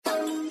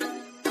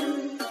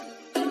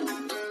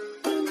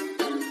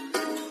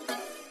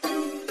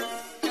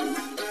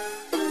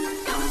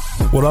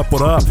What up,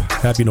 what up?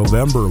 Happy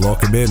November.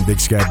 Welcome in, Big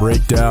Sky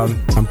Breakdown.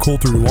 I'm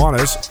Colter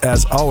Nuanez.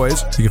 As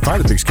always, you can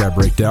find the Big Sky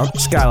Breakdown,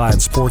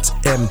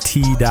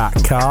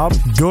 SkylineSportsMT.com.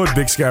 Good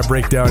Big Sky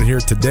Breakdown here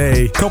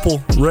today.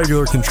 Couple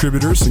regular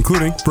contributors,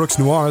 including Brooks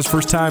Nuanez.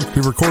 First time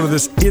we recorded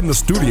this in the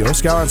studio.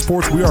 Skyline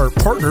Sports, we are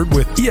partnered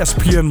with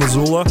ESPN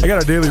Missoula. I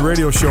got a daily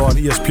radio show on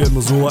ESPN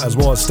Missoula as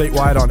well as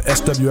statewide on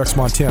SWX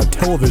Montana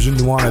Television.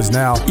 Nuanez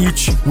now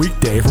each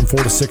weekday from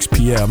 4 to 6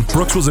 p.m.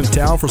 Brooks was in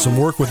town for some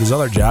work with his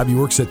other job. He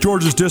works at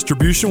George's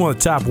Distribution, one of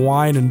the top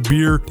wine and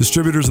beer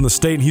distributors in the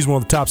state, and he's one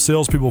of the top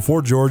salespeople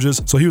for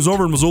George's. So he was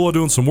over in Missoula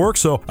doing some work.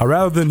 So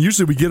rather than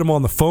usually we get him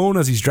on the phone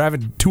as he's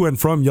driving to and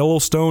from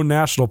Yellowstone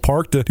National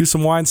Park to do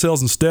some wine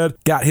sales instead,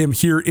 got him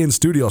here in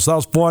studio. So that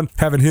was fun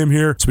having him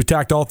here. So we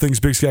talked all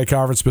things Big Sky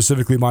Conference,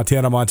 specifically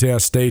Montana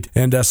State,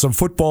 and some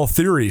football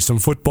theory, some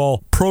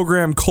football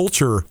program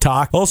culture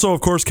talk. Also,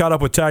 of course, caught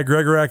up with Ty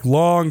Gregorak,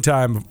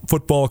 longtime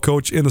football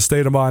coach in the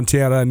state of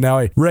Montana, and now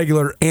a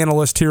regular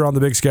analyst here on the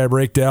Big Sky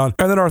Breakdown.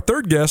 And then our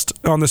third guest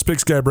on this Big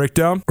Sky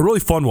Breakdown, a really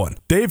fun one.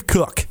 Dave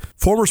Cook,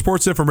 former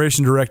sports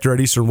information director at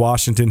Eastern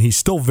Washington. He's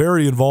still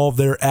very involved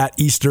there at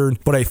Eastern,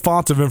 but a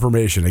font of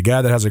information, a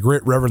guy that has a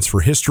great reverence for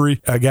history,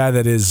 a guy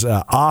that is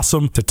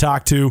awesome to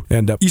talk to.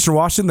 And Eastern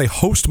Washington, they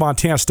host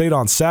Montana State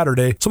on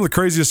Saturday. Some of the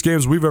craziest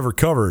games we've ever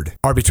covered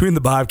are between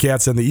the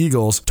Bobcats and the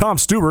Eagles. Tom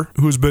Stuber,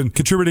 who's been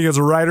contributing as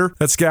a writer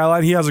at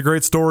Skyline, he has a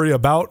great story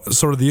about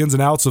sort of the ins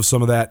and outs of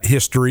some of that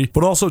history,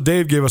 but also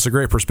Dave gave us a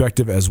great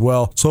perspective as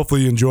well. So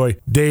hopefully you enjoy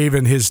Dave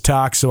and his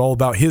talks all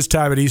about his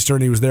time at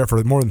Eastern. He was there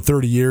for more than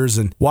 30 years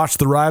and watched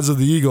the rise of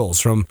the Eagles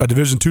from a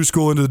Division II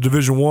school into the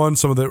Division I,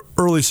 some of the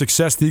early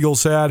success the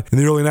Eagles had in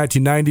the early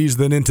 1990s,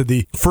 then into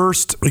the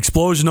first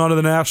explosion onto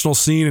the national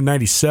scene in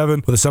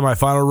 97 with a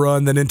semifinal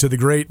run, then into the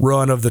great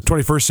run of the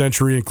 21st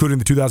century, including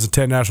the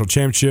 2010 national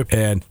championship,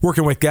 and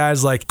working with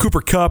guys like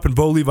Cooper Kupp and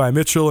Bo Levi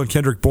Mitchell and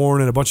Kendrick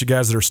Bourne and a bunch of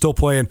guys that are still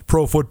playing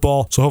pro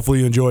football. So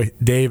hopefully you enjoy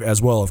Dave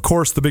as well. Of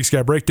course, the Big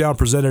Sky Breakdown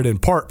presented in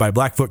part by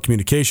Blackfoot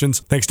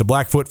Communications. Thanks to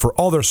Blackfoot for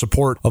all their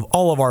support of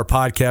all of our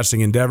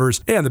podcasting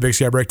endeavors. And the Big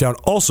Sky Breakdown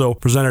also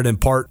presented in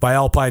part by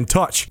Alpine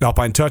Touch.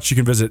 Alpine Touch, you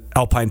can visit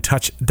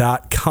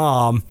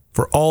alpinetouch.com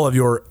for all of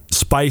your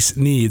spice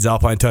needs.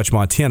 Alpine Touch,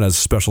 Montana's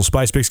special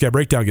spice. Big Sky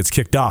Breakdown gets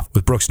kicked off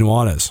with Brooks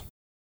Nuanez.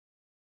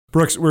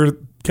 Brooks, we're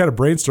kind of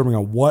brainstorming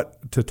on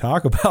what to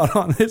talk about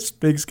on this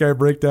Big Sky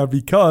Breakdown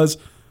because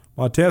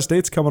Montana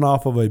State's coming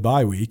off of a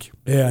bye week.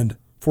 And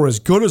for as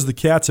good as the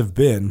Cats have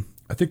been,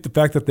 I think the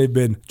fact that they've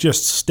been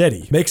just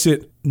steady makes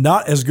it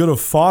not as good of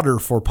fodder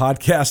for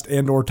podcast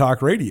and or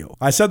talk radio.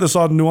 I said this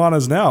on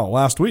Nuanez Now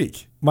last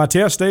week.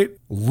 Montana State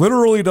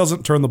literally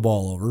doesn't turn the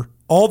ball over.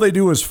 All they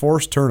do is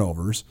force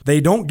turnovers. They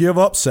don't give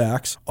up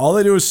sacks. All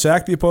they do is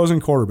sack the opposing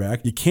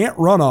quarterback. You can't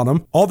run on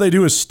them. All they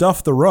do is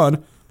stuff the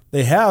run.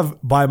 They have,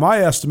 by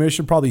my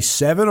estimation, probably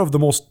 7 of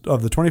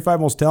the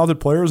 25 most talented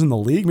players in the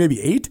league,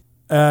 maybe 8.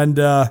 And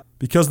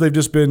because they've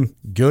just been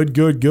good,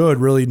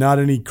 really not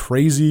any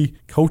crazy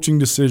coaching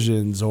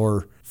decisions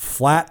or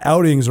flat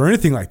outings or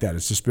anything like that.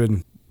 It's just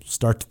been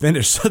start to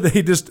finish. So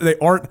they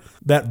aren't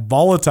that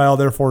volatile,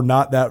 therefore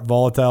not that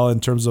volatile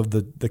in terms of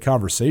the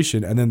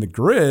conversation. And then the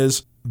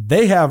Grizz,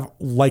 they have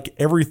like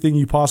everything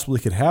you possibly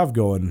could have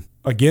going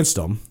against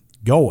them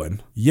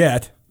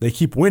yet they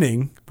keep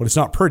winning, but it's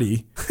not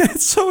pretty.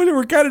 So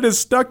we're kind of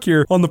just stuck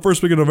here on the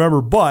first week of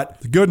November.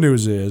 But the good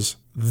news is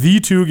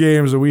the 2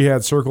 games that we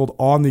had circled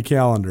on the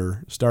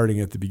calendar starting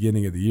at the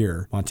beginning of the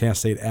year, Montana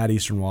State at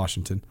Eastern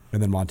Washington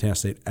and then Montana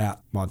State at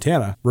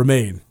Montana,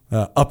 remain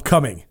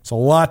upcoming. It's a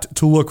lot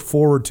to look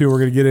forward to. We're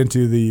going to get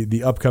into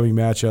the upcoming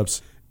matchups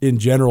in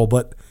general,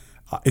 but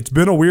it's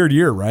been a weird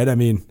year, right? I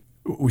mean,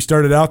 we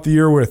started out the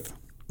year with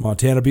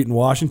Montana beating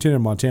Washington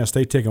and Montana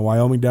State taking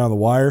Wyoming down the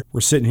wire.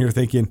 We're sitting here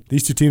thinking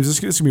these two teams, this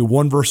is going to be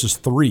 1 versus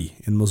 3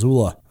 in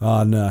Missoula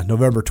on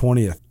November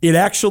 20th. It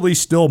actually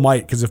still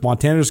might, because if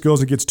Montana just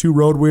goes and gets 2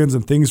 road wins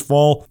and things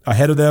fall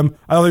ahead of them,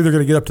 I don't think they're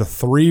going to get up to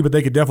 3, but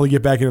they could definitely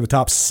get back into the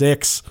top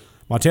 6.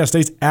 Montana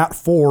State's at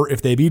 4.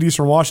 If they beat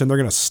Eastern Washington, they're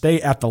going to stay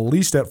at the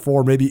least at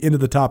 4, maybe into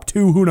the top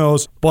 2. Who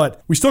knows?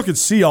 But we still could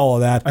see all of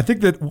that. I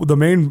think that the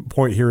main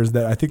point here is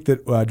that I think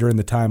that during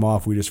the time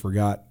off, we just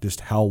forgot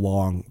just how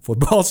long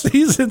football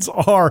seasons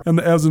are and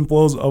the ebbs and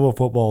flows of a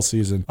football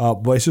season.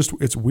 But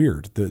it's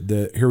weird.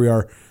 Here we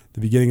are,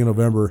 the beginning of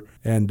November,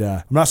 and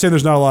I'm not saying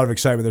there's not a lot of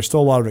excitement. There's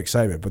still a lot of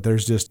excitement, but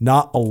there's just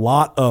not a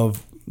lot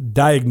of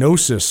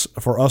diagnosis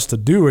for us to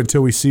do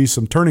until we see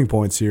some turning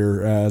points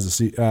here as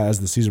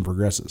the season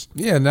progresses.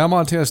 Yeah, now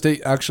Montana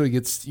State actually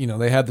gets,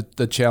 they had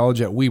the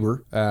challenge at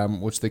Weber,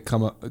 which they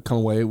come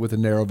away with a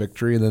narrow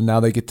victory, and then now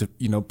they get to,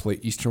 play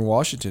Eastern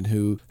Washington,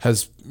 who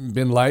has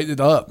been lighted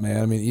up,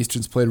 man. I mean,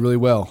 Eastern's played really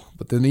well,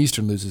 but then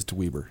Eastern loses to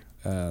Weber.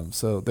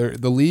 So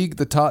the league,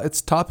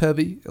 it's top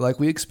heavy like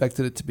we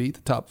expected it to be.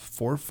 The top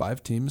 4 or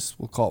 5 teams,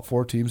 we'll call it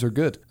 4 teams, are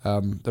good.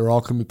 They're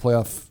all going to be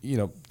playoff,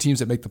 teams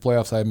that make the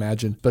playoffs, I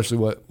imagine, especially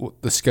what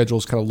the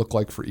schedules kind of look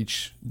like for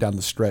each down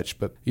the stretch.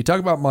 But you talk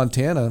about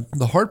Montana,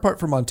 the hard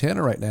part for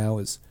Montana right now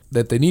is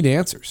that they need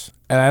answers.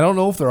 And I don't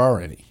know if there are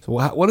any. So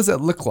what does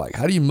that look like?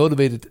 How do you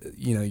motivate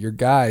your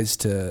guys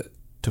to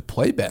to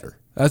play better.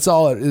 That's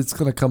all it's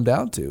going to come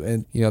down to.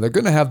 And, they're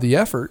going to have the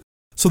effort.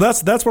 So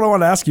that's what I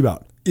want to ask you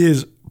about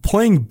is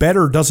playing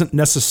better doesn't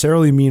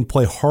necessarily mean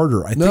play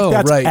harder. I think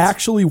that's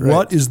actually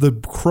what is the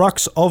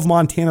crux of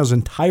Montana's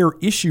entire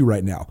issue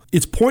right now.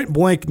 It's point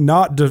blank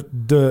not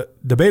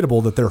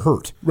debatable that they're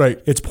hurt.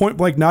 Right. It's point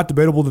blank not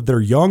debatable that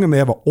they're young and they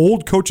have an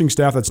old coaching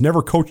staff that's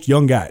never coached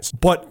young guys.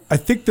 But I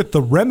think that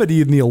the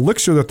remedy and the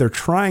elixir that they're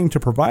trying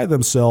to provide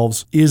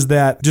themselves is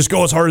that just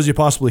go as hard as you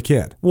possibly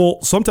can. Well,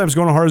 sometimes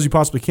going as hard as you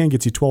possibly can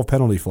gets you 12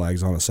 penalty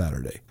flags on a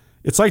Saturday.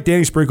 It's like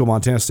Danny Sprinkle,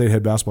 Montana State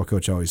head basketball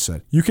coach, always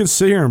said. You can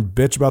sit here and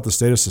bitch about the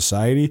state of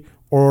society,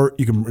 or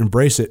you can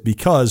embrace it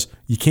because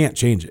you can't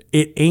change it.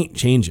 It ain't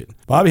changing.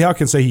 Bobby Howe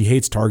can say he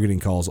hates targeting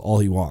calls all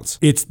he wants.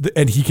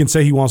 And he can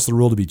say he wants the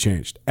rule to be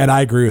changed. And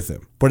I agree with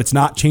him. But it's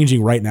not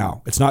changing right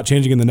now. It's not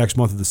changing in the next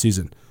month of the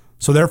season.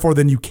 So therefore,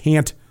 then you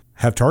can't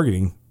have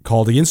targeting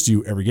called against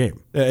you every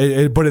game.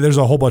 But there's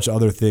a whole bunch of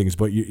other things.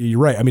 But you're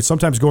right. I mean,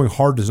 sometimes going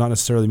hard does not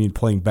necessarily mean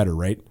playing better,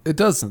 right? It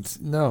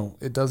doesn't. No,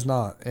 it does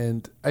not.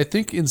 And I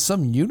think in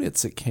some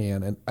units it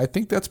can. And I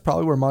think that's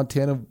probably where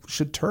Montana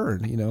should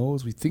turn,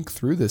 as we think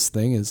through this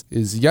thing is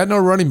you got no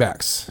running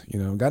backs,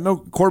 got no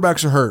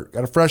quarterbacks are hurt,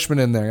 got a freshman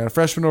in there, got a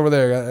freshman over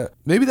there.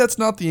 Maybe that's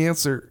not the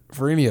answer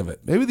for any of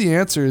it. Maybe the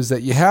answer is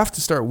that you have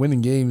to start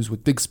winning games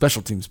with big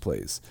special teams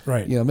plays.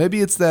 Right.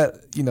 Maybe it's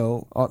that,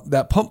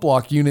 that pump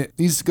block unit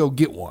needs to go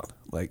get one.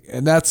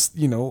 And that's,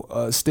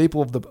 a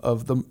staple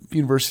of the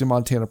University of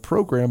Montana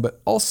program,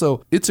 but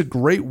also it's a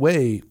great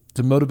way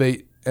to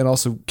motivate and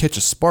also catch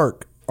a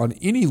spark on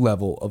any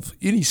level of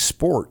any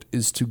sport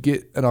is to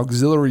get an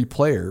auxiliary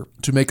player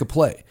to make a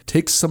play.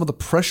 Takes some of the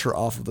pressure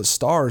off of the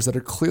stars that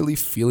are clearly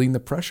feeling the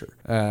pressure.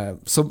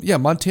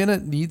 Montana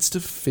needs to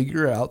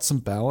figure out some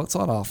balance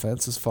on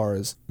offense as far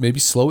as maybe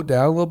slow it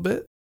down a little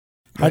bit.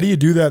 How do you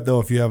do that, though,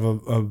 if you have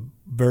a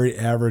very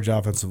average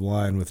offensive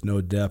line with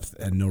no depth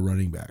and no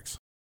running backs?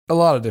 A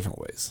lot of different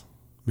ways.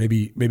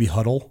 Maybe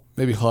huddle.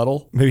 Maybe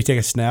huddle. Maybe take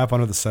a snap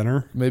under the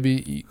center.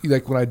 Maybe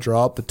like when I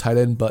draw up the tight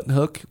end button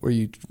hook, where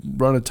you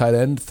run a tight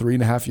end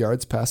 3.5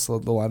 yards past the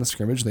line of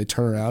scrimmage, and they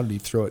turn around and you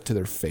throw it to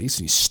their face,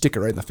 and you stick it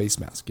right in the face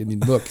mask. And you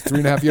look,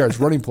 3.5 yards,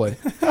 running play.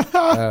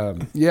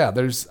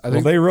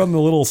 They run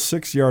the little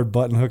 6-yard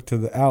button hook to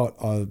the out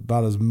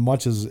about as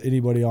much as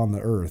anybody on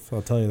the earth.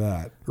 I'll tell you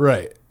that.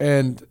 Right.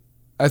 And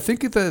I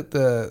think that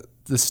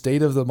the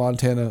state of the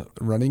Montana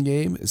running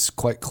game is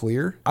quite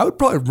clear. I would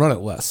probably run it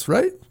less,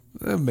 right?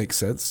 That makes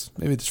sense.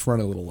 Maybe just run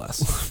it a little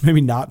less. Maybe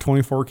not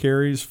 24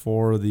 carries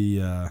for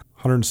the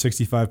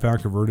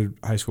 165-pound converted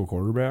high school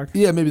quarterback.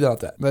 Yeah, maybe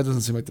not that. That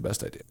doesn't seem like the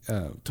best idea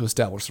to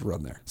establish the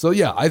run there. So,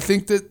 I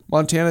think that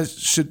Montana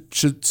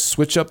should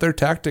switch up their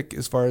tactic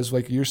as far as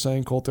like you're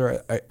saying,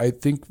 Colter. I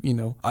think,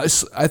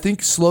 I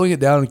think slowing it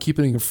down and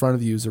keeping it in front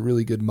of you is a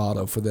really good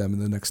motto for them in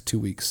the next 2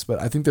 weeks. But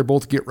I think they're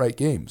both get-right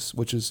games,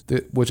 which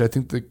I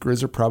think the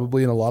Grizz are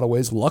probably in a lot of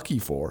ways lucky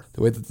for.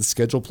 The way that the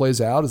schedule plays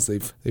out is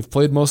they've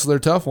played most of their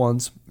tough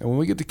ones. And when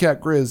we get to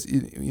Cat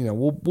Grizz,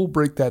 we'll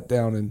break that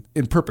down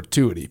in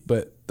perpetuity.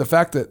 But the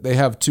fact that they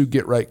have 2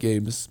 get-right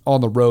games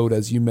on the road,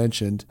 as you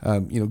mentioned,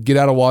 get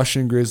out of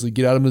Washington Grizzly,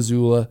 get out of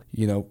Missoula,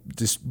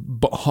 just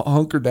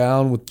hunker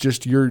down with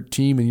just your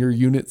team and your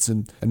units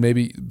and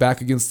maybe back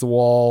against the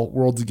wall,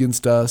 world's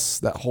against us,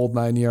 that whole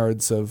 9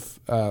 yards of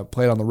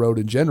playing on the road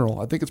in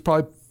general. I think it's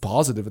probably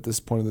positive at this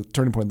point, the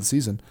turning point of the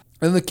season.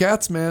 And the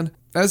Cats, man,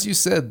 as you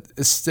said,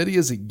 as steady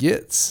as it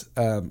gets.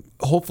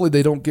 Hopefully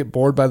they don't get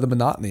bored by the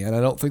monotony, and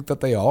I don't think that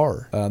they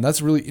are.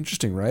 That's really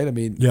interesting, right? I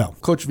mean,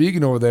 Coach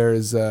Vegan over there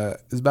is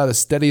about as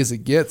steady as it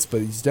gets,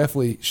 but he's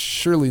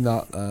surely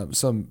not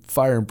some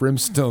fire and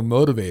brimstone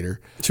motivator.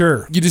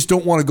 Sure. You just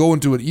don't want to go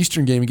into an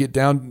Eastern game and get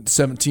down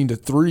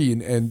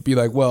 17-3 and be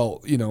like,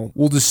 well,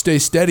 we'll just stay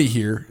steady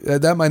here.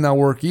 That might not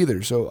work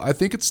either. So I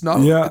think it's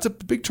not. Yeah. It's a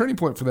big turning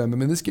point for them. I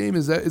mean, this game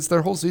it's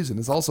their whole season.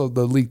 It's also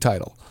the league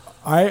title.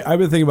 I've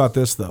been thinking about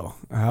this, though.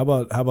 How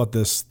about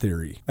this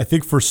theory? I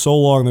think for so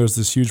long there was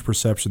this huge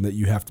perception that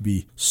you have to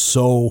be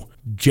so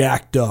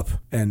jacked up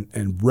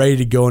and ready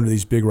to go into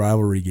these big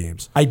rivalry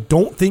games. I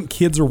don't think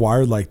kids are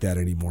wired like that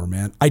anymore,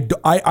 man.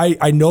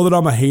 I know that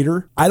I'm a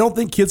hater. I don't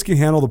think kids can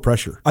handle the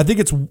pressure. I think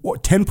it's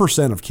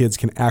 10% of kids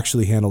can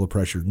actually handle the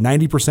pressure.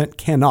 90%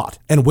 cannot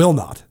and will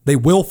not. They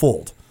will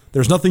fold.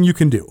 There's nothing you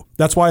can do.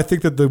 That's why I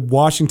think that the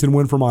Washington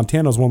win for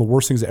Montana is one of the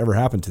worst things that ever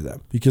happened to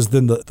them, because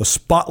then the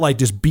spotlight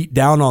just beat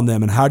down on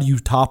them, and how do you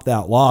top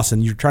that loss?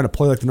 And you're trying to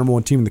play like the number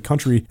 1 team in the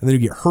country, and then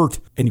you get hurt,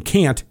 and you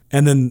can't,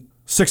 and then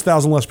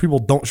 6,000 less people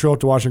don't show up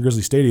to Washington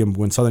Grizzly Stadium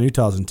when Southern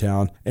Utah's in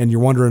town, and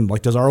you're wondering,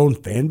 like, does our own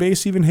fan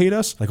base even hate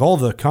us? Like, all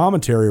the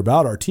commentary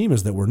about our team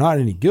is that we're not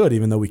any good,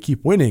 even though we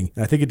keep winning,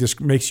 and I think it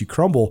just makes you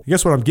crumble. I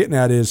guess what I'm getting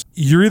at is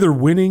you're either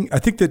winning. I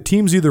think that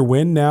teams either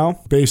win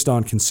now based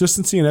on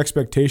consistency and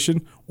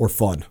expectation or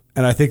fun,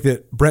 and I think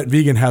that Brent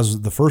Vegan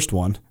has the first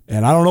one,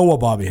 and I don't know what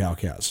Bobby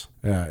Houck has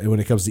when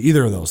it comes to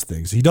either of those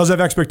things. He does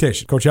have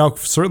expectation. Coach Houck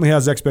certainly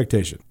has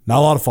expectation. Not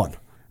a lot of fun.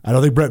 I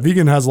don't think Brent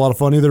Vigen has a lot of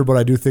fun either, but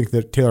I do think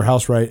that Taylor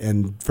Housewright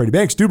and Freddie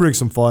Banks do bring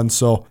some fun.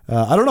 So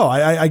I don't know.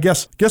 I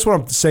guess what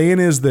I'm saying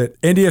is that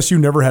NDSU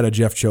never had a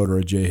Jeff Choate or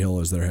a Jay Hill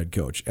as their head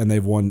coach, and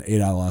they've won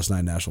 8 out of the last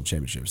 9 national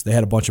championships. They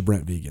had a bunch of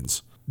Brent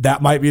Vigens.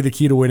 That might be the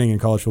key to winning in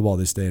college football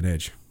this day and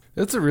age.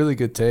 That's a really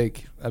good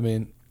take. I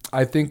mean,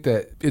 I think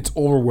that it's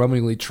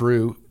overwhelmingly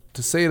true.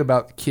 To say it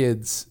about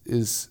kids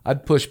is,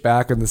 I'd push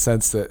back in the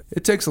sense that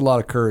it takes a lot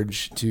of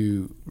courage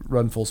to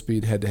run full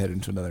speed head to head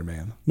into another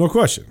man. No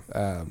question.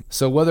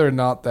 So whether or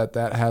not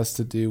that has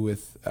to do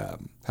with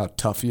how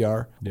tough you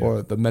are,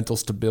 or the mental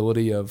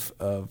stability of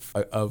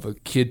a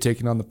kid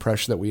taking on the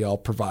pressure that we all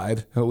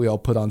provide, that we all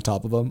put on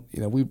top of them.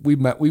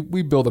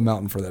 We build a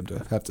mountain for them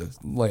to have to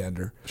lay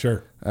under.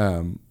 Sure.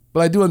 But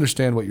I do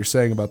understand what you're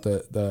saying about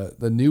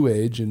the new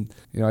age, and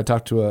I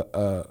talked to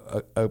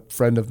a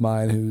friend of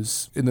mine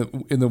who's in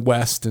the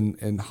West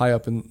and high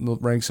up in the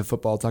ranks of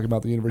football, talking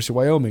about the University of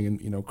Wyoming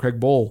and Craig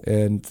Bohl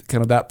and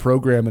kind of that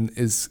program, and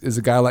is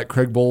a guy like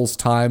Craig Bohl's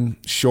time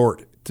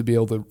short to be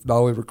able to not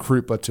only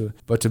recruit but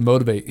to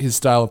motivate his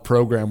style of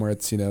program, where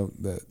it's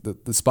the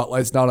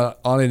spotlight's not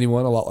on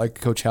anyone, a lot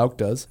like Coach Houck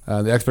does.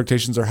 The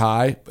expectations are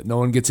high, but no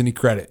one gets any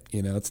credit.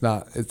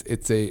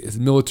 It's a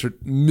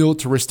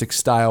militaristic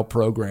style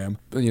program.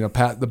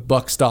 The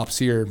buck stops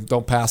here,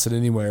 don't pass it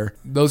anywhere.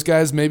 Those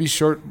guys may be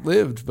short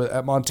lived, but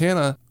at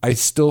Montana, I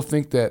still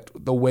think that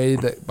the way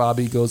that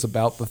Bobby goes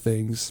about the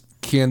things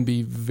can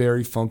be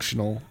very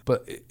functional.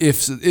 But if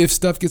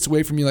stuff gets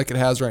away from you like it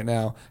has right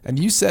now, and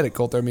you said it,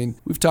 Colter, I mean,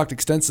 we've talked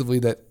extensively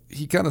that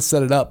he kind of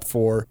set it up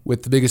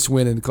with the biggest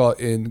win in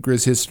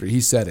Grizz history.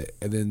 He said it,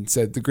 and then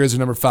said the Grizz are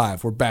number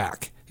 5, we're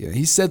back.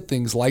 He said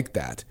things like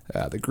that.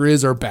 The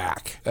Grizz are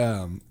back.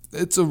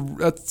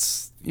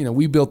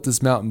 We built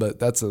this mountain, but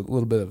that's a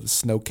little bit of a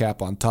snow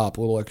cap on top,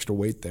 a little extra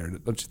weight there,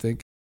 don't you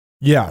think?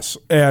 Yes,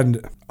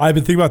 and I've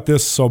been thinking about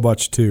this so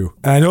much too.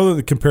 And I know that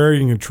the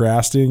comparing and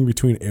contrasting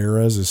between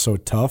eras is so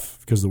tough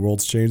because the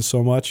world's changed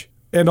so much.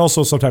 And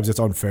also sometimes it's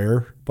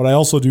unfair. But I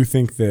also do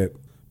think that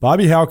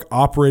Bobby Houck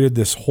operated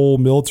this whole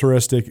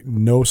militaristic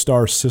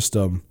no-star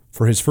system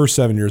for his first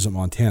 7 years at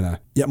Montana.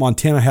 Yet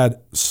Montana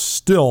had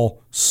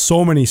still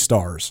so many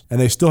stars, and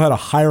they still had a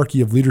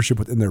hierarchy of leadership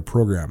within their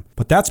program.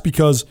 But that's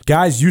because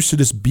guys used to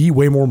just be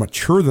way more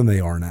mature than they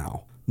are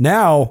now.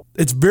 Now,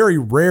 it's very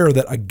rare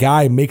that a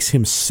guy makes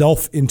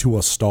himself into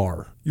a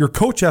star. Your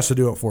coach has to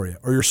do it for you,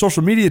 or your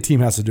social media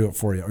team has to do it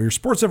for you, or your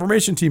sports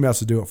information team has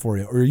to do it for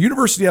you, or your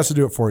university has to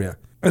do it for you.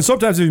 And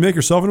sometimes if you make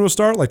yourself into a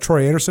star, like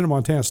Troy Anderson at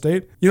Montana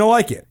State, you don't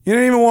like it. You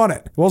didn't even want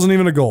it. It wasn't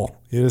even a goal.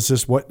 It is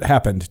just what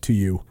happened to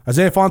you.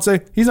 Isaiah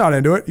Fonse, he's not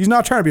into it. He's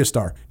not trying to be a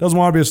star. Doesn't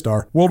want to be a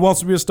star. World wants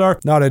to be a star.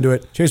 Not into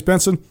it. Chase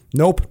Benson,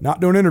 nope. Not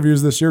doing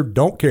interviews this year.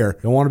 Don't care.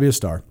 Don't want to be a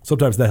star.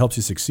 Sometimes that helps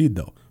you succeed,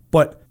 though.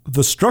 But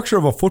the structure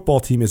of a football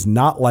team is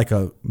not like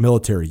a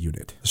military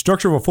unit. The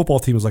structure of a football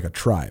team is like a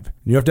tribe.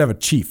 You have to have a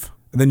chief,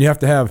 and then you have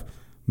to have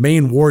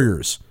main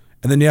warriors,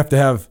 and then you have to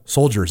have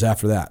soldiers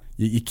after that.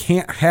 You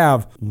can't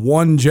have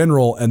one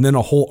general and then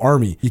a whole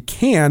army. You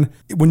can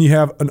when you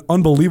have an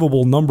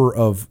unbelievable number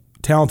of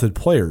talented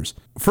players.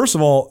 First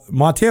of all,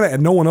 Montana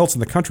and no one else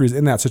in the country is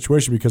in that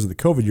situation because of the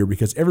COVID year,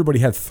 because everybody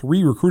had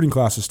 3 recruiting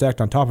classes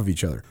stacked on top of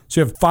each other. So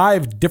you have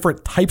 5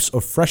 different types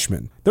of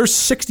freshmen. There's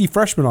 60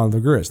 freshmen on the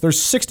Grizz.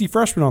 There's 60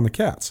 freshmen on the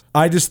Cats.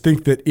 I just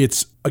think that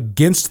it's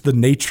against the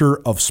nature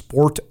of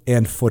sport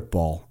and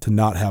football to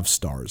not have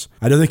stars.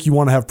 I don't think you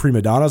want to have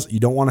prima donnas. You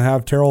don't want to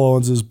have Terrell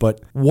Owenses, but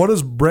what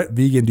does Brent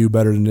Vigen do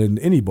better than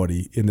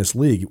anybody in this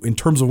league in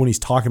terms of when he's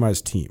talking about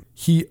his team?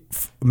 He,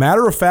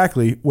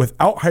 matter-of-factly,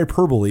 without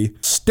hyperbole,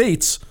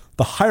 states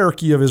the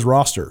hierarchy of his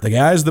roster. The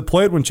guys that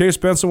played when Chase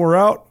Benson were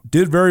out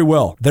did very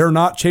well. They're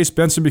not Chase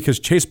Benson because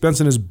Chase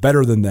Benson is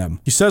better than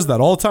them. He says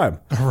that all the time.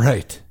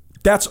 Right.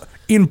 That's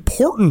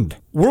important.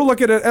 We're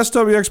looking at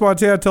SWX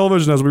Montana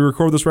television as we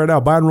record this right now.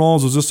 Byron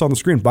Rollins was just on the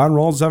screen. Byron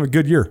Rollins is having a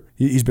good year.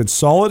 He's been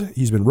solid.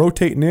 He's been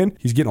rotating in.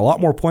 He's getting a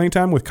lot more playing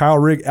time with Kyle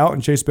Rigg out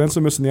and Chase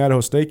Benson missing the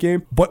Idaho State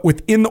game. But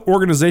within the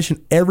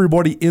organization,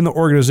 everybody in the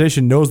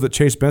organization knows that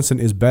Chase Benson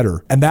is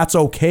better. And that's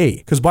okay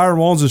because Byron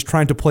Rollins is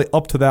trying to play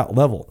up to that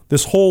level.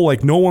 This whole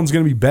no one's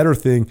going to be better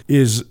thing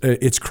is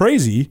it's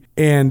crazy.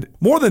 And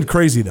more than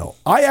crazy though,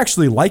 I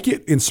actually like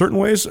it in certain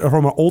ways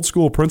from an old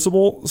school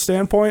principle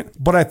standpoint.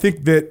 But I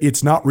think that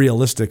it's not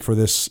realistic for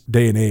this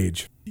day and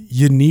age.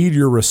 You need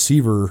your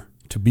receiver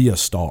to be a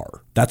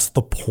star. That's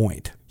the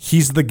point.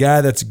 He's the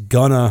guy that's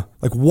gonna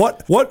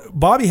what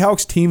Bobby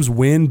Houck's teams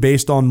win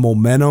based on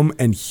momentum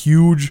and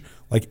huge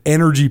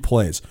energy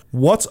plays.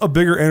 What's a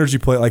bigger energy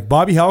play?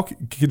 Bobby Houck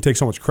can take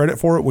so much credit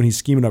for it when he's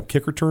scheming up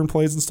kick return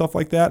plays and stuff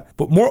like that.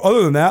 But more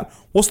other than that,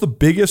 what's the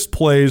biggest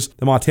plays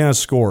that Montana's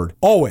scored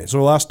always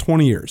over the last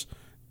 20 years?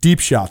 Deep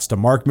shots to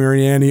Mark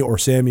Mariani or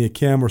Sammy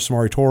Akim or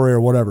Samari Torre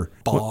or whatever.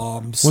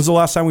 Bombs. When's the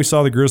last time we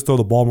saw the Grizz throw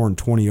the ball more than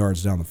 20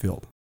 yards down the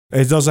field?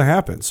 It doesn't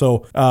happen.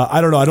 So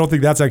I don't know. I don't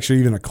think that's actually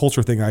even a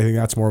culture thing. I think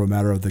that's more of a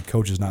matter of the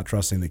coaches not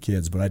trusting the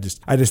kids. But I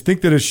just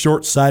think that it's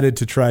short-sighted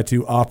to try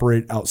to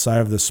operate outside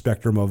of the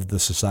spectrum of the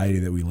society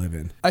that we live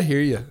in. I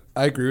hear you.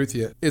 I agree with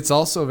you. It's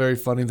also very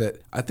funny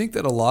that I think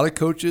that a lot of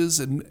coaches,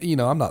 and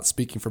I'm not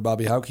speaking for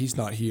Bobby Hauck. He's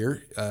not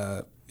here.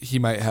 He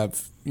might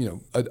have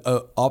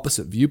a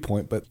opposite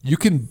viewpoint, but you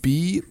can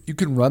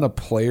run a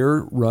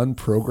player-run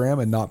program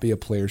and not be a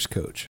player's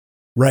coach.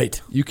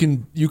 Right. You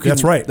can.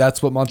 That's right.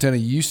 That's what Montana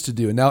used to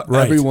do, and now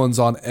everyone's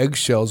on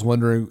eggshells,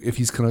 wondering if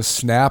he's going to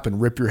snap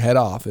and rip your head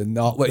off and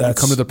not let you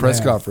come to the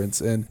press conference.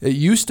 And it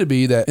used to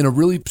be that in a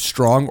really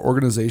strong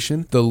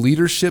organization, the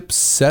leadership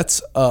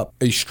sets up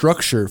a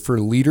structure for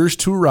leaders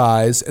to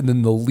rise, and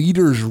then the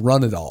leaders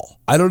run it all.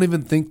 I don't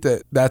even think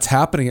that that's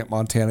happening at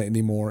Montana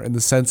anymore, in the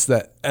sense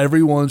that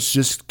everyone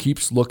just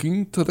keeps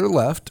looking to their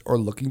left or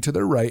looking to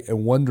their right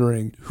and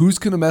wondering who's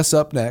going to mess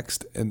up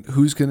next and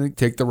who's going to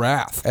take the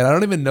wrath. And I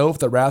don't even know if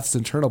the wrath is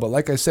internal, but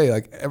like I say,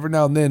 like every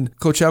now and then,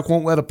 Coach Hauck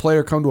won't let a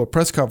player come to a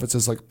press conference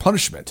as like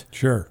punishment.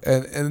 Sure.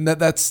 And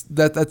that's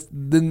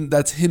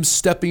him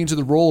stepping into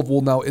the role of,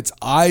 well, now it's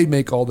I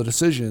make all the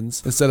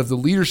decisions instead of the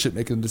leadership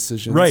making the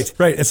decisions.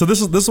 Right. And so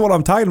this is what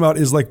I'm talking about,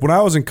 is like when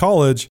I was in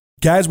college,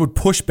 guys would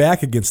push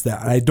back against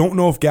that. And I don't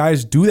know if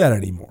guys do that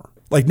anymore.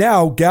 Like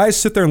now, guys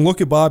sit there and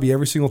look at Bobby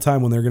every single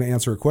time when they're going to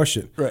answer a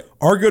question. Right.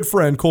 Our good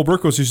friend, Cole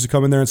Burkos, used to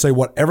come in there and say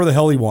whatever the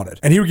hell he wanted.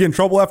 And he would get in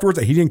trouble afterwards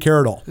that he didn't care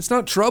at all. It's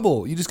not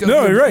trouble. You just got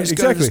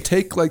to just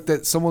take like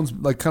that someone's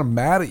like kind of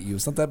mad at you.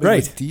 It's not that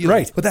big of a deal.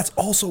 Right. But that's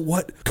also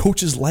what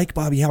coaches like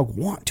Bobby Hauck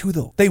want too,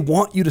 though. They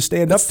want you to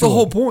stand up to That's the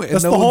whole point.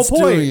 That's and the whole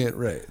point. Doing it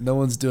right. No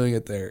one's doing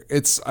it there.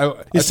 It's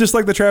just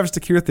like the Travis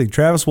DeCuire thing.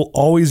 Travis will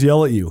always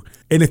yell at you.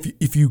 And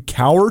if you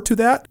cower to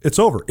that, it's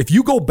over. If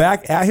you go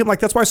back at him, like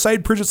that's why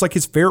Syed Pridgett's like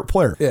his favorite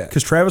player. Yeah.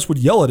 Because Travis would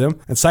yell at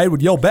him and Syed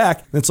would yell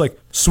back. And it's like,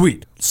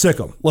 sweet, sick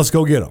him. Let's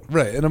go get him.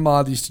 Right. And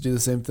Ahmad used to do the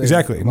same thing.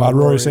 Exactly. Ahmad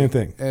Rory, same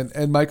thing.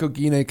 And Michael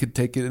Guinea could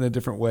take it in a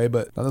different way,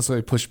 but not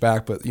necessarily push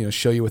back, but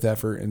show you with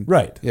effort. And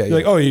right. Yeah. You're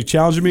like, oh, you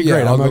challenging me?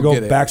 Great. I'm going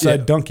to go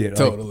backside dunk it.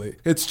 Totally.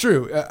 Like, it's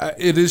true.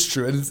 It is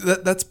true. And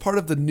that's part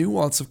of the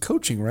nuance of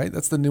coaching, right?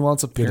 That's the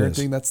nuance of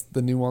parenting. That's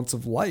the nuance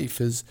of life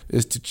is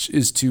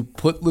to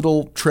put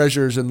little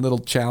treasures and little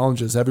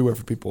challenges everywhere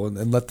for people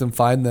and let them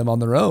find them on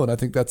their own. I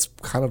think that's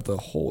kind of the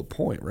whole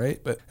point, right?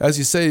 But as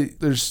you say,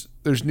 there's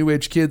new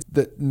age kids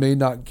that may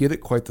not get it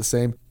quite the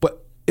same,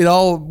 but it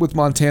all with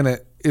Montana,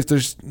 if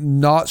there's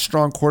not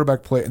strong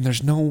quarterback play and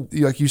there's no,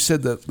 like you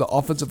said, the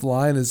offensive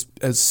line has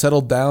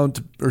settled down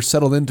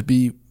settled in to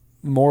be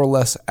more or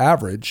less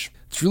average.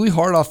 It's really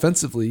hard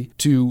offensively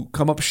to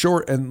come up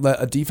short and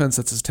let a defense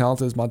that's as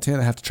talented as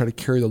Montana have to try to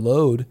carry the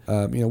load.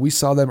 We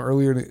saw them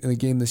earlier in a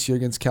game this year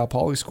against Cal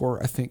Poly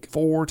score, I think,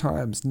 4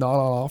 times, not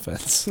on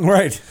offense.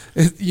 Right.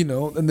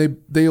 And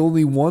they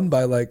only won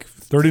by like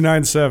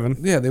 39-7.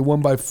 Yeah, they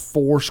won by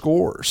 4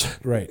 scores.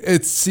 Right.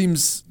 It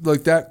seems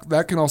like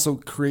that can also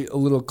create a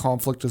little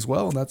conflict as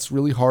well, and that's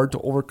really hard to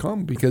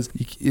overcome because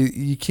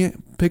you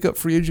can't pick up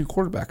free agent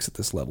quarterbacks at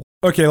this level.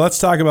 Okay, let's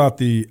talk about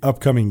the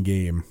upcoming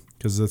game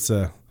because it's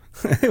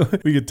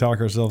we could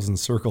talk ourselves in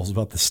circles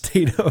about the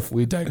state of...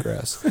 We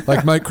digress.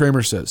 Like Mike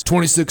Kramer says,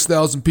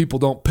 26,000 people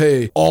don't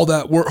pay all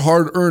that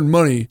hard-earned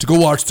money to go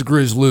watch the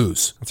Grizz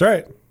lose. That's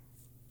right.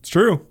 It's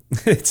true.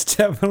 It's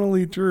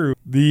definitely true.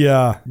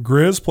 The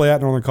Grizz play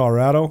at Northern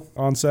Colorado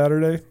on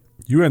Saturday.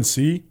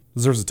 UNC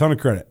deserves a ton of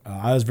credit.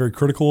 I was very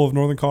critical of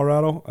Northern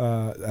Colorado,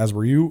 as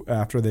were you,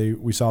 after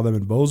we saw them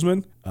in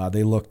Bozeman.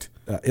 They looked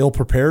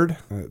ill-prepared.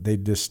 They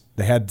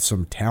had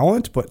some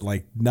talent, but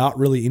like not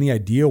really any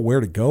idea where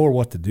to go or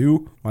what to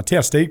do.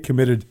 Montana State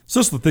committed. So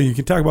this is the thing. You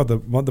can talk about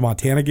the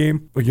Montana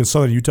game against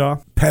Southern Utah.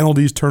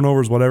 Penalties,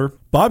 turnovers, whatever.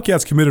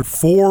 Bobcats committed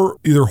 4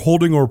 either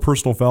holding or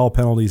personal foul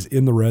penalties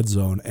in the red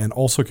zone and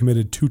also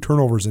committed 2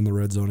 turnovers in the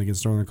red zone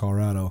against Northern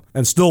Colorado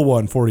and still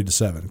won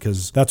 40-7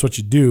 because that's what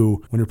you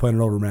do when you're playing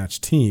an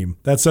overmatched team.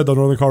 That said, though,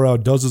 Northern Colorado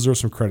does deserve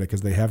some credit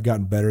because they have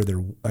gotten better.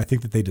 I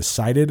think that they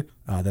decided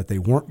that they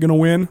weren't going to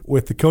win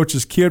with the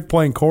coach's kid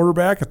playing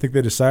quarterback. I think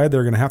they decided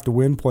they're going to have to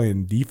win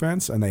playing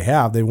defense, and they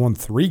have. They won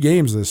 3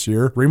 games this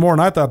year, 3 more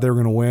than I thought they were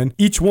going to win,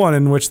 each one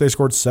in which they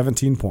scored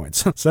 17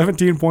 points.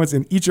 17 points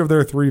in each of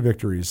their 3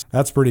 victories.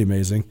 That's pretty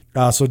amazing.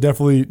 So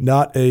definitely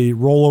not a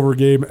rollover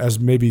game as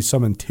maybe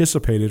some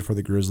anticipated for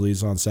the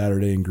Grizzlies on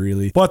Saturday in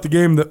Greeley, but the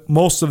game that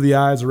most of the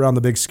eyes around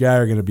the Big Sky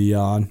are going to be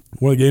on.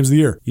 One of the games of the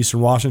year. Eastern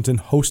Washington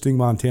hosting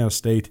Montana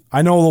State.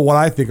 I know what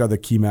I think are the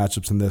key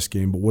matchups in this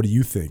game, but what do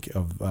you think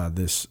of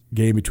this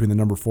game between the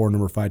number 4 and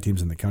number 5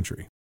 teams in the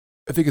country?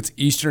 I think it's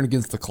Eastern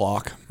against the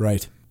clock.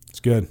 Right.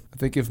 It's good. I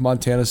think if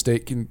Montana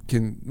State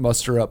can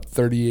muster up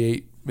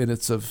 38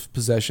 minutes of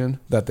possession,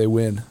 that they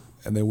win,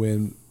 and they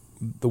win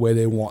the way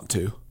they want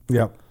to.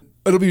 Yep.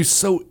 It'll be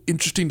so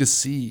interesting to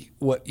see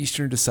what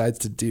Eastern decides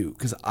to do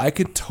because I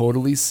could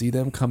totally see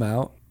them come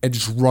out and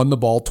just run the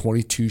ball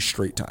 22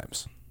 straight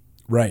times.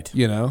 Right.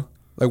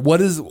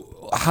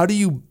 How do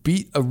you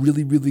beat a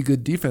really, really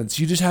good defense?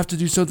 You just have to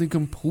do something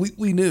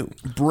completely new,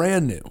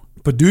 brand new.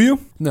 But do you?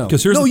 No.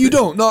 No, you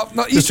don't.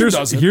 Not Eastern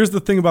doesn't. Here's the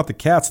thing about the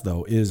Cats,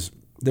 though, is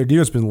Their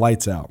defense has been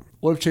lights out.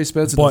 What if Chase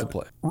Benson doesn't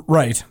play?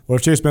 Right. What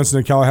if Chase Benson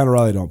and Callahan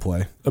Riley don't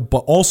play? But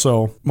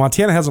also,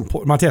 Montana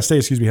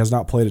State, has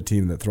not played a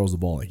team that throws the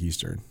ball like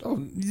Eastern.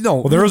 Oh, no.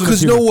 Well, there isn't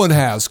because no one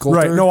has, Colter.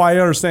 Right. No, I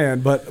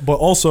understand. But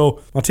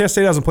also, Montana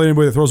State hasn't played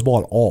anybody that throws the ball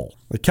at all.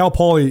 Like Cal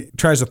Poly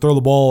tries to throw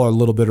the ball a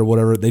little bit or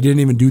whatever. They didn't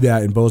even do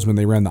that in Bozeman.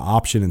 They ran the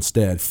option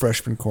instead.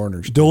 Freshman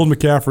corners. Dylan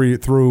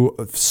McCaffrey threw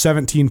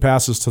 17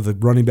 passes to the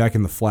running back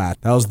in the flat.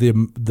 That was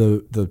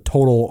the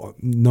total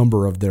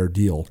number of their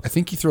deal. I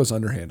think he throws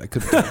underhand. I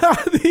could.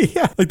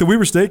 Yeah, like the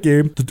Weber State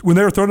game, when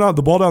they were throwing out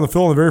the ball down the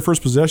field on the very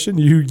first possession,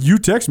 you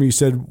text me, you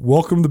said,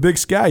 "Welcome to Big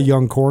Sky,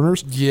 young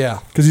corners." Yeah,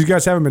 because these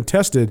guys haven't been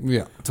tested.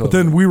 Yeah, totally. But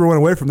then Weber went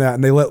away from that,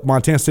 and they let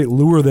Montana State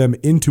lure them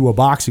into a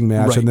boxing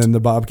match, right. And then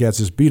the Bobcats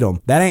just beat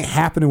them. That ain't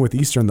happening with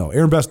Eastern though.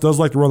 Aaron Best does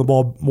like to run the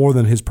ball more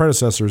than his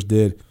predecessors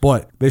did,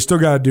 but they still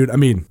got to do it. I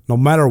mean, no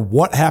matter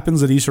what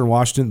happens at Eastern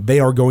Washington, they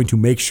are going to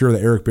make sure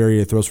that Eric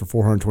Berrier throws for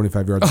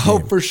 425 yards. Oh,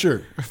 for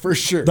sure.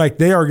 Like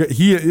they are.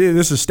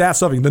 This is stat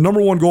stuffing. The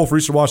number one goal for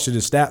Eastern Washington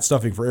is stat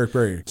stuffing for Eric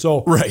Berrier.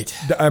 So, right.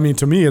 I mean,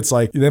 to me, it's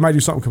like they might do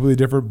something completely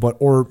different,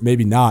 or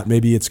maybe not.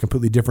 Maybe it's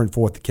completely different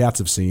for what the Cats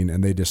have seen,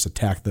 and they just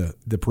attack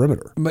the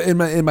perimeter.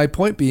 And my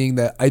point being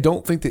that I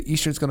don't think that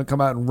Eastern's going to come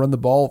out and run the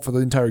ball for the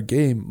entire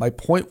game. My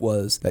point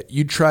was that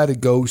you try to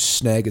go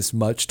snag as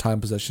much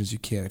time possession as you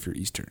can if you're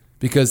Eastern.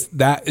 Because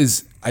that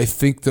is, I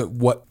think, that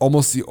what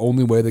almost the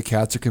only way the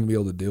Cats are going to be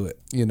able to do it,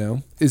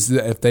 is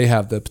that if they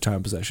have the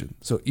time possession.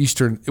 So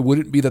Eastern, it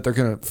wouldn't be that they're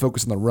going to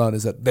focus on the run,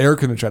 is that they're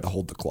going to try to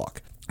hold the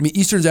clock. I mean,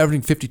 Eastern's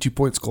averaging 52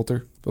 points,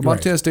 Colter, but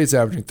Montana State's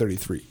averaging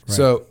 33. Right.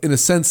 So in a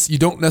sense, you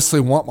don't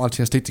necessarily want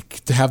Montana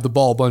State to have the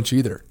ball a bunch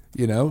either.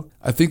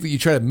 I think that you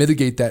try to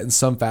mitigate that in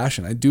some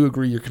fashion. I do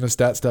agree your kind of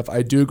stat stuff.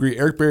 I do agree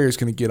Eric Berrier is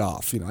going to get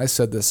off. I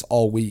said this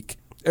all week.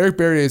 Eric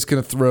Berrier is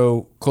going to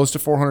throw close to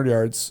 400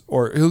 yards,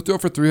 or he'll throw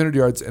for 300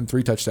 yards and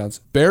 3 touchdowns.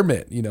 Bare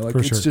mint,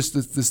 it's sure. just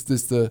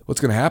this what's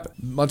going to happen.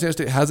 Montana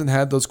State hasn't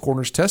had those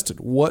corners tested.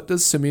 What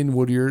does Simeon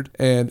Woodyard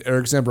and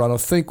Eric Zambrano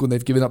think when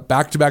they've given up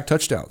back-to-back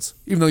touchdowns?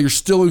 Even though you're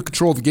still in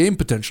control of the game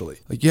potentially.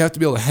 Like you have to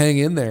be able to hang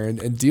in there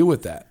and deal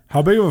with that.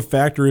 How big of a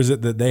factor is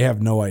it that they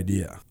have no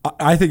idea?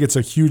 I think it's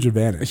a huge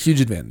advantage. A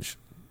huge advantage.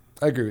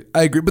 I agree.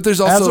 But there's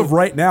also... As of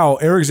right now,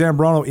 Eric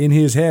Zambrano in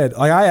his head,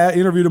 like I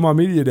interviewed him on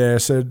Media Day. I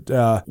said,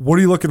 what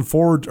are you looking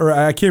forward... Or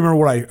I can't remember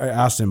what I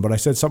asked him, but I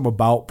said something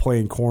about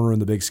playing corner in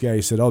the Big Sky.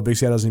 He said, the Big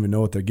Sky doesn't even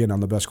know what they're getting.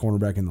 I'm the best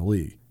cornerback in the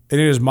league. And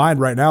in his mind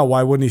right now,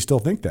 why wouldn't he still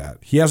think that?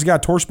 He hasn't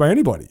got torched by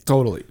anybody.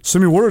 Totally.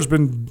 Simeon Woodyard's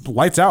been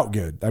lights out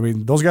good. I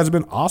mean, those guys have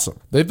been awesome.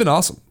 They've been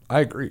awesome. I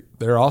agree.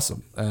 They're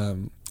awesome.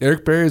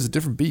 Eric Berrier is a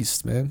different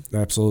beast, man.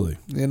 Absolutely.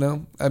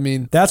 I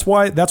mean... That's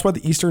why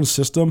the Eastern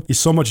system is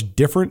so much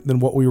different than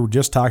what we were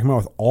just talking about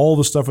with all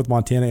the stuff with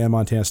Montana and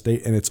Montana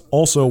State, and it's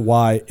also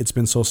why it's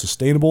been so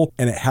sustainable,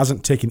 and it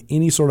hasn't taken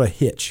any sort of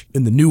hitch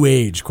in the new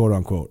age, quote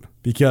unquote.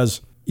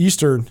 Because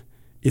Eastern,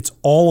 it's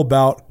all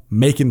about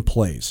making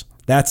plays.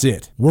 That's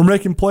it. We're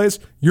making plays.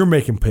 You're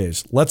making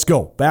plays. Let's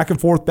go. Back and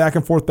forth, back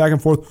and forth, back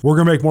and forth. We're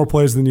going to make more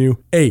plays than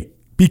you. Hey,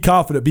 be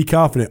confident. Be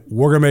confident.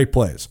 We're going to make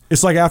plays.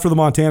 It's like after the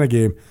Montana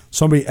game,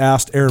 somebody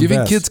asked Aaron Giving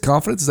Best. kids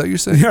confidence? Is that what you're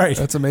saying? Right.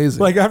 That's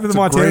amazing. Like after the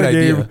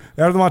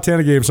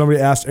Montana game, somebody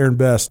asked Aaron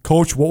Best,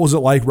 Coach, what was it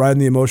like riding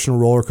the emotional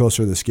roller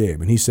coaster of this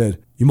game? And he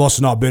said, you must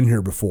have not been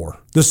here before.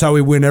 This is how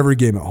we win every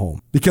game at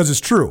home. Because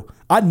it's true.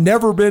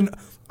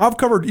 I've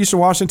covered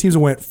Eastern Washington teams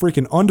and went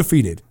freaking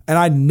undefeated, and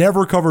I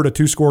never covered a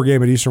 2-score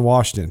game at Eastern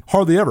Washington.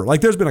 Hardly ever. Like,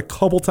 there's been a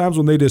couple times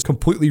when they just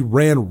completely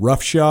ran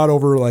roughshod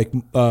over, like,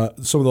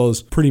 some of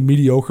those pretty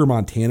mediocre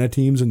Montana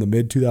teams in the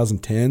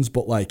mid-2010s,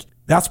 but, like,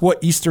 that's what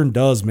Eastern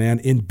does, man.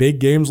 In big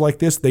games like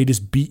this, they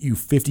just beat you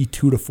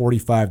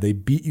 52-45. They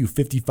beat you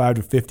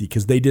 55-50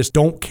 because they just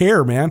don't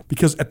care, man.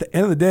 Because at the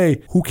end of the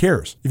day, who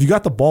cares? If you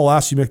got the ball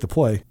last, you make the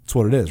play. That's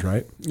what it is,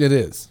 right? It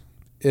is.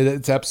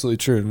 It's absolutely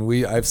true,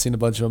 and I've seen a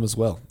bunch of them as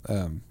well.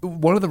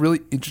 One of the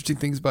really interesting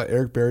things about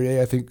Eric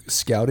Berrier, I think,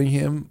 scouting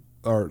him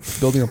or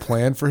building a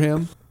plan for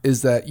him,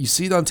 is that you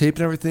see it on tape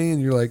and everything,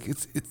 and you're like,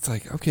 it's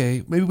like,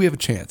 okay, maybe we have a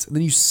chance. And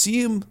then you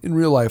see him in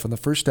real life on the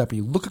first step, and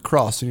you look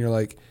across, and you're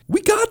like,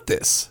 we got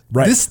this.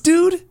 Right. This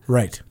dude?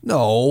 Right.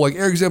 No, like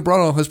Eric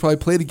Zambrano has probably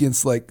played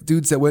against like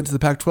dudes that went to the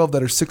Pac-12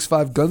 that are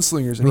 6'5"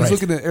 gunslingers, and he's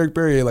looking at Eric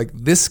Berrier like,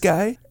 this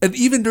guy? And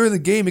even during the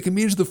game, it can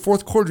be into the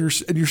fourth quarter,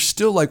 and you're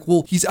still like,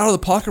 well, he's out of the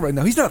pocket right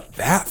now. He's not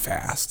that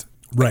fast.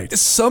 Right.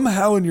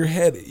 Somehow in your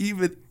head,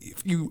 even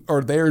if you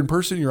are there in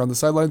person, you're on the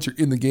sidelines, you're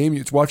in the game,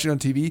 you're watching on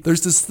TV,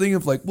 there's this thing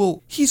of like,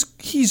 well, he's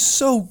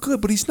so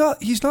good, but he's not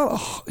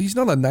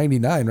a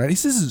 99, right?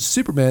 This isn't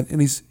Superman,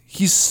 and he's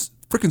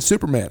freaking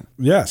Superman.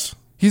 Yes.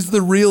 He's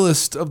the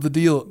realest of the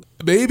deal.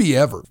 maybe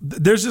ever.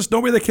 There's just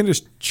nobody that can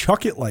just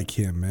chuck it like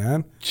him,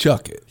 man.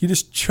 Chuck it. He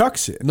just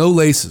chucks it. No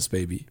laces,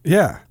 baby.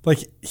 Yeah, like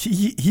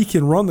he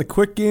can run the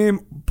quick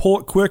game, pull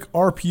it quick,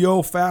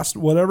 RPO, fast,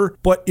 whatever.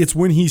 But it's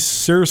when he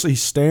seriously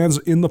stands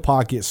in the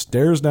pocket,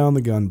 stares down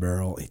the gun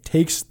barrel, he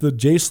takes the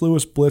Jace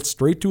Lewis blitz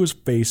straight to his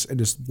face and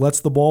just lets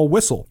the ball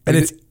whistle, and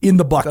it's in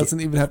the bucket.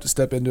 Doesn't even have to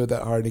step into it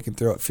that hard. He can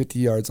throw it 50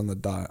 yards on a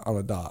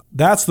dot.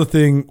 That's the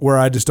thing where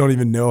I just don't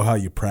even know how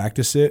you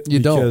practice it. You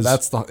don't.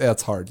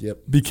 That's hard. Yep.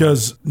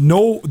 Because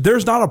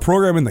there's not a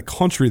program in the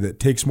country that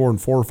takes more than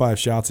 4 or 5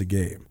 shots a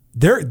game.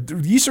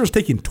 Eastern's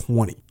taking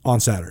 20 on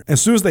Saturday. As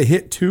soon as they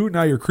hit 2,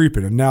 now you're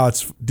creeping. And now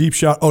it's deep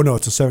shot. Oh, no,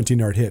 it's a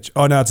 17-yard hitch.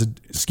 Oh, now it's a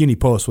skinny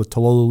post with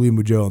Talolo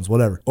Limu-Jones,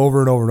 whatever. Over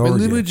and over and over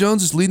again.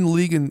 Limu-Jones is leading the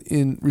league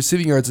in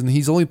receiving yards, and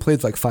he's only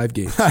played like 5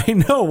 games. I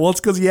know. Well, it's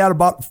because he had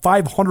about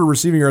 500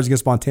 receiving yards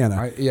against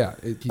Montana.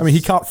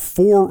 He caught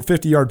 4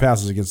 50-yard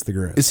passes against the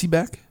Grizz. Is he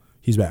back?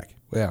 He's back.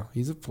 Yeah,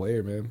 he's a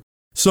player, man.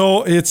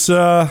 So it's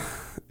going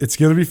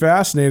to be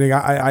fascinating.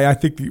 I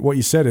think what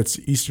you said, it's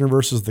Eastern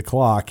versus the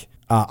clock.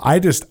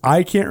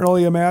 I can't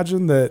really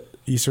imagine that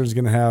Eastern's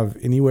going to have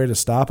any way to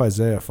stop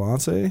Isaiah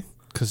Ifanse.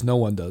 Because no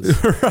one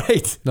does.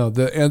 Right. No,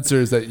 the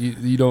answer is that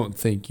you don't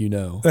think you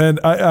know.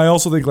 And I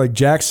also think like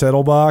Jack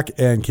Settlebach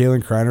and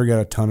Kalen Kreiner got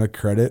a ton of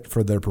credit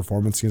for their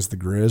performance against the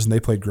Grizz, and they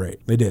played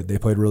great. They did. They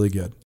played really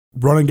good.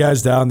 Running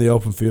guys down the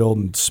open field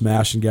and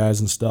smashing guys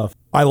and stuff.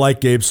 I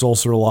like Gabe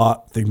Sulcer a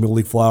lot. I think Middle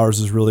League Flowers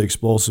is really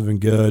explosive and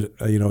good.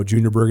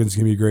 Junior Bergen's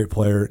going to be a great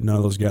player. None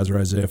of those guys are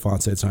Isaiah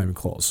Ifanse. It's not even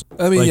close.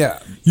 I mean, yeah.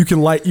 You can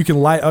light.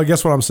 I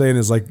guess what I'm saying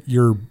is like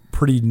you're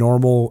pretty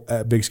normal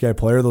Big Sky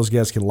player. Those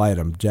guys can light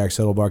him. Jack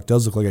Settlebach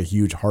does look like a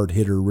huge hard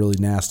hitter, really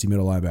nasty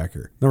middle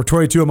linebacker. Number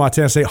 22 at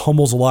Montana State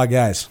humbles a lot of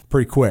guys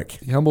pretty quick.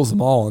 He humbles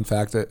them all. In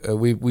fact,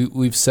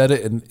 we've said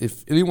it, and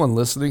if anyone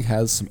listening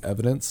has some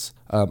evidence,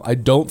 I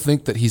don't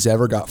think that he's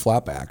ever got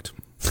flat-backed.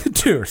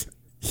 Dude,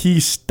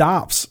 he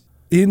stops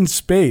in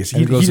space.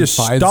 He just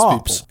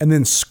stops people. And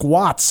then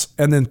squats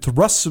and then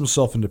thrusts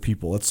himself into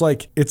people. It's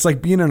like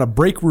being in a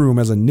break room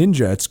as a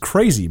ninja. It's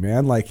crazy,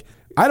 man. Like,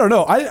 I don't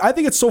know. I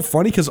think it's so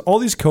funny because all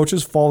these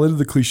coaches fall into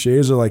the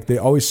cliches of like they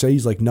always say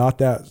he's like not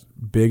that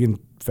big and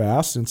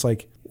fast. And it's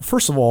like,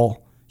 first of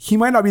all, he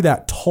might not be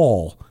that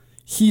tall.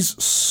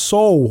 He's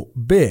so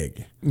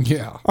big.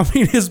 Yeah. I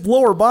mean, his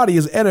lower body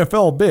is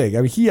NFL big.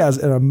 I mean, he has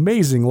an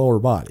amazing lower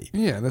body.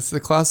 Yeah, that's the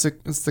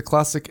classic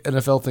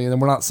NFL thing. And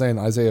we're not saying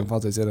Isaiah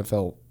Ifanse's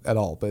NFL at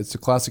all, but it's a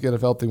classic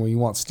NFL thing when you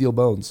want steel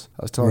bones.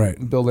 I was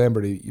telling Bill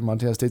Lamberty,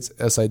 Montana State's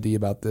SID,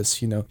 about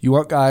this. You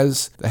want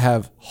guys that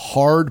have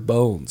hard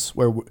bones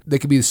where they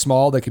can be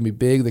small, they can be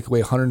big, they can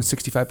weigh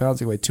 165 pounds,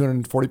 they can weigh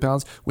 240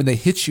 pounds. When they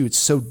hit you, it's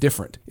so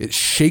different. It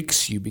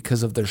shakes you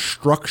because of their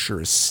structure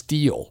is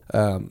steel.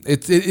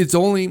 It's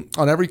only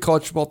on every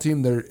college football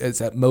team there is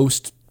at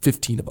most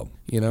 15 of them,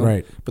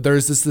 Right. But there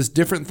is this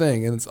different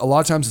thing, and a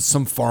lot of times it's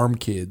some farm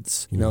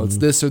kids, it's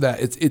this or that.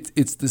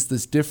 It's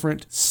this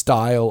different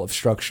style of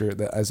structure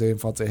that Isaiah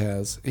Ifanse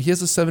has. He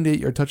has a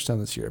 78-yard touchdown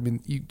this year. I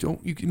mean,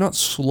 you're not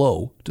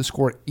slow to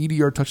score an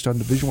 80-yard touchdown in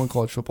Division I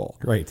college football.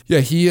 Right. Yeah,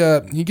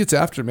 he gets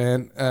after it,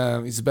 man.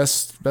 He's the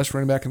best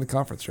running back in the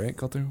conference, right,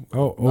 Coulter?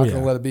 Not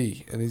gonna let it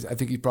be. And I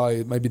think he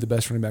probably might be the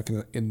best running back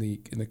in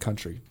the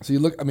country. So you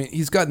look, I mean,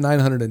 he's got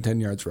 910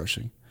 yards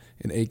rushing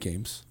in 8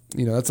 games.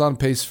 That's on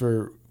pace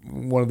for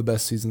one of the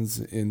best seasons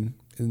in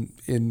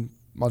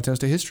Montana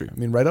State history. I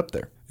mean, right up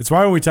there. It's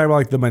why when we talk about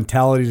like the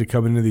mentality to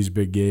come into these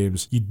big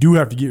games, you do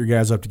have to get your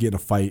guys up to get in a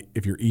fight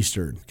if you're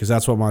Eastern, because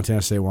that's what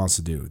Montana State wants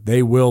to do.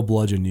 They will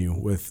bludgeon you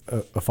with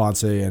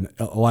Ifanse and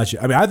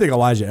Elijah. I mean, I think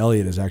Elijah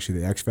Elliott is actually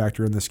the X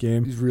factor in this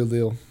game. He's real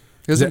deal.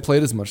 He hasn't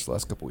played as much the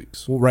last couple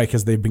weeks. Well, right,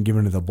 because they've been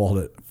giving the ball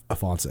to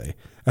Ifanse.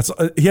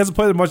 He hasn't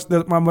played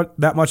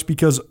that much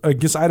because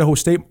against Idaho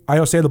State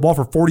had the ball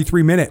for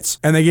 43 minutes,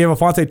 and they gave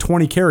Ifanse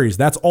 20 carries.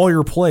 That's all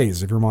your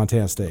plays if you're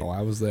Montana State. Oh,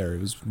 I was there.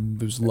 It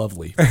was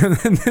lovely. And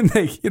then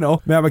they,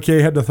 Matt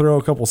McKay had to throw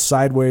a couple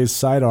sideways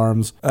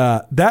sidearms.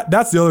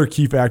 That's the other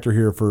key factor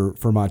here for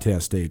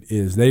Montana State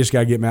is they just got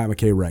to get Matt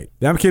McKay right.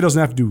 Matt McKay doesn't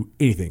have to do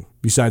anything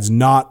besides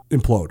not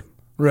implode.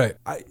 Right.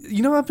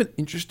 What I've been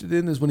interested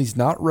in is when he's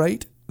not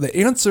right. The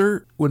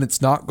answer when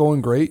it's not going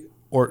great,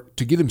 or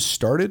to get him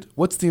started,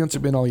 what's the answer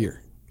been all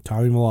year?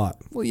 Tommy Mellott.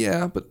 Well,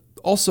 yeah, but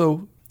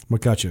also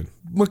McCutcheon.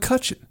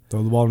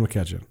 Throw the ball to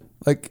McCutcheon.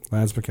 Like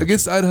Lance McCutcheon.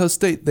 Against Idaho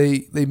State,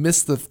 they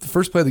missed the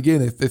first play of the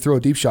game. They throw a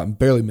deep shot and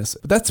barely miss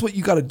it. But that's what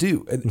you got to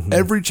do. And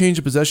every change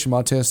of possession,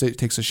 Montana State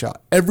takes a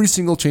shot. Every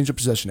single change of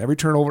possession, every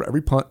turnover,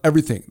 every punt,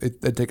 everything,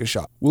 they take a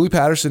shot. Willie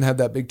Patterson had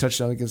that big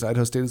touchdown against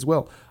Idaho State as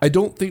well. I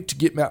don't think to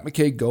get Matt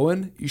McKay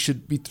going, you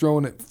should be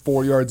throwing it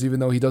 4 yards, even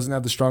though he doesn't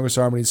have the strongest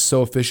arm and he's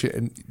so efficient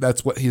and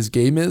that's what his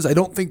game is. I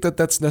don't think that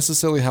that's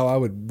necessarily how I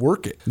would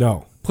work it.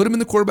 No. Put him in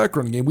the quarterback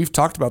run game. We've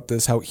talked about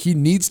this, how he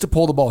needs to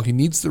pull the ball. He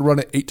needs to run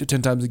it 8 to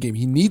 10 times a game.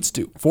 He needs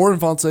to. For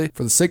Ifanse,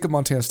 for the sake of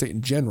Montana State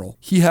in general,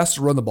 he has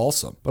to run the ball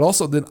some. But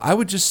also, then I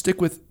would just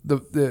stick with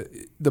the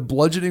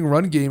bludgeoning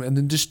run game and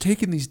then just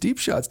taking these deep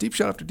shots, deep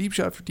shot after deep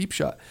shot after deep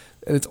shot.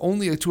 and it's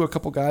only to a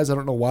couple guys. I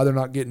don't know why they're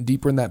not getting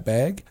deeper in that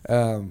bag.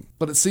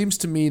 But it seems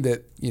to me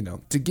that,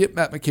 to get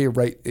Matt McKay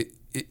right,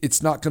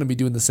 it's not going to be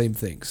doing the same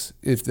things,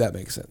 if that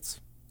makes sense.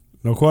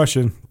 No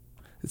question.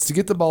 It's to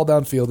get the ball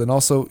downfield and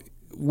also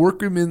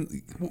work him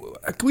in.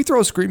 Can we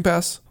throw a screen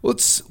pass?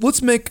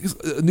 Let's make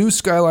a new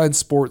Skyline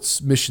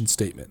Sports mission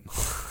statement.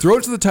 Throw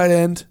it to the tight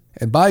end,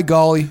 and by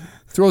golly,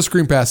 throw a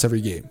screen pass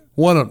every game.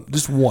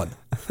 Just one.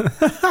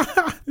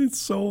 It's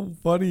so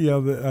funny.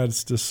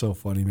 It's just so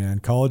funny, man.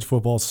 College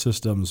football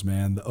systems,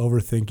 man. The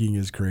overthinking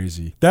is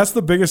crazy. That's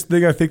the biggest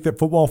thing I think that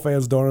football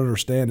fans don't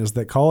understand is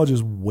that college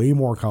is way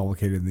more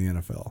complicated than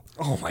the NFL.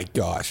 Oh, my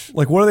gosh.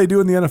 Like, what do they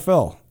do in the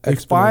NFL? They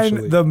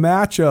find the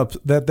matchups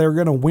that they're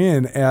going to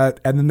win at,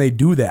 and then they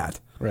do that.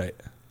 Right.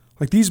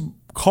 Like, these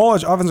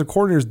college offensive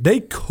coordinators,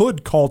 they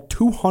could call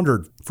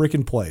 200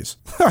 freaking plays.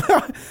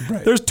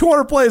 Right. There's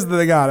 200 plays that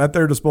they got at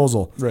their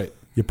disposal. Right.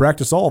 You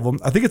practice all of them.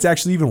 I think it's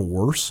actually even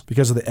worse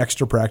because of the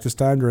extra practice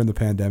time during the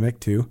pandemic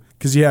too.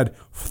 Because you had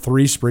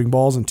 3 spring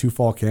balls and 2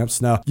 fall camps.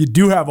 Now you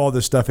do have all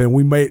this stuff, and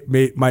we might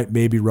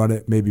maybe run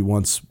it maybe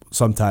once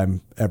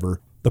sometime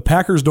ever. The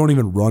Packers don't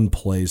even run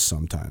plays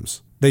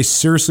sometimes. They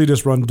seriously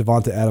just run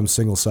Devonta Adams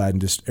single side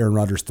and just Aaron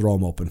Rodgers throw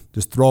them open.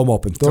 Just throw them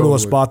open. Throw to a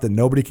spot that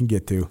nobody can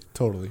get to.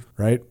 Totally.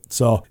 Right?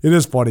 So it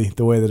is funny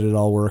the way that it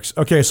all works.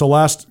 Okay, so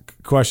last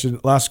question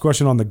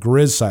on the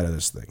Grizz side of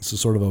this thing. This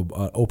is sort of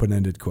an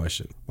open-ended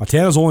question.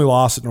 Montana's only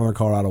lost at Northern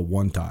Colorado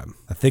one time.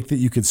 I think that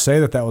you could say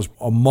that was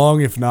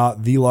among, if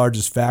not the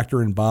largest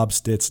factor in Bob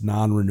Stitt's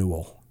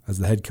non-renewal as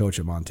the head coach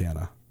at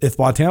Montana. If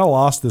Montana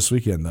lost this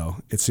weekend, though,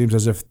 it seems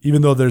as if,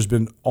 even though there's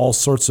been all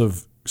sorts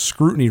of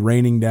scrutiny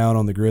raining down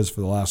on the Grizz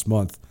for the last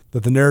month,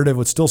 that the narrative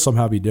would still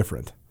somehow be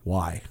different.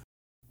 Why?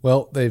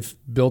 Well, they've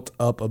built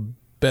up a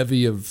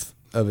bevy of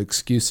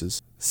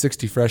excuses.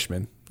 60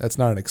 freshmen. That's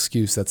not an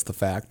excuse. That's the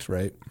fact,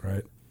 right?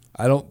 Right.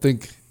 I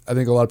think a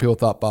lot of people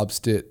thought Bob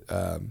Stitt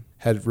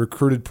had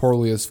recruited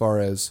poorly as far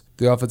as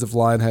the offensive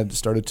line had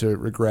started to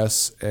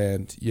regress,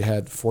 and you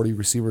had 40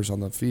 receivers on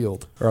the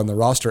field or on the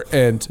roster.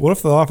 And what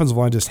if the offensive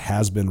line just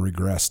has been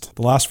regressed?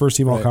 The last first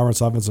team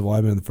all-conference offensive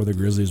lineman for the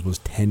Grizzlies was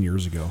 10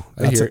 years ago.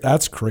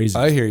 That's crazy.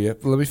 I hear you.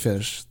 Let me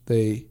finish.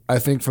 I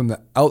think from the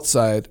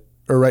outside,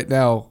 or right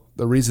now,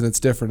 the reason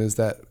it's different is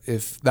that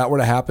if that were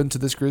to happen to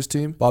this Grizz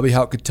team, Bobby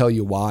Hauck could tell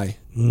you why.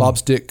 Bob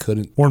Stitt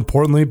couldn't. More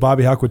importantly,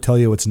 Bobby Hauck would tell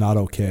you it's not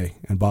okay,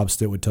 and Bob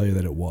Stitt would tell you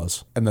that it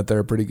was. And that they're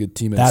a pretty good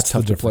team and it's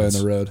tough to play on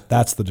the road.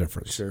 That's the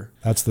difference. Sure.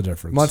 That's the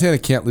difference. Montana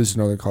can't lose to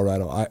Northern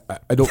Colorado.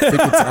 I don't think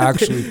it's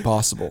actually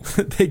possible.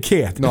 They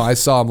can't. No, I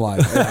saw them live.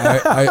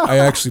 I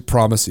actually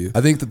promise you.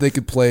 I think that they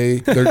could play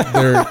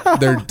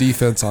their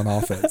defense on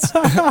offense.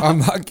 I'm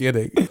not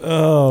kidding.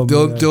 Oh,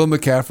 Dylan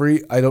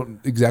McCaffrey, I don't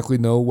exactly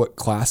know what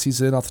class he's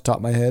in off the top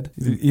of my head.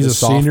 He's a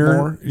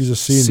senior. He's a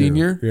senior.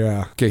 Senior?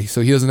 Yeah. Okay, so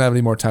he doesn't have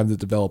any more time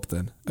to develop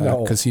then.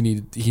 No. Because he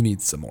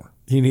needs some more.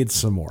 He needs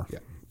some more.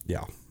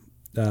 Yeah.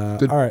 All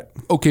right.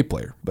 Okay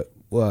player, but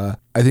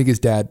I think his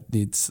dad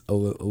needs a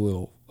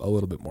little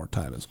bit more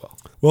time as well.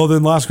 Well,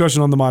 then last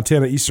question on the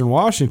Montana Eastern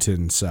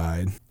Washington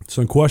side.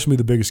 So unquestionably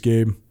the biggest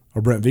game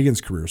of Brent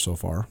Vigen's career so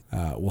far.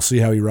 We'll see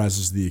how he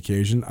rises to the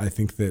occasion. I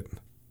think that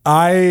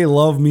I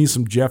love me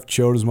some Jeff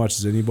Choate as much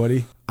as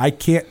anybody. I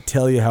can't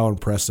tell you how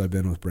impressed I've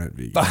been with Brent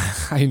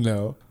Vigen. I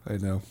know.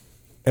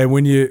 And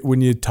when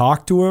you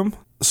talk to him,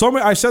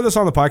 I said this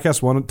on the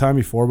podcast one time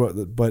before,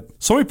 but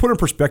somebody put it in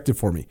perspective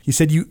for me. He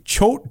said,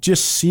 Choate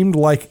just seemed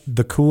like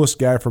the coolest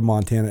guy from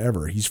Montana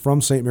ever. He's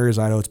from St. Mary's,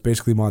 Idaho. It's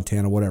basically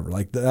Montana, whatever.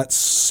 Like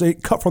that's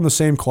cut from the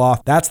same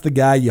cloth. That's the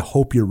guy you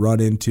hope you run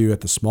into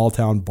at the small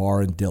town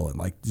bar in Dillon.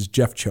 Like this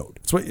Jeff Choate.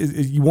 That's what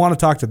you want to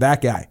talk to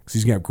that guy because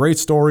he's gonna have great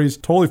stories,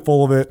 totally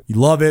full of it. You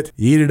love it.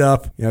 You eat it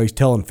up. He's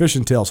telling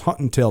fishing tales,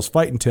 hunting tales,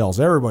 fighting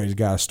tales. Everybody's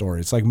got a story.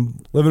 It's like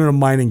living in a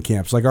mining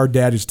camp. It's like our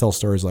dad used to tell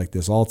stories like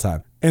this all the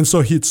time. And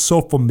so he's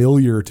so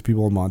familiar to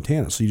people in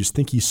Montana. So you just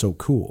think he's so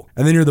cool.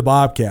 And then you're the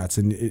Bobcats.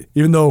 And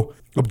even though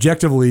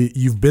objectively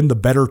you've been the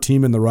better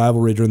team in the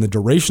rivalry during the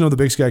duration of the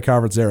Big Sky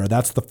Conference era,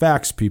 that's the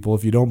facts, people.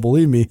 If you don't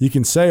believe me, you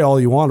can say all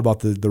you want about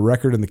the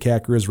record in the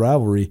Cat Grizz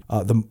rivalry.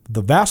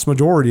 The vast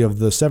majority of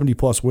the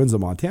 70-plus wins that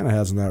Montana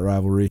has in that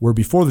rivalry were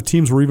before the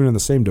teams were even in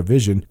the same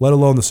division, let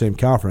alone the same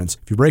conference.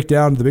 If you break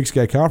down the Big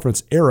Sky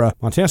Conference era,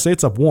 Montana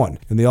State's up 1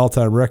 in the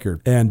all-time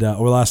record. And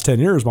over the last 10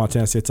 years,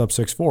 Montana State's up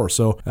 6-4.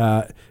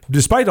 So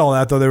despite all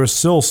that, though, there was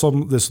still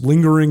this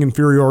lingering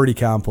inferiority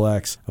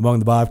complex among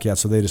the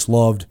Bobcats, so they just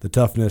loved the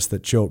toughness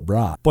that Choate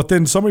brought. But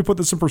then somebody put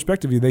this in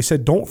perspective. They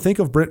said, don't think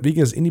of Brent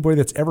Vigen as anybody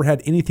that's ever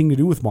had anything to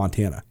do with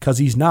Montana, because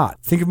he's not.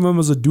 Think of him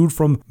as a dude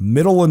from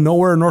middle of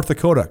nowhere, North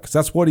Dakota, because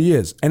that's what he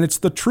is. And it's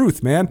the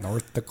truth, man.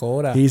 North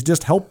Dakota. He's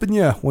just helping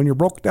you. When you're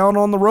broke down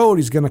on the road,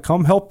 he's going to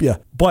come help you.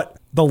 But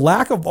the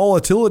lack of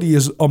volatility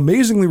is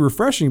amazingly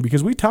refreshing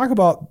because we talk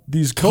about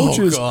these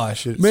coaches. Oh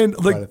gosh, man!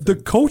 Like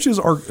these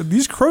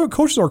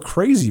coaches are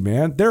crazy,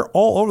 man. They're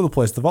all over the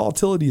place. The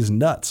volatility is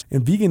nuts,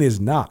 and Vigen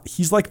is not.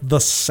 He's like the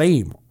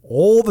same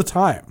all the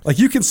time. Like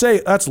you can say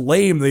that's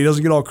lame that he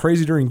doesn't get all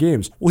crazy during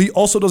games. Well, he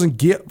also doesn't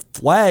get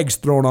flags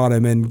thrown on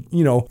him and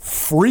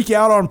freak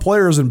out on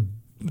players and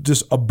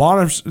just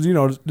admonish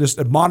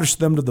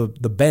them to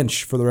the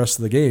bench for the rest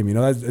of the game.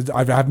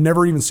 I've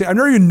never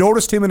even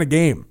noticed him in a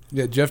game.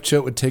 Yeah, Jeff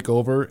Choate would take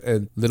over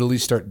and literally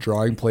start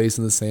drawing plays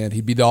in the sand.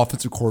 He'd be the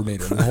offensive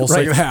coordinator in the whole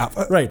second half.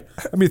 Right.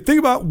 I mean, think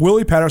about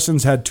Willie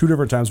Patterson's had 2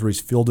 different times where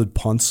he's fielded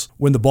punts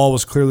when the ball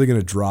was clearly going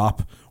to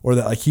drop, or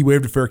that like he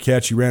waved a fair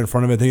catch, he ran in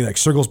front of it, then he like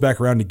circles back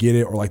around to get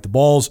it, or like the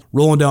ball's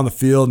rolling down the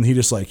field and he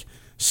just like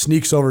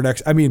sneaks over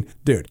next. I mean,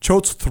 dude,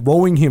 Choate's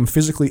throwing him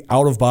physically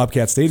out of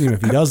Bobcat Stadium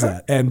if he does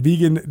that. And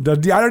Vigen,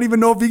 I don't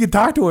even know if Vigen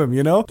talked to him,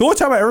 The only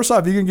time I ever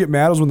saw Vigen get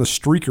mad was when the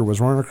streaker was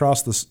running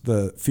across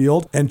the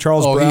field and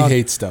Charles Brown. He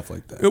hates stuff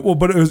like that.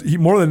 But it was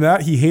more than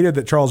that. He hated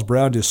that Charles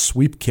Brown just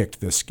sweep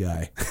kicked this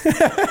guy,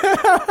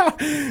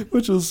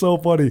 which was so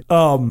funny.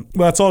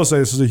 That's all to say.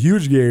 This is a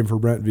huge game for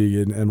Brent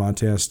Vigen and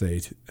Montana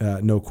State,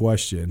 no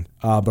question.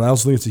 But I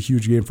also think it's a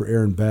huge game for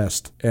Aaron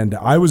Best. And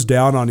I was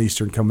down on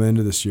Eastern coming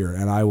into this year,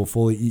 and I will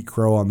fully eat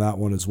crow on that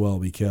one as well,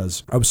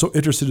 because I was so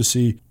interested to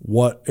see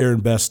what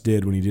Aaron Best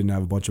did when he didn't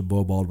have a bunch of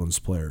Bo Baldwin's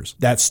players.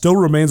 That still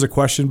remains a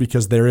question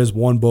because there is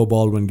one Bo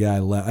Baldwin guy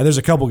left. There's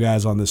a couple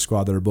guys on this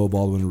squad that are Bo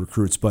Baldwin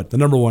recruits, but the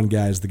number one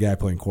guy is the guy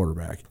playing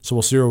quarterback. So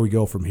we'll see where we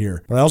go from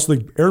here. But I also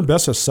think Aaron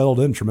Best has settled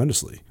in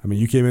tremendously. I mean,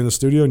 you came in the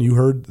studio and you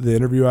heard the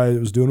interview I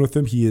was doing with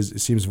him. It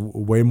seems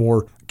way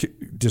more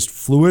just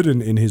fluid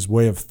in his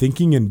way of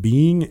thinking and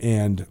being,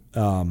 and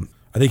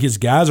I think his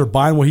guys are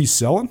buying what he's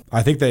selling.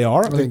 I think they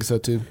are. I think so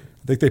too.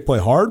 I think they play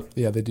hard.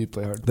 Yeah, they do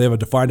play hard. They have a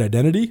defined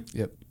identity.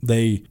 Yep.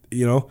 I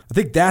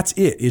think that's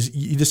it. Is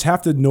you just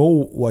have to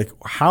know, like,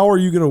 how are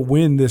you going to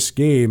win this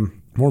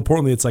game? More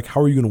importantly, it's like,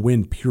 how are you going to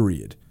win,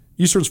 period.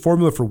 Eastern's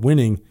formula for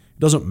winning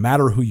doesn't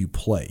matter who you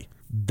play.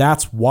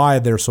 That's why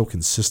they're so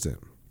consistent.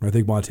 I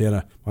think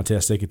Montana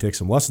State could take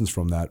some lessons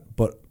from that.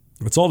 But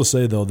it's all to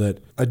say, though,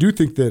 that I do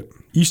think that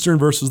Eastern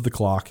versus the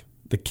clock,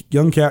 the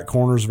young cat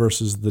corners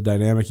versus the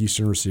dynamic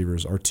Eastern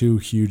receivers are 2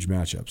 huge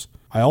matchups.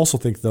 I also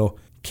think, though,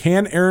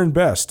 can Aaron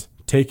Best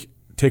take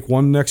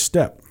one next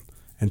step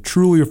and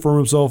truly affirm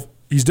himself?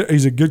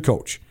 He's a good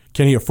coach.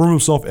 Can he affirm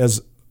himself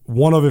as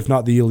one of, if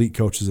not the elite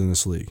coaches in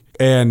this league?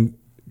 And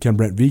can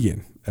Brent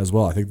Vigen as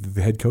well? I think that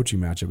the head coaching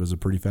matchup is a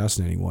pretty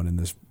fascinating one in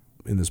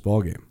this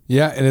ball game.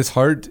 Yeah, and it's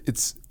hard.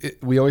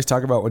 We always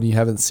talk about when you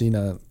haven't seen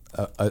a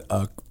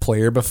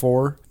player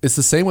before. It's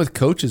the same with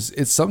coaches.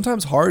 It's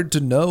sometimes hard to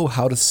know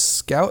how to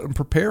scout and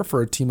prepare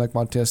for a team like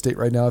Montana State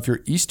right now if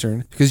you're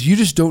Eastern, because you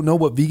just don't know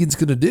what Vigen's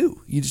going to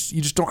do. You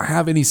just don't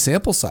have any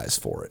sample size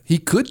for it. He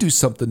could do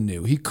something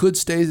new. He could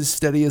stay as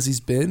steady as he's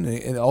been,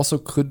 and also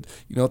could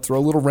throw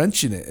a little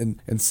wrench in it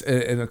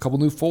and a couple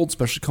new folds,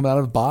 especially coming out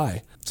of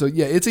bye. So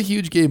yeah, it's a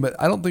huge game, but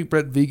I don't think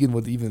Brent Vigen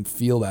would even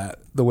feel that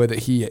the way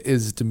that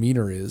his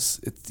demeanor is.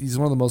 He's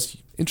one of the most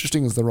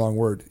interesting is the wrong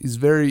word. He's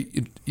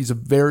a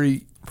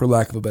very, for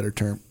lack of a better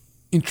term,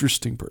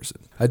 interesting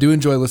person. I do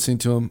enjoy listening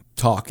to him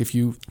talk. If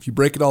you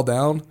break it all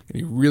down and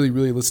you really,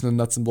 really listen to the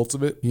nuts and bolts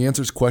of it, he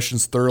answers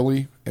questions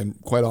thoroughly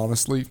and quite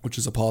honestly, which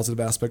is a positive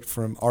aspect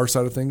from our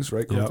side of things,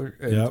 right, Colter?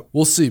 Yep.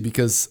 We'll see,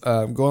 because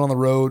going on the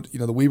road,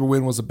 the Weber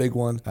win was a big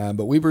one,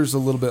 but Weber's a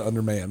little bit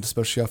undermanned,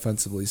 especially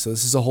offensively. So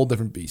this is a whole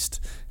different beast.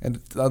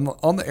 And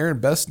on the Aaron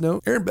Best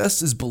note, Aaron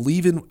Best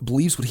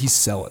believes what he's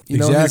selling.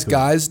 Exactly. His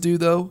guys do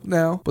though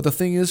now. But the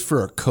thing is,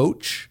 for a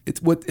coach,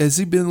 has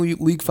he been in the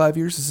league 5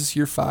 years? Is this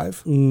year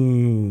 5?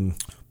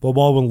 Bo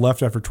Baldwin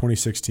left after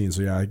 2016,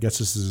 so yeah, I guess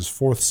this is his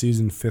 4th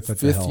season, 5th at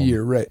the helm. 5th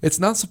year, right. It's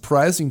not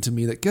surprising to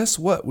me that, guess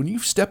what? When you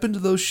step into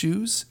those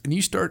shoes and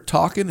you start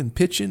talking and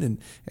pitching and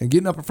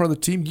getting up in front of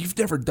the team, you've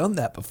never done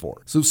that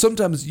before. So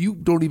sometimes you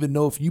don't even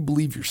know if you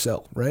believe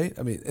yourself, right?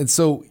 I mean, and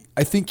so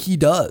I think he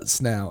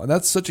does now. And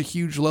that's such a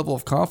huge level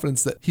of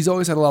confidence that he's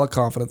always had a lot of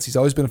confidence. He's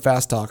always been a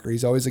fast talker.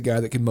 He's always a guy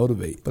that can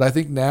motivate. But I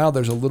think now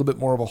there's a little bit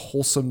more of a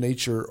wholesome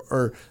nature,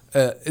 or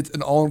it's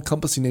an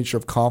all-encompassing nature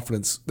of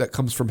confidence that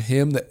comes from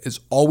him that has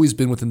always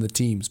been within the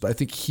teams. But I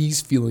think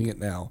he's feeling it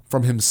now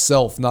from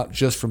himself, not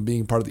just from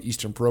being part of the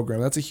Eastern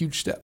program. That's a huge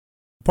step.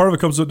 Part of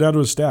it comes down to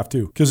his staff,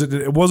 too, because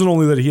it wasn't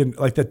only that he had,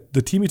 like, that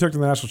the team he took to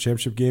the national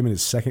championship game in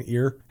his 2nd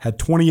year had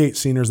 28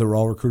 seniors that were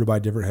all recruited by a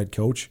different head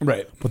coach.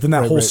 Right. But then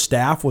that whole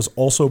staff was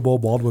also Bo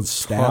Baldwin's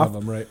staff. Of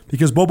them, right.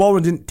 Because Bo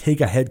Baldwin didn't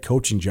take a head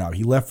coaching job.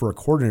 He left for a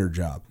coordinator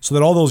job. So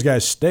then all those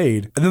guys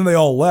stayed, and then they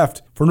all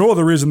left for no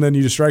other reason than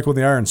you just strike when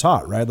the iron's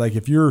hot, right? Like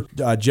if you're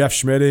Jeff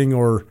Schmedding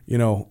or,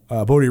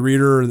 Bodie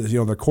Reeder,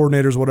 the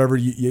coordinators, whatever,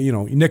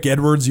 Nick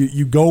Edwards,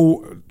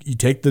 you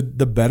take the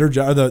better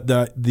job,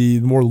 the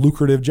more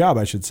lucrative job,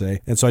 I should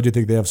say. And so I do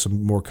think they have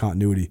some more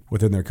continuity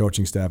within their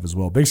coaching staff as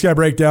well. Big Sky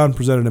Breakdown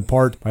presented in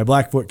part by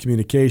Blackfoot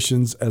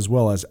Communications as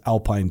well as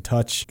Alpine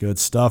Touch. Good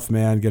stuff,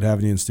 man. Good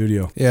having you in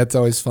studio. Yeah, it's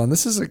always fun.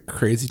 This is a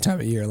crazy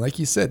time of year. Like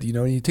you said,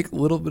 when you take a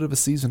little bit of a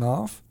season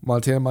off,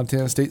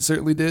 Montana State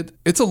certainly did.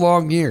 It's a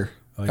long year.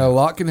 Oh, yeah. A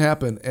lot can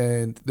happen,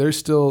 and there's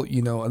still,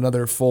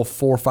 another full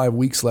 4 or 5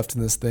 weeks left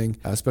in this thing,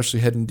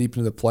 especially heading deep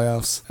into the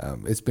playoffs.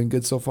 It's been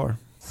good so far.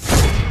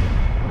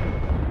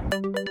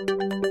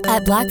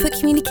 At Blackfoot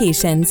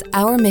Communications,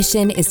 our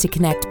mission is to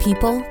connect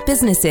people,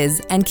 businesses,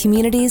 and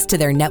communities to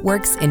their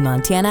networks in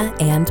Montana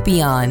and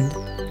beyond.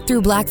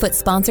 Through Blackfoot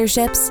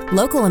sponsorships,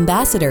 local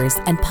ambassadors,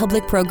 and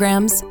public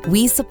programs,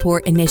 we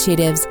support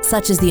initiatives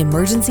such as the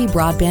Emergency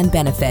Broadband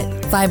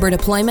Benefit, fiber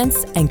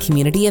deployments, and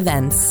community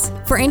events.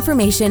 For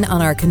information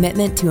on our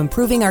commitment to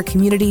improving our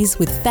communities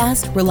with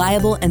fast,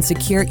 reliable, and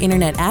secure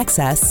internet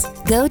access,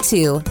 go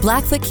to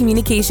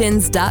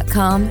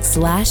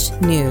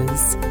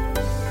blackfootcommunications.com/news.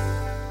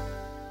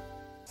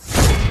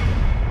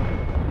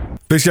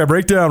 Big Sky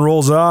Breakdown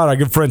rolls on. Our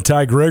good friend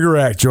Ty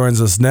Gregorak joins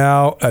us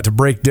now to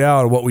break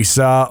down what we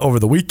saw over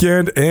the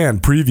weekend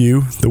and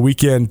preview the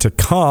weekend to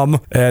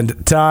come.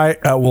 And Ty,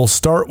 we'll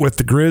start with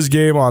the Grizz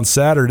game on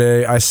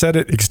Saturday. I said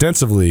it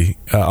extensively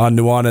on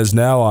Nuanez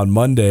Now on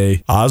Monday.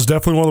 It was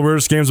definitely one of the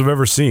weirdest games I've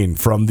ever seen.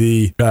 From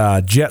the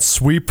jet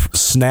sweep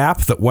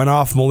snap that went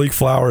off Malik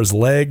Flowers'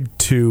 leg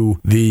to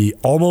the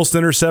almost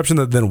interception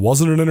that then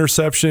wasn't an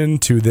interception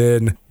to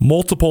then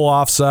multiple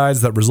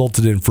offsides that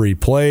resulted in free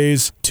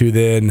plays to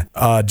then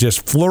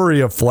just flurry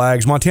of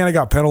flags. Montana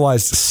got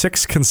penalized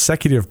 6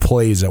 consecutive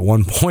plays at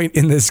one point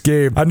in this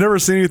game. I've never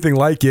seen anything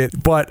like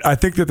it, but I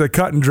think that the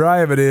cut and dry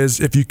of it is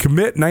if you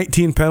commit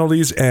 19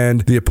 penalties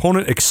and the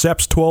opponent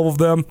accepts 12 of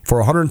them for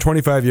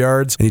 125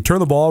 yards and you turn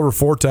the ball over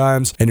 4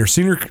 times and your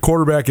senior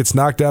quarterback gets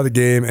knocked out of the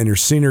game and your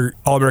senior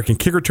All-American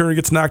kick returner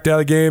gets knocked out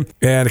of the game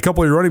and a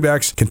couple of your running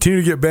backs continue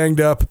to get banged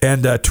up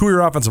and 2 of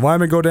your offensive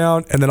linemen go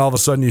down and then all of a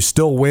sudden you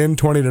still win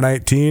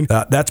 20-19,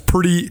 that's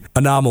pretty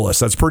anomalous.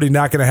 That's pretty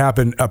not going to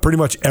happen pretty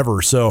much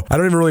ever. So I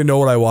don't even really know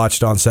what I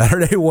watched on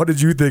Saturday. What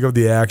did you think of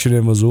the action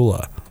in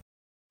Missoula?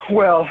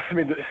 Well, I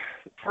mean,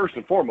 first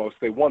and foremost,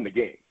 they won the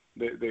game.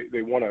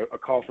 They won a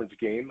conference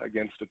game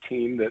against a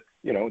team that,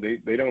 you know,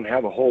 they don't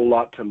have a whole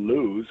lot to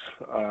lose.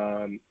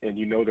 And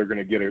you know they're going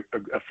to get a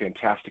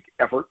fantastic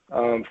effort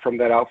from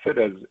that outfit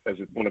as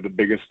one of the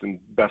biggest and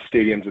best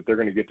stadiums that they're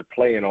going to get to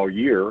play in all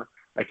year.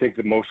 I think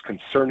the most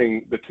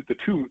concerning, the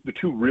two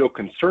real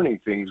concerning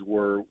things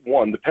were,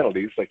 one, the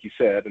penalties, like you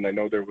said, and I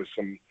know there was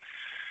some,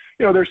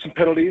 you know, there's some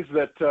penalties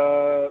that,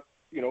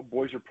 you know,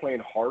 boys are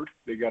playing hard.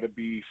 They got to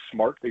be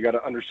smart. They got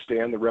to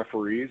understand the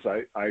referees.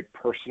 I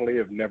personally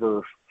have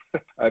never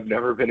I've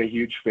never been a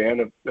huge fan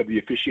of the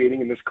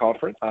officiating in this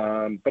conference.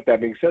 But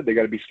that being said, they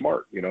got to be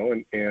smart, you know,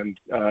 and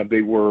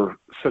they were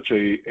such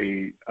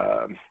you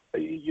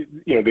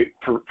know,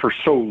 for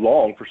so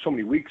long, for so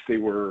many weeks, they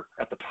were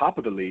at the top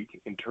of the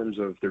league in terms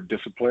of their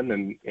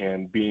discipline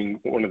and being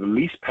one of the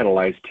least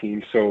penalized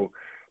teams. So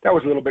that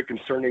was a little bit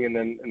concerning. And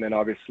then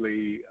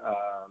obviously,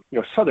 you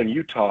know, Southern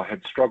Utah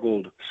had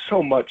struggled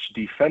so much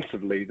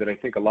defensively that I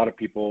think a lot of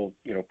people,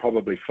 you know,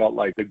 probably felt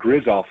like the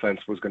Grizz offense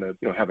was going to,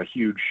 you know, have a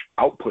huge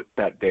output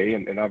that day.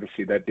 And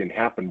obviously that didn't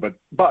happen.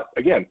 But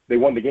again, they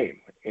won the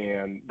game.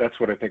 And that's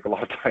what I think a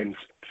lot of times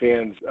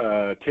fans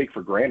take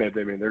for granted.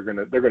 I mean, they're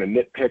gonna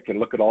nitpick and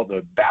look at all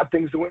the bad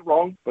things that went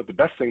wrong. But the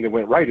best thing that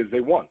went right is they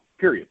won,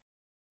 period.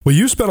 Well,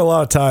 you spent a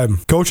lot of time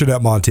coaching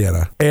at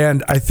Montana,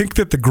 and I think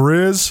that the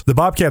Grizz, the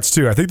Bobcats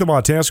too, I think the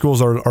Montana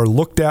schools are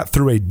looked at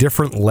through a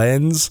different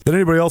lens than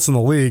anybody else in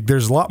the league.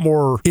 There's a lot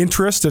more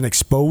interest and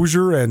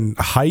exposure and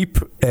hype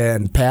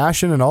and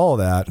passion and all of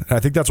that, and I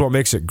think that's what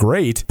makes it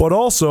great. But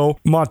also,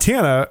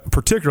 Montana,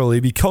 particularly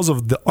because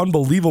of the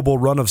unbelievable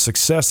run of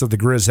success that the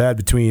Grizz had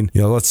between,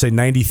 you know, let's say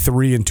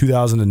 93 and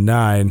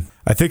 2009,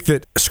 I think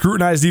that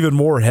scrutinized even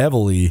more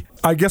heavily.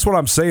 I guess what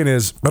I'm saying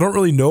is I don't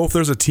really know if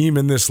there's a team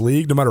in this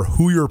league, no matter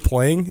who you're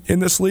playing in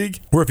this league,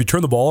 where if you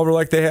turn the ball over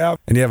like they have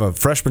and you have a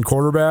freshman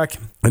quarterback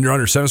and you're on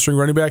your 7th-string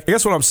running back, I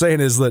guess what I'm saying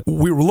is that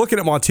we were looking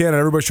at Montana and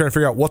everybody's trying to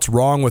figure out what's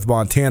wrong with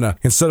Montana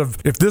instead of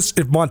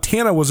if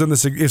Montana was in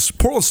this, if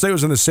Portland State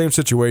was in the same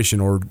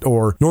situation or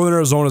Northern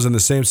Arizona's in the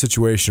same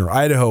situation or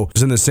Idaho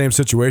is in the same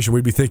situation,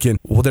 we'd be thinking,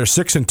 well, they're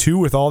 6-2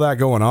 with all that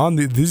going on.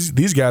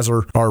 These guys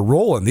are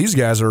rolling. These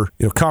guys are,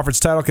 you know, conference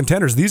title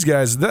contenders. These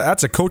guys,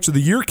 that's a coach of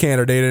the year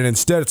candidate, and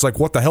instead it's like,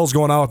 what the hell's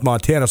going on with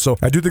Montana? So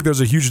I do think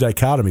there's a huge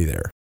dichotomy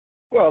there.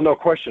 Well, no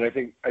question. I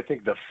think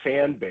the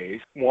fan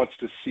base wants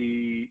to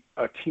see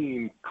a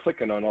team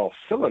clicking on all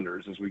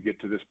cylinders as we get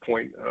to this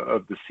point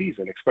of the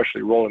season,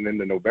 especially rolling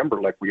into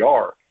November like we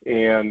are.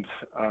 And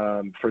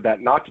for that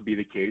not to be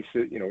the case,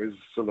 it, you know, is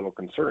a little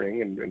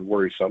concerning and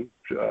worrisome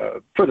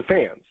for the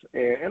fans.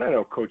 And I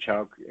know Coach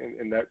Houck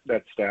and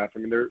that staff. I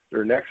mean,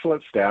 they're an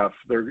excellent staff.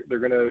 They're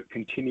going to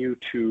continue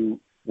to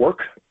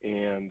work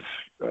and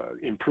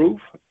improve,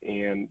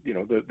 and you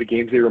know the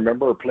games they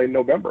remember are played in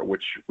November,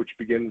 which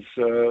begins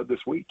this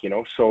week. You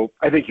know, so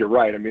I think you're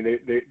right. I mean,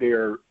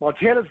 they're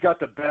Montana's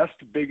got the best,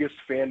 biggest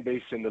fan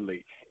base in the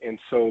league, and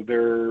so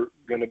they're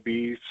going to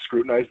be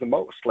scrutinized the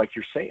most, like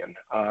you're saying.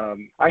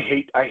 I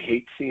hate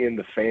seeing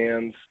the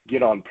fans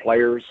get on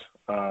players.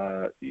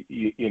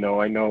 You know,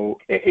 I know,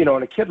 you know,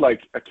 and a kid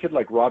like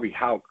Robbie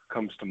Houck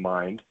comes to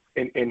mind,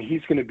 and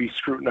he's going to be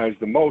scrutinized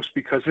the most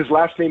because his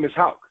last name is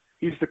Houck.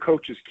 He's the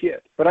coach's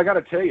kid. But I got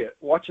to tell you,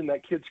 watching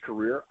that kid's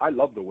career, I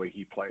love the way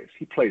he plays.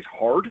 He plays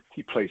hard.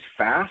 He plays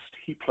fast.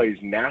 He plays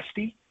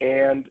nasty.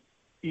 And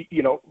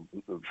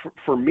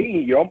for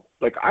me,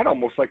 like I'd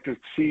almost like to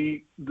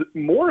see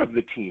more of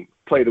the team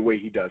play the way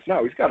he does.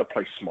 Now he's got to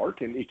play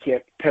smart, and he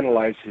can't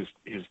penalize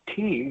his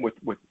team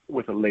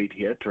with a late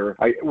hit. Or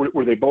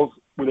were they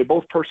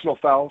both personal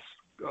fouls,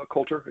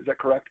 Coulter? Is that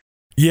correct?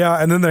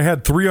 Yeah, and then they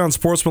had 3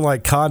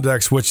 unsportsmanlike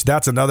conducts, which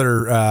that's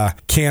another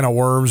can of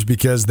worms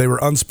because they were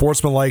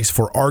unsportsmanlike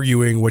for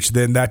arguing, which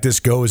then that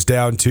just goes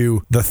down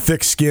to the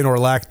thick skin or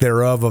lack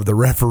thereof of the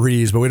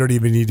referees, but we don't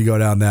even need to go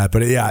down that.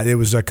 But yeah, it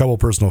was a couple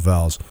personal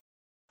fouls.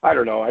 I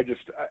don't know.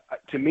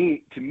 To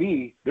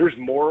me, there's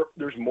more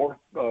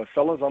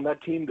fellas on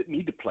that team that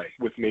need to play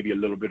with maybe a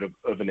little bit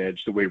of an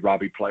edge the way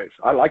Robbie plays.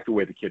 I like the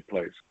way the kid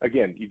plays.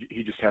 Again,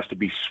 he just has to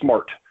be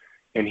smart.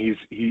 And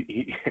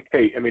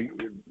hey, I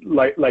mean,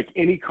 like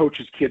any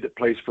coach's kid that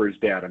plays for his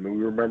dad. I mean,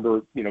 we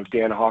remember,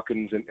 Dan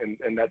Hawkins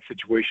and that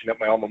situation at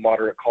my alma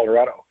mater at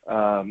Colorado.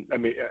 I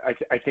mean,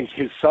 I think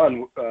his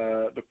son,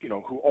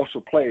 who also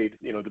played,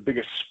 the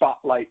biggest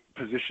spotlight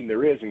position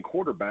there is in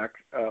quarterback,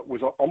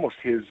 was almost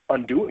his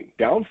undoing,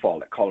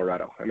 downfall at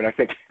Colorado. I mean, I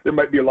think there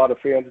might be a lot of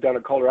fans down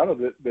in Colorado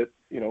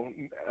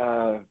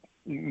that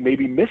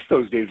maybe missed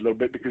those days a little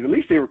bit because at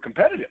least they were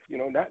competitive.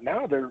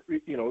 Now they're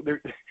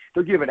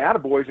giving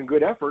attaboys and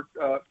good effort,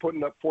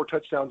 putting up 4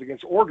 touchdowns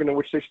against Oregon, in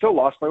which they still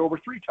lost by over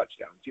 3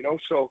 touchdowns.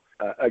 So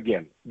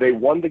again, they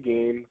won the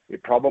game.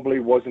 It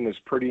probably wasn't as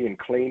pretty and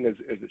clean as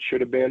it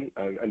should have been.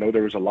 I know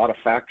there was a lot of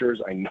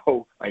factors. I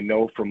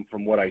know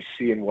from what I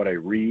see and what I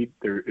read,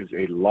 there is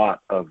a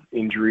lot of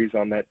injuries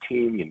on that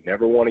team. You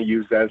never want to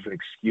use that as an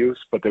excuse,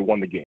 but they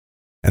won the game.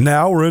 And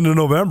now we're into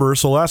November,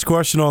 so last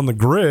question on the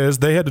Grizz.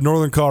 They head to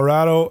Northern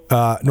Colorado.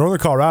 Northern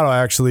Colorado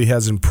actually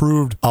has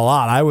improved a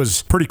lot. I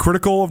was pretty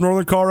critical of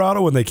Northern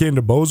Colorado when they came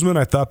to Bozeman.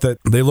 I thought that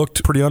they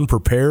looked pretty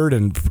unprepared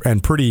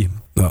and pretty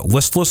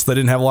listless. They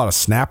didn't have a lot of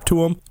snap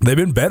to them. They've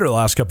been better the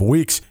last couple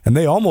weeks, and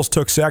they almost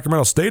took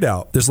Sacramento State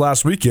out this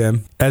last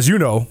weekend. As you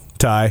know,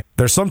 Ty,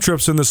 there's some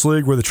trips in this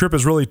league where the trip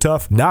is really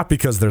tough, not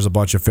because there's a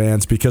bunch of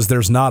fans, because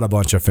there's not a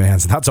bunch of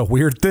fans. And that's a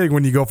weird thing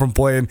when you go from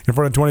playing in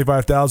front of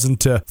 25,000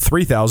 to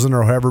 3,000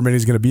 or however many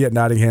is going to be at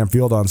Nottingham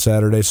Field on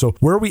Saturday. So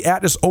where are we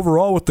at just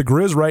overall with the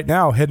Grizz right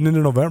now heading into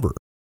November?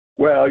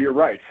 Well, you're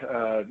right.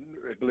 I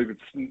believe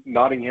it's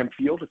Nottingham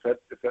Field, if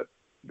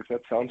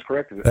that sounds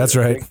correct. That's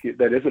right. I think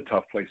that is a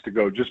tough place to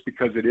go just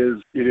because it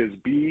is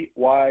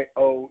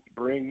BYO,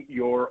 bring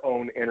your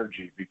own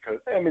energy, because,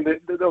 I mean,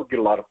 they'll get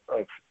a lot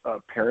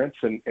of parents,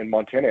 and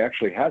Montana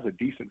actually has a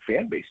decent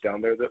fan base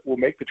down there that will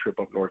make the trip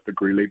up north to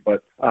Greeley.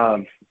 But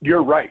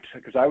you're right,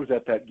 because I was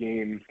at that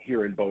game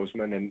here in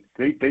Bozeman, and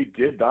they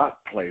did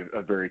not play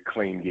a very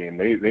clean game.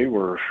 They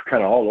were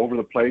kind of all over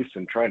the place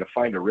and trying to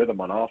find a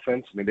rhythm on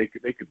offense. I mean,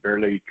 they could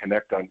barely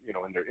connect on,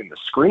 in the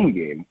screen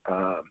game.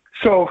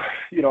 So,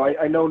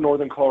 I know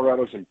Northern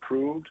Colorado's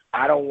improved.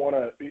 I don't want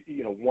to,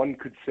 one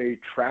could say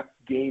trap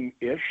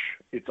game-ish.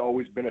 It's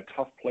always been a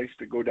tough place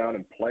to go down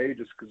and play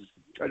just because.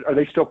 Are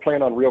they still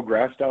playing on real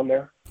grass down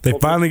there? They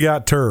finally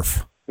got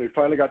turf. They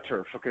finally got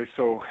turf. Okay,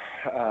 so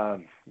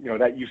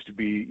that used to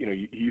be,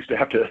 you used to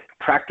have to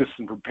practice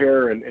and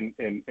prepare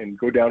and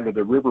go down to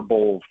the River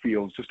Bowl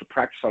fields just to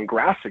practice on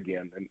grass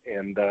again.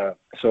 And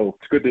so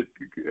it's good that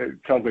it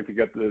sounds like they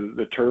got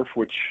the turf,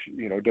 which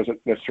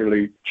doesn't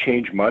necessarily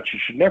change much.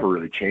 It should never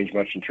really change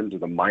much in terms of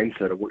the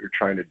mindset of what you're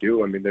trying to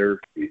do. I mean,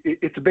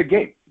 it's a big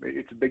game.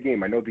 It's a big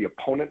game. I know the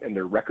opponent and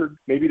their record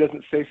maybe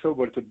doesn't say so,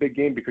 but it's a big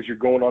game because you're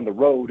going on the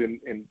road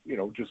and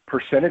just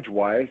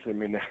percentage-wise. I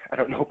mean, I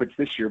don't know if it's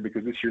this year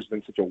because this year's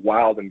been such a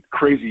wild and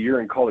crazy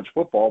year in college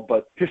football,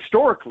 but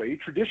historically,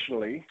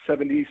 traditionally,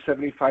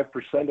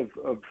 70-75%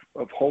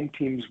 of home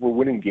teams were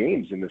winning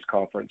games in this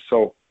conference.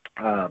 So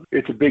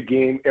it's a big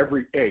game.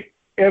 Every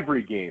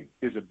game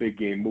is a big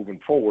game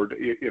moving forward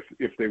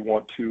if they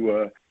want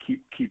to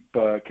keep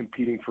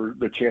competing for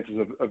the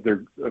chances of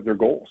their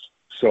goals.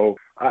 So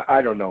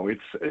I don't know.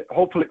 It's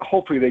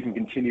hopefully they can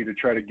continue to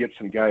try to get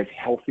some guys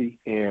healthy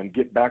and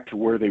get back to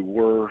where they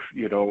were.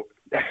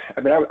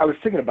 I mean, I was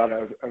thinking about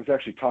it. I was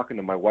actually talking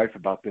to my wife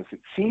about this.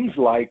 It seems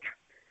like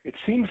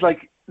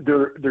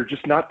they're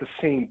just not the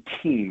same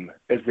team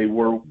as they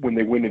were when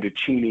they went into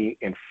Cheney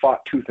and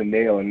fought tooth and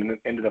nail and then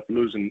ended up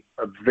losing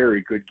a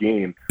very good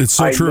game. It's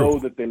so true. I know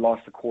that they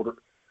lost the quarter.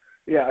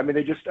 Yeah, I mean,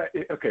 they just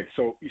okay.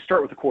 So you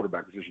start with the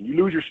quarterback position. You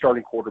lose your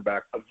starting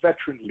quarterback, a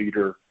veteran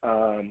leader,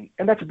 and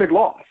that's a big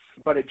loss.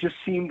 But it just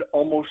seemed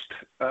almost,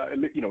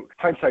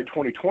 hindsight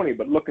 2020.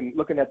 But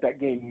looking at that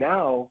game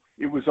now,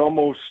 it was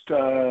almost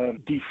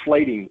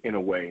deflating in a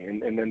way.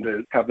 And then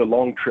to have the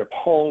long trip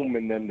home,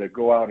 and then to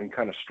go out and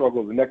kind of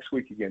struggle the next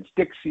week against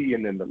Dixie,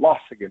 and then the loss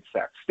against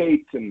Sac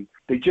State, and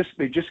they just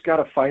got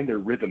to find their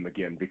rhythm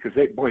again, because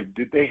they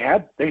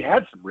had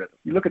some rhythm.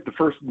 You look at the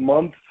first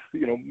month, a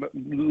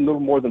little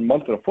more than a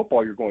month of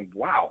football, you're going,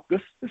 wow,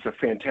 this is a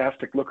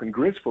fantastic looking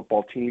Grizz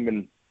football team.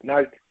 And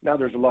now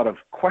there's a lot of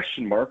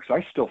question marks.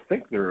 I still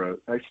think they're.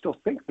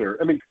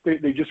 I mean,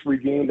 they just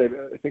regained.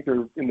 I think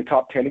they're in the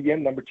top 10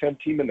 again, number 10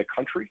 team in the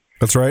country.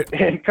 That's right.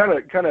 And kind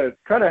of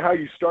how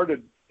you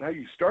started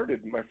you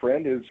started, my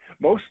friend, is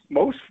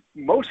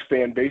most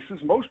fan bases,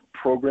 most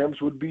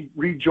programs would be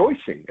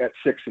rejoicing at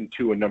 6-2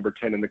 and number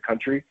 10 in the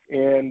country.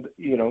 And,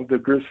 the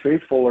Grizz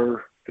faithful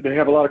they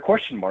have a lot of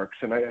question marks.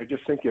 And I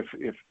just think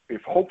if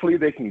hopefully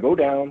they can go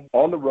down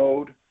on the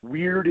road,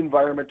 weird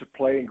environment to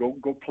play, and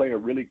go play a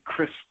really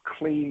crisp,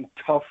 clean,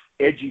 tough,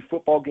 edgy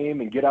football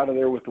game and get out of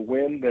there with a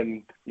win,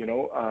 then,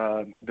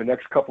 the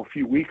next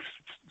few weeks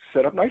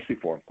set up nicely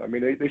for them. I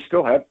mean, they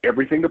still have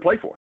everything to play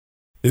for.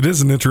 It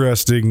is an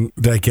interesting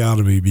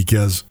dichotomy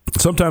because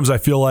sometimes I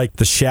feel like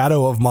the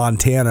shadow of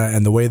Montana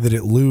and the way that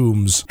it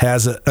looms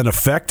has an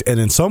effect, and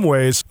in some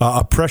ways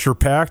a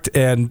pressure-packed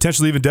and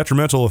potentially even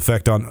detrimental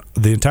effect on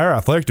the entire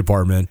athletic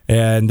department.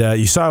 And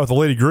you saw it with the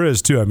Lady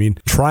Grizz too. I mean,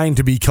 trying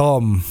to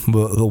become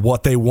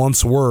what they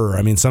once were.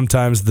 I mean,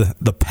 sometimes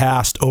the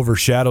past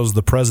overshadows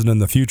the present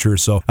and the future.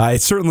 So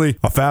it's certainly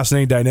a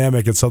fascinating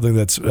dynamic and something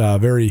that's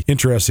very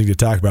interesting to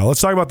talk about.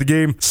 Let's talk about the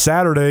game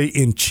Saturday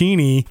in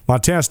Cheney.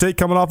 Montana State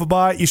coming off a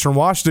bye. Eastern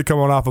Washington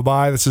coming off a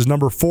bye. This is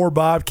number 4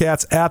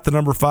 Bobcats at the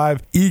number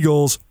 5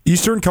 Eagles.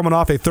 Eastern coming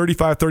off a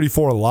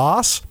 35-34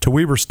 loss to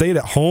Weber State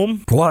at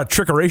home. A lot of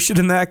trickeration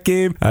in that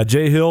game.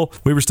 Jay Hill,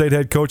 Weber State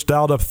head coach,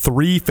 dialed up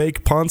 3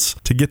 fake punts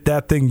to get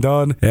that thing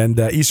done, and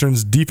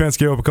Eastern's defense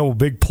gave up a couple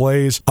big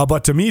plays.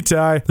 But to me,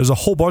 Ty, there's a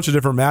whole bunch of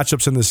different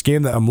matchups in this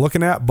game that I'm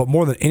looking at, but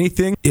more than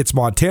anything, it's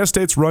Montana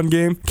State's run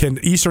game. Can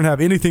Eastern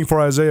have anything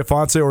for Isaiah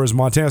Fonse, or is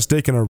Montana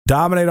State going to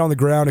dominate on the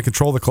ground and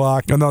control the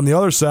clock? And on the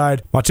other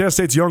side, Montana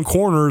State's young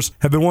corners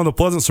have been one of the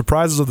pleasant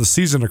surprises of the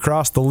season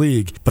across the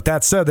league. But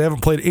that said, they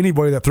haven't played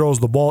anybody that throws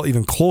the ball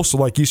even close to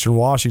like Eastern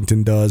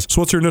Washington does.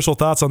 So what's your initial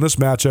thoughts on this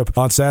matchup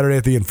on Saturday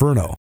at the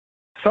Inferno?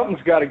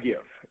 Something's got to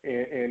give.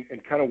 And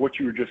kind of what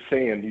you were just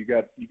saying, you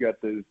got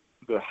the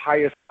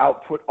highest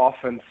output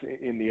offense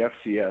in the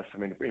FCS. I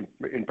mean,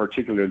 in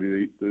particular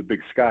the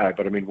Big Sky.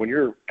 But I mean, when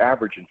you're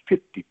averaging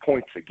 50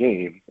 points a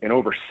game and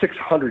over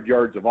 600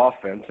 yards of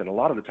offense, and a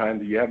lot of the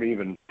time you haven't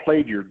even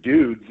played your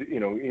dudes,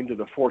 into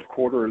the fourth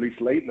quarter, or at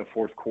least late in the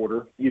fourth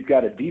quarter, you've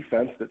got a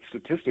defense that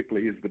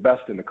statistically is the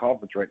best in the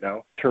conference right now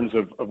in terms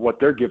of what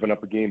they're giving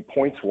up a game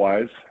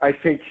points-wise. I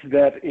think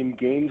that in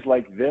games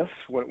like this,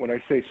 when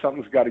I say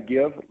something's got to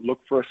give, look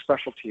for a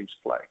special teams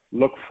play.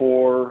 Look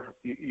for,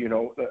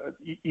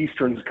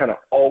 Eastern's kind of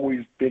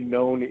always been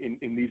known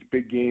in these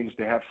big games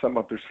to have something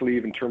up their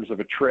sleeve in terms of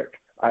a trick.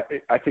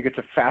 I think it's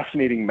a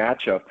fascinating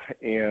matchup,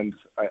 and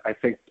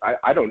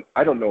I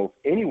don't know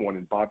if anyone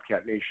in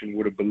Bobcat Nation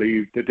would have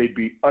believed that they'd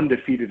be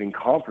undefeated in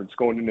conference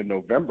going into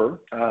November.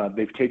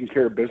 They've taken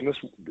care of business,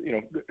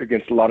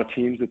 against a lot of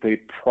teams that they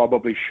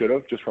probably should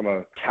have, just from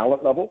a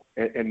talent level.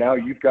 And now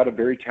you've got a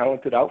very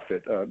talented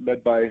outfit,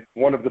 led by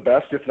one of the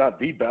best, if not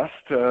the best,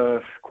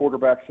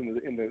 quarterbacks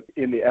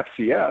in the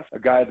FCS. A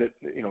guy that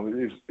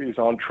is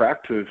on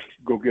track to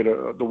go get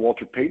the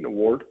Walter Payton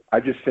Award.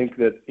 I just think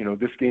that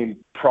this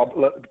game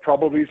probably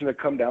is going to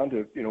come down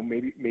to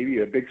maybe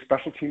a big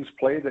special teams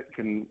play that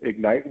can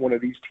ignite one of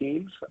these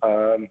teams,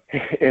 and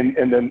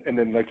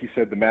then like you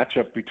said, the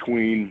matchup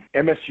between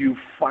MSU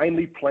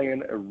finally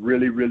playing a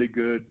really, really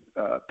good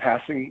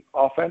passing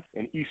offense,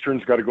 and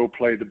Eastern's got to go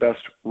play the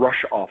best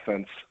rush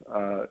offense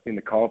in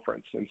the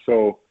conference. And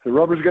so the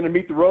rubber's going to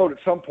meet the road at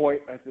some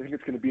point. I think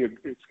it's going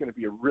to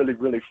be a really,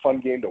 really fun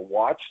game to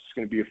watch. It's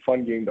going to be a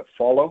fun game to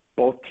follow.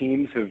 Both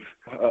teams have,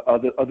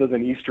 other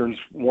than Eastern's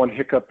one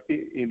hiccup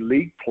in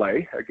league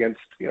play against,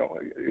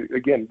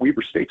 again,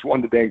 Weber State's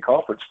won the dang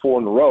conference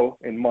 4 in a row,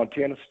 and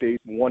Montana State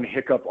one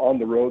hiccup on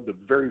the road the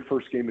very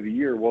first game of the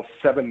year. Well,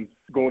 7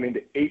 going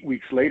into 8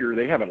 weeks later,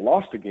 they haven't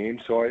lost a game.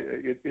 So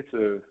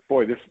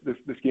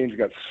this game's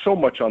got so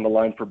much on the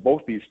line for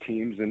both these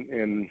teams,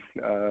 and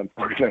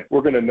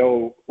we're gonna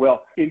know.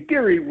 Well, in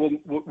theory,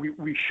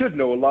 we should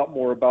know a lot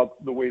more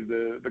about the way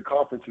the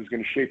conference is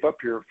going to shape up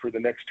here for the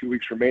next 2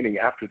 weeks remaining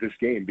after this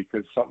game,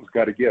 because something's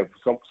got to give.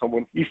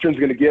 Someone Eastern's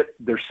going to get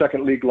their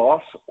second league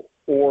loss,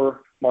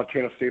 or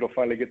Montana State will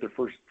finally get their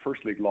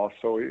first league loss.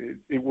 So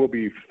it will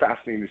be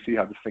fascinating to see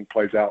how this thing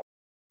plays out.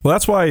 Well,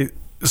 that's why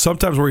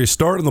sometimes where you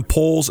start in the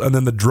polls and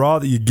then the draw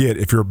that you get,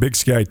 if you're a Big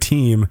Sky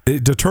team,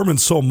 it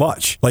determines so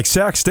much. Like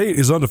Sac State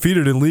is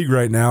undefeated in league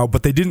right now,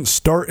 but they didn't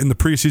start in the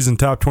preseason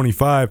top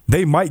 25.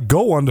 They might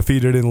go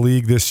undefeated in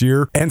league this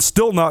year and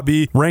still not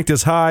be ranked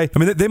as high. I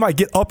mean, they might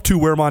get up to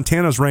where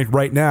Montana's ranked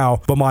right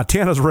now, but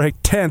Montana's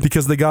ranked 10th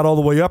because they got all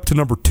the way up to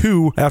number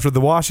 2 after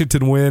the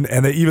Washington win,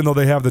 and even though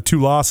they have the 2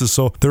 losses,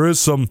 so there is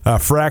some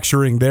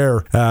fracturing there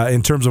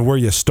in terms of where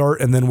you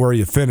start and then where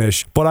you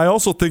finish. But I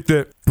also think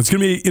that it's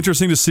going to be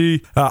interesting to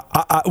see.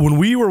 When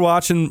we were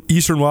watching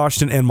Eastern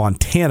Washington and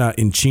Montana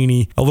in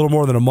Cheney a little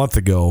more than a month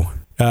ago,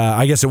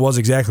 I guess it was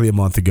exactly a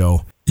month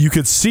ago, you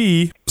could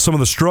see some of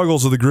the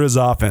struggles of the Grizz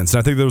offense. And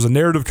I think there was a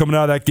narrative coming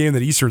out of that game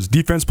that Eastern's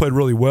defense played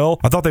really well.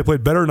 I thought they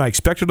played better than I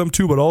expected them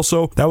to, but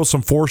also that was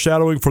some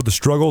foreshadowing for the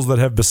struggles that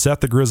have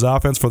beset the Grizz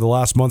offense for the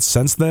last month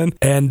since then.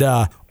 And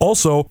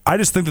also, I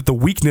just think that the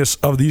weakness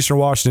of the Eastern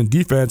Washington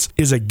defense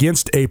is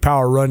against a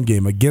power run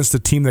game, against a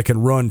team that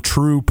can run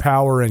true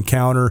power and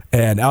counter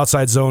and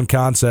outside zone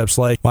concepts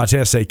like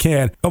Montana State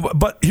can.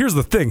 But here's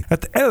the thing.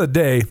 At the end of the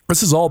day,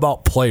 this is all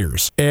about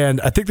players. And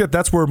I think that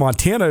that's where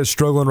Montana is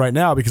struggling right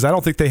now, because I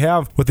don't think they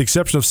have, with the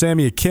exception of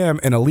Sammy Akim,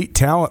 an elite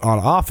talent on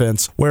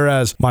offense,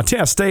 whereas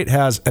Montana State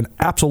has an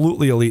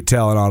absolutely elite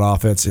talent on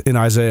offense in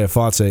Isaiah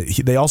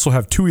Fonse. They also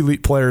have two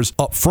elite players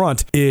up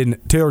front in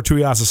Taylor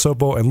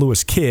Tuiasosopo and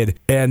Lewis Kidd,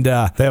 and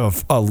they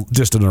have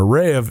just an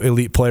array of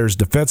elite players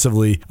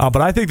defensively.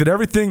 But I think that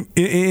everything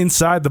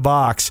inside the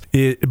box,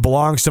 it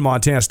belongs to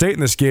Montana State in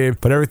this game,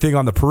 but everything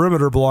on the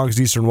perimeter belongs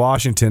to Eastern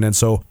Washington. And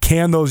so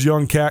can those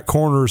young cat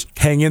corners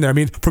hang in there? I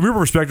mean, from your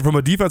perspective, from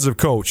a defensive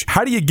coach,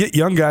 how do you get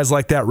young guys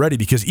like that ready?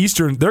 Because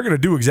Eastern, they're going to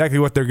do exactly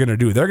what they're going to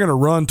do. They're going to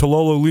run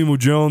Tololo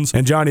Limu-Jones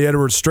and Johnny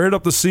Edwards straight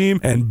up the seam,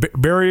 and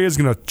Barry is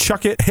going to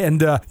chuck it,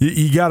 and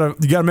you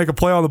gotta make a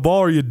play on the ball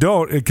or you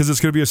don't, because it's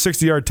going to be a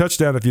 60-yard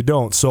touchdown if you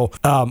don't. So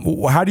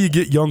how do you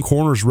get young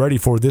corners ready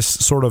for this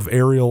sort of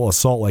aerial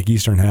assault like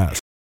Eastern has?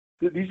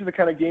 These are the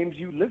kind of games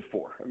you live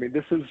for. I mean,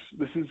 this is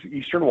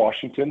Eastern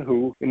Washington,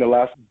 who in the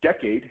last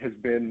decade has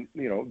been,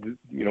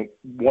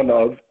 one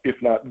of, if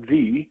not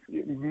the,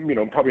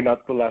 probably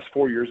not the last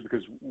 4 years,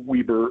 because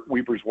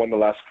Weber's won the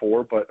last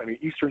 4, but I mean,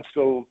 Eastern's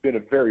still been a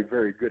very,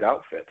 very good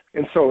outfit.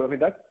 And so, I mean,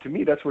 that to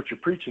me, that's what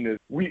you're preaching is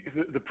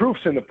the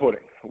proof's in the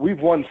pudding. We've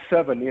won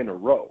 7 in a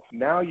row.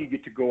 Now you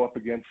get to go up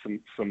against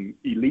some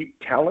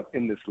elite talent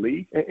in this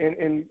league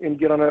and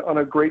get on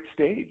a great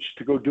stage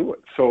to go do it.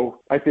 So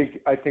I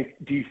think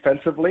defensively,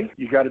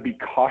 you got to be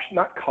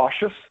not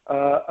cautious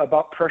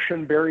about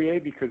pressuring Barrier,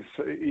 because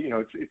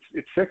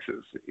it's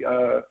sixes.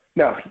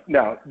 Now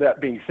that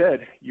being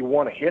said, you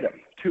want to hit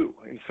him too.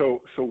 And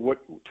so what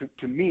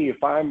to me,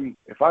 if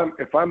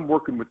I'm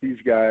working with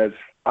these guys,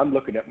 I'm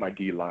looking at my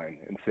D line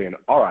and saying,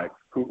 all right,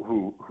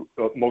 who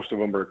most of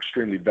them are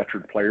extremely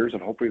veteran players,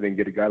 and hopefully they can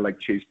get a guy like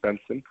Chase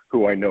Benson,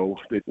 who I know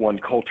that one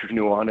Coulter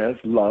Nuanez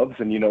loves,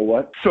 and you know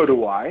what? So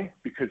do I,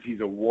 because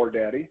he's a war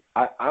daddy.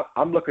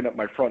 I'm looking at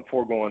my front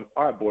four going,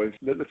 all right, boys,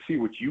 let's see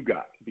what you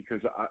got,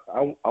 because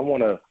I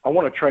want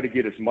to try to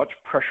get as much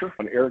pressure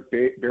on Eric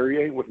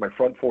Barrier with my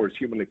front four as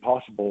humanly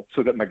possible,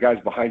 so that my guys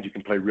behind you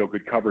can play real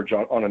good coverage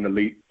on an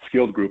elite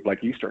skilled group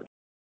like Eastern.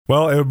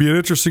 Well, it would be an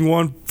interesting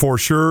one for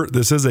sure.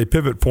 This is a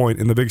pivot point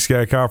in the Big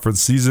Sky Conference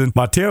season.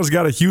 Montana's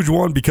got a huge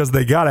one because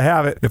they got to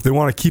have it if they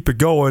want to keep it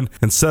going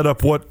and set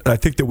up what I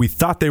think that we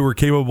thought they were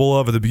capable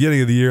of at the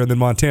beginning of the year. And then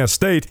Montana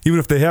State, even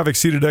if they have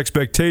exceeded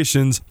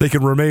expectations, they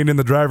can remain in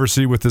the driver's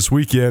seat with this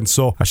weekend.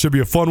 So that should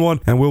be a fun one,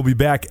 and we'll be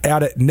back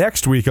at it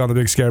next week on the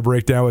Big Sky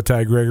Breakdown with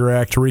Ty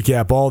Gregorak to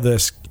recap all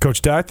this.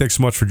 Coach Ty, thanks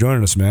so much for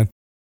joining us, man.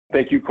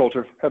 Thank you,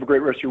 Coulter. Have a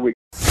great rest of your week.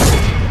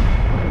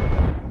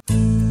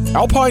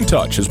 Alpine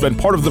Touch has been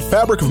part of the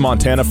fabric of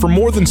Montana for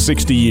more than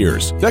 60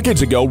 years.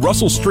 Decades ago,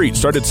 Russell Street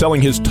started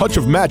selling his touch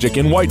of magic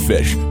in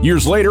whitefish.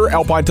 Years later,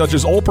 Alpine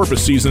Touch's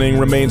all-purpose seasoning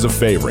remains a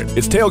favorite.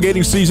 It's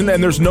tailgating season,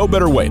 and there's no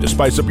better way to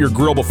spice up your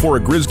grill before a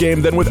Grizz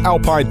game than with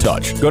Alpine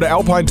Touch. Go to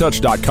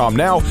alpinetouch.com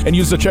now and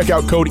use the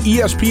checkout code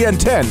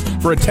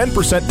ESPN10 for a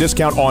 10%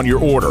 discount on your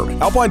order.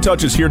 Alpine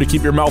Touch is here to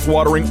keep your mouth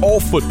watering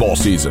all football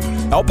season.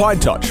 Alpine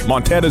Touch,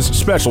 Montana's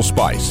special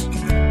spice.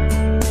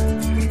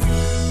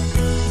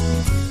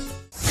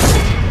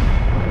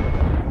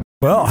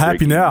 Well,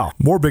 happy now.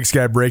 More Big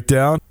Sky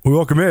Breakdown. We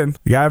welcome in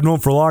a guy I've known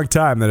for a long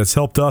time that has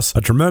helped us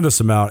a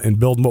tremendous amount in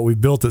building what we've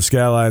built at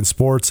Skyline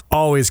Sports.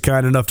 Always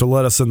kind enough to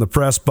let us in the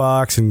press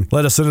box and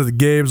let us into the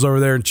games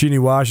over there in Cheney,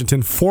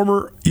 Washington.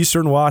 Former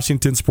Eastern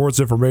Washington Sports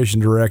Information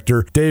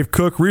Director Dave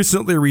Cook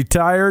recently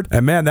retired.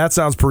 And man, that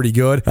sounds pretty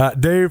good.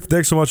 Dave,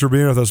 thanks so much for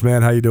being with us,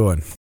 man. How you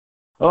doing?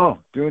 Oh,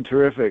 doing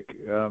terrific.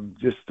 I'm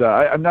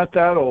not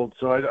that old,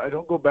 so I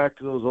don't go back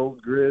to those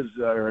old Grizz,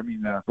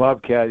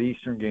 Bobcat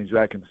Eastern games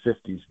back in the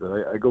 50s,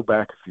 but I go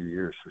back a few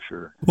years for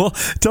sure. Well,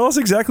 tell us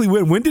exactly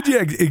when did you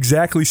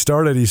exactly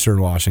start at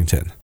Eastern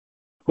Washington?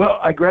 Well,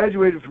 I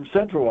graduated from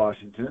Central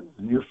Washington,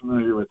 and you're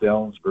familiar with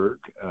Ellensburg,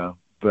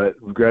 but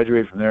we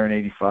graduated from there in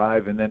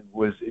 85 and then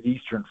was at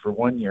Eastern for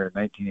 1 year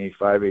in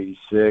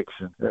 1985-86.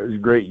 And it was a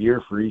great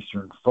year for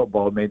Eastern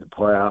football. Made the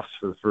playoffs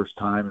for the first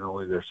time in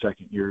only their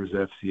second year as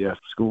FCS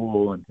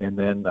school. And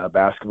then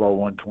basketball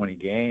won 20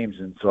 games.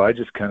 And so I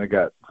just kind of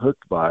got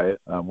hooked by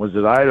it. Was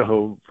at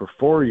Idaho for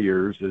 4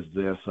 years as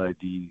the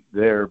SID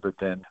there, but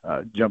then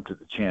jumped at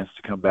the chance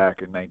to come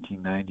back in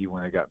 1990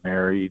 when I got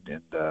married.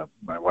 And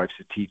my wife's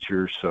a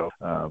teacher, so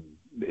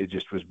it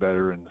just was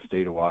better in the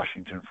state of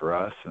Washington for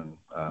us. And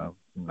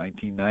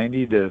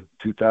 1990 to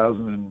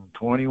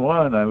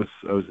 2021, I was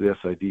the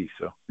SID,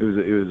 so it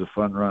was a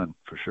fun run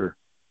for sure.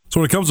 So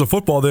when it comes to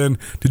football, then,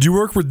 did you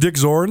work with Dick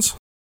Zorns?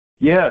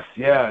 Yes,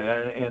 yeah,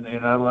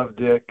 and I love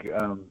Dick.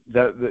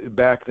 That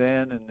back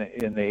then in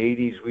the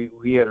 80s,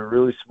 we had a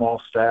really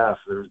small staff.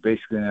 There was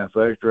basically an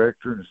athletic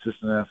director, an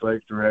assistant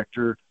athletic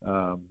director,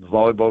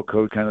 volleyball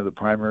coach, kind of the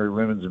primary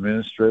women's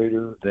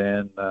administrator,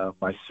 then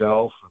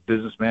myself, a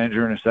business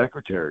manager, and a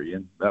secretary,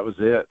 and that was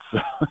it. So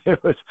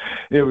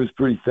it was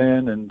pretty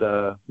thin, and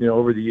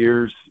over the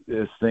years,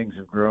 as things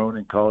have grown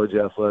in college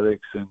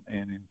athletics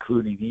and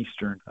including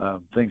Eastern,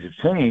 things have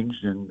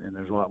changed, and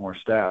there's a lot more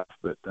staff,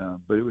 but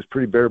it was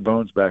pretty bare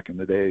bones back in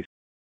the day.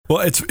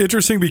 Well, it's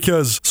interesting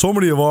because so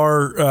many of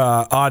our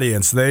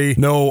audience, they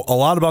know a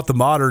lot about the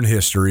modern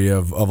history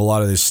of a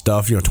lot of this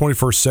stuff,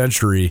 21st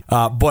century,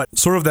 but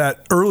sort of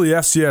that early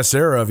FCS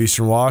era of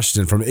Eastern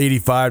Washington from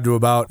 85 to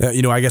about,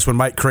 I guess when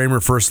Mike Kramer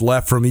first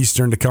left from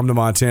Eastern to come to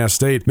Montana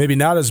State, maybe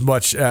not as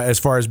much as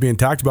far as being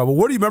talked about, but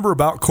what do you remember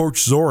about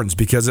Coach Zornes?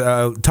 Because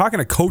talking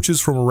to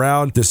coaches from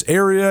around this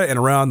area and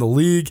around the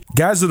league,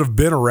 guys that have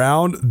been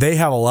around, they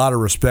have a lot of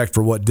respect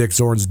for what Dick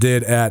Zornes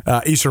did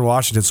at Eastern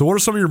Washington. So what are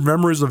some of your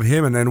memories of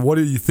him, and what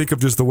do you think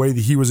of just the way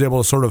that he was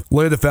able to sort of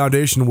lay the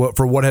foundation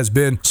for what has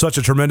been such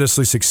a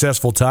tremendously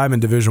successful time in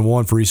Division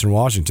I for Eastern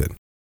Washington?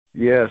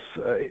 Yes.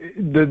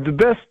 The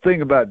best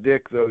thing about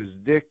Dick, though, is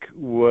Dick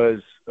was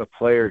a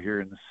player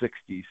here in the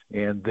 60s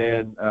and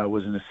then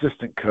was an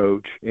assistant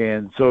coach.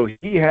 And so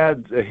he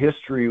had a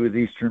history with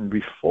Eastern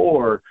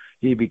before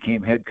he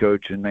became head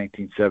coach in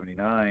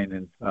 1979,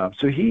 and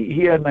so he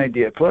had an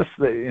idea. Plus,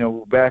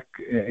 back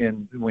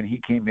when he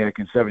came back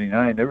in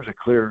 '79, there was a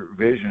clear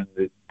vision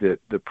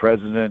that the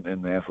president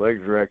and the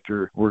athletic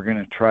director were going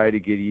to try to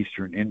get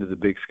Eastern into the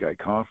Big Sky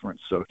Conference.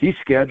 So he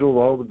scheduled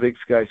all the Big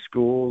Sky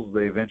schools.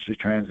 They eventually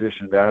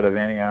transitioned out of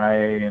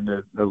NAIA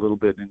into a little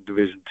bit in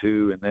Division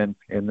II, and then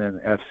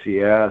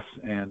FCS,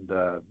 and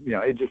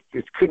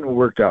it couldn't have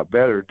worked out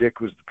better. Dick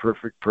was the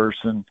perfect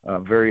person.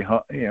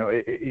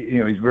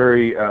 He's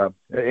very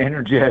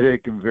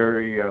energetic and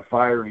very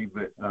fiery,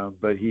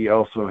 but he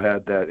also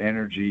had that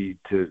energy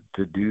to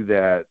do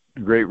that.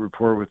 Great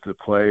rapport with the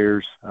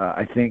players.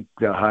 I think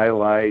the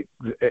highlight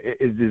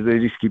is they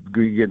just keep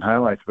getting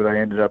highlights, but I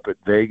ended up at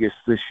Vegas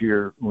this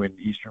year when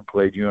Eastern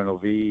played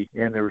UNLV,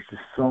 and there was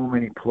just so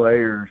many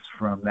players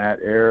from that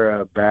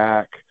era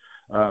back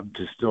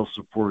to still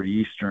support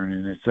Eastern,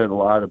 and it said a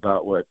lot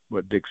about what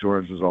Dick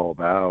Zornes was all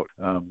about.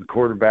 The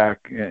quarterback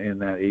in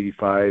that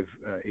 85,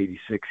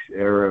 86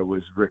 era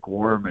was Rick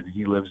Warman.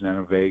 He lives down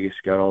in Vegas,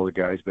 got all the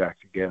guys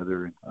back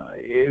together. And,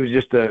 it was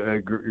just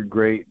a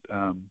great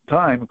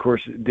time. Of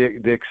course,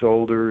 Dick's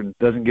older and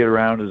doesn't get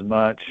around as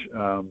much.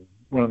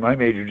 One of my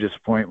major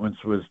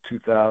disappointments was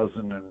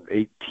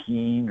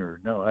 2018,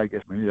 or no, I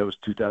guess maybe that was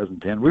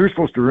 2010. We were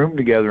supposed to room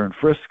together in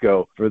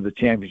Frisco for the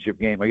championship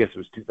game. I guess it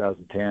was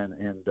 2010,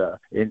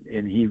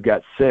 and he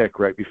got sick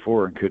right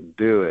before and couldn't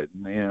do it.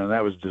 And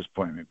that was a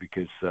disappointment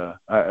because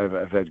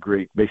I've had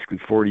great, basically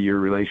 40-year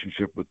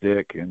relationship with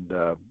Dick, and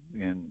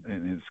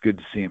it's good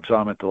to see him.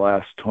 Saw him at the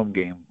last home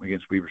game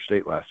against Weber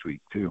State last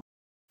week too.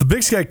 The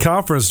Big Sky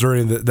Conference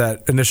during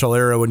that initial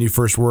era when you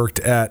first worked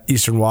at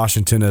Eastern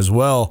Washington as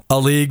well, a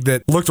league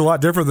that looked a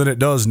lot different than it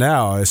does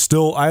now. It's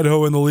still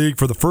Idaho in the league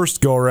for the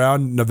first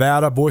go-around,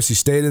 Nevada, Boise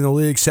State in the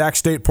league, Sac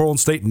State, Portland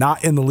State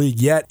not in the league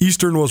yet.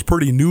 Eastern was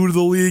pretty new to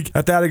the league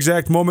at that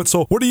exact moment.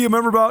 So what do you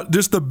remember about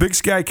just the Big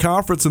Sky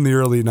Conference in the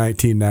early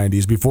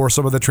 1990s before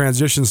some of the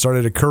transitions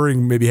started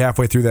occurring maybe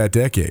halfway through that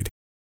decade?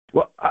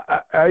 Well,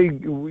 I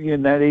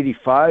in that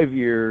 85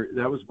 year,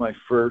 that was my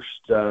first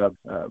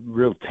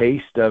real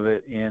taste of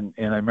it, and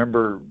I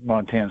remember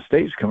Montana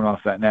State's coming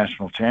off that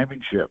national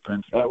championship,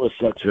 and that was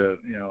such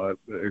a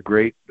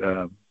great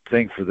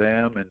thing for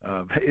them,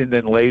 and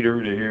then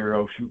later to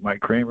hear, Mike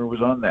Kramer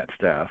was on that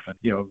staff, and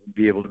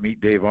be able to meet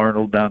Dave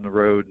Arnold down the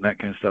road and that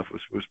kind of stuff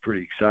was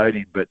pretty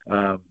exciting, but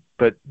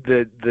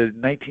the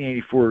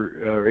 1984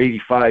 or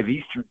 85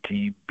 Eastern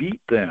team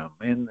beat them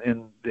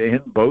in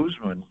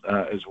Bozeman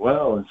as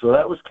well, and so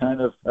that was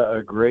kind of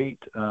a great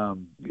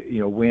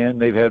win.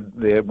 They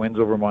had wins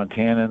over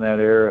Montana in that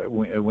era,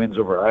 wins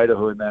over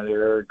Idaho in that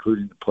era,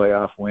 including the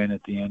playoff win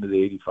at the end of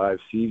the 85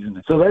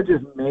 season. So that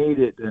just made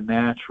it a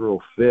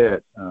natural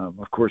fit.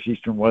 Of course,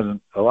 Eastern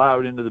wasn't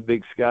allowed into the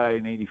Big Sky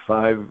in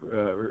 85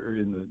 or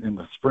in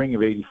the spring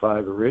of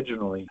 85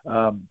 originally,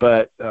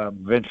 but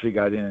eventually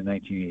got in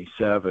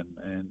 1987.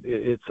 And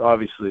it's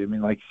obviously,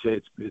 like you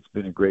say, it's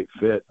been a great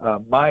fit.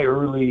 My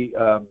early,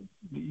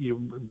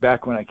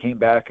 back when I came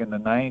back in the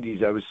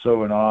 90s, I was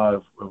so in awe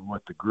of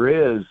what the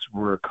Grizz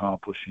were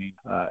accomplishing.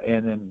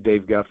 And then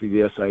Dave Guffey,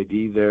 the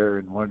SID there,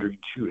 and wondering,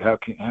 shoot, how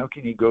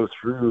can he go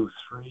through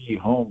 3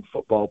 home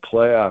football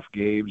playoff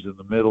games in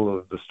the middle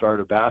of the start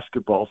of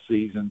basketball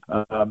season?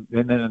 And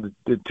then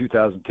in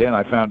 2010,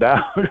 I found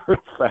out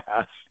real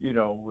fast,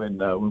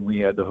 when we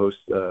had to host,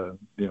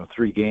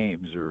 3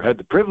 games, or had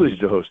the privilege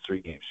to host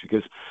 3 games,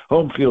 because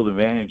home field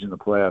advantage in the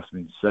playoffs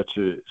means such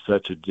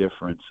a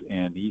difference.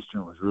 And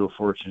Eastern was real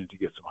fortunate to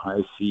get some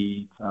high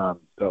seeds.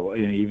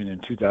 Even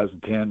in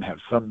 2010, have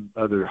some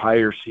other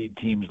higher seed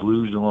teams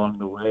lose along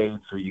the way,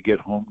 and so you get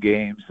home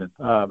games, and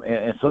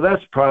so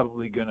that's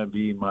probably going to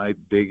be my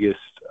biggest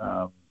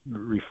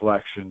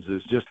reflections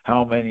is just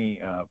how many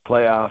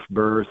playoff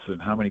berths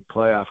and how many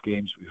playoff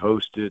games we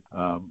hosted.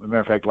 As a matter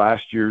of fact,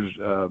 last year's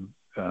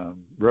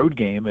road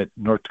game at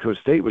North Dakota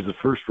State was the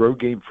first road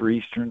game for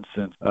Eastern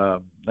since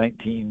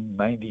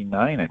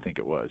 1999, I think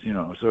it was.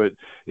 So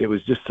it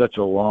was just such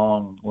a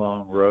long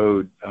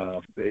road,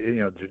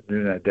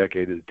 during that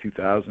decade of the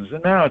 2000s.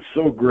 And now it's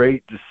so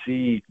great to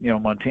see,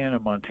 Montana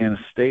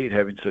State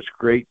having such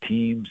great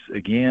teams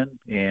again,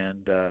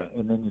 and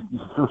then you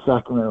throw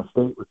Sacramento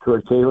State with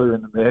Troy Taylor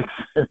in the mix.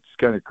 It's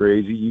kind of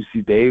crazy.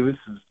 UC Davis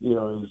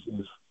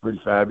is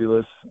pretty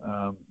fabulous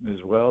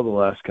as well the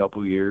last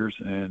couple of years,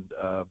 and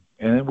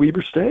then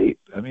Weber State.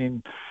 I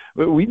mean,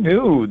 we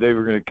knew they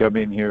were going to come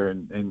in here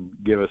and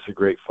give us a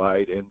great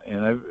fight, and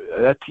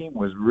that team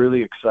was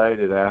really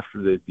excited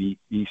after they beat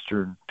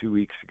Eastern 2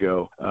 weeks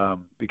ago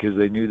because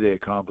they knew they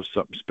accomplished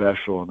something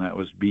special, and that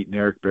was beating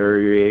Eric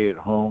Barrier at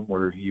home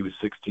where he was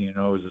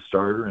 16-0 as a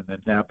starter, and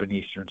then snapping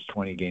Eastern's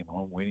 20-game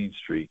home winning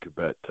streak.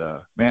 But,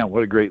 man,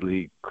 what a great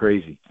league.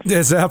 Crazy.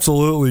 It's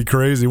absolutely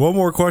crazy. One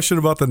more question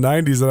about the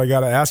 90s that I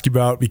got to ask you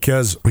about,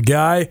 because a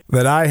guy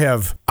that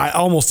I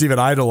almost even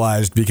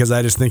idolized because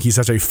I just think he's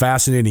such a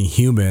fascinating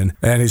human,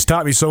 and he's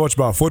taught me so much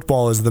about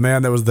football, is the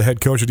man that was the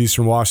head coach at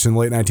Eastern Washington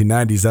in the late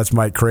 1990s. That's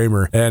Mike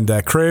Kramer. And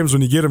Krames,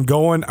 when you get him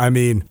going, I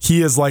mean,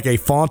 he is like a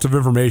font of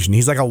information.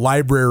 He's like a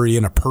library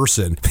in a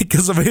person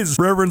because of his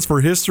reverence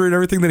for history and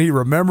everything that he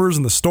remembers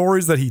and the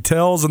stories that he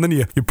tells. And then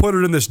you put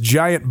it in this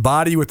giant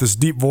body with this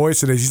deep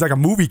voice, and he's like a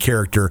movie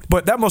character.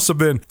 But that must have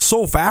been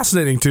so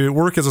fascinating to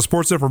work as a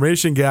sports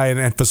information guy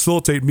and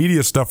facilitate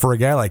media stuff for a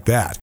guy like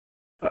that.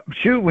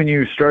 When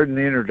you start in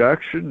the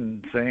introduction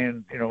and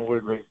saying, what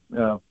a great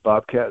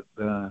Bobcat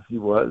he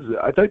was,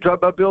 I thought you talked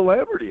about Bill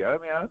Lamberty. I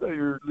mean, I thought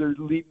you were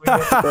leading me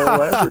into Bill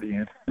Lamberty.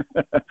 And,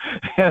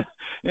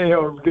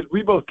 because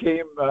we both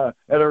came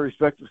at our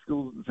respective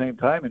schools at the same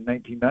time in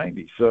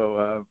 1990.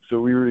 So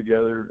we were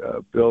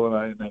together, Bill and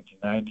I, in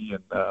 1990,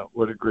 and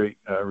what a great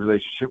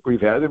relationship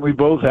we've had. And we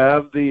both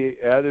have the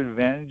added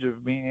advantage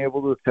of being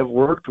able to have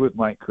worked with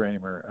Mike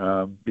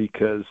Kramer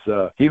because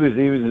he was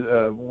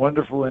a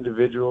wonderful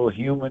individual, a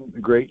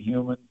great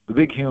human, the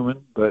big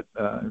human, but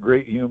a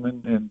great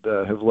human, and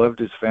have loved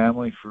his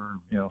family for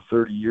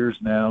 30 years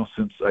now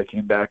since I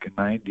came back in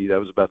 90. That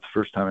was about the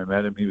first time I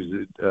met him. He was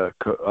the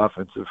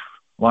offensive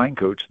line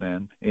coach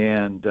then,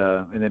 and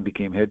then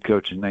became head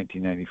coach in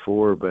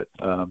 1994. But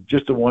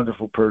just a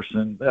wonderful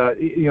person. A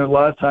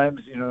lot of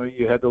times,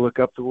 you had to look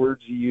up the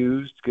words he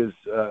used because,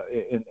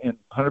 and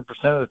 100%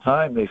 of the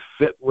time, they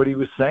fit what he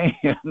was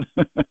saying.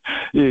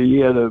 He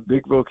had a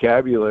big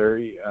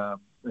vocabulary.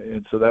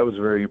 And so that was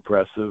very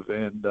impressive,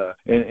 and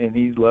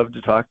he loved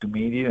to talk to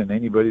media and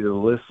anybody to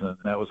listen.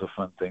 That was a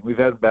fun thing. We've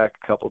had him back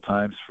a couple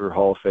times for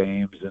Hall of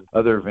Fames and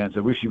other events. I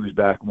wish he was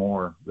back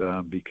more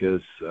because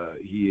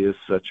he is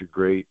such a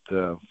great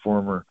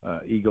former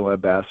Eagle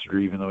ambassador.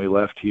 Even though he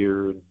left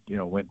here and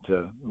went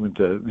to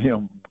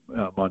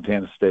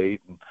Montana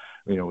State and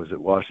was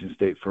at Washington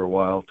State for a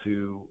while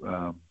too.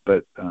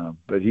 But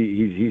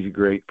he's a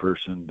great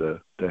person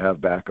to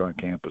have back on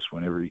campus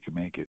whenever he can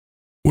make it.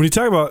 When you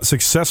talk about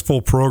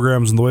successful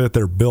programs and the way that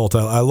they're built,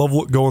 I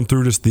love going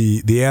through just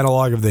the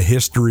analog of the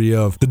history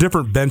of the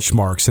different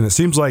benchmarks. And it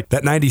seems like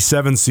that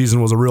 97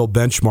 season was a real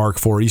benchmark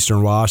for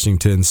Eastern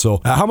Washington. So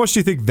how much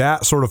do you think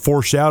that sort of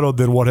foreshadowed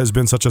then what has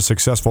been such a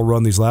successful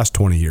run these last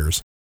 20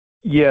 years?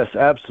 Yes,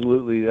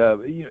 absolutely.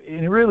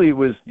 It really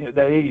was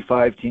that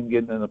 85 team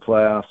getting in the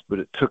playoffs, but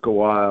it took a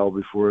while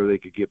before they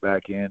could get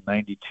back in.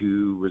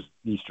 92 was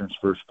Eastern's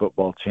first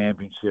football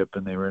championship,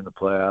 and they were in the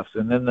playoffs.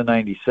 And then the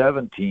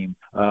 97 team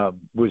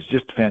was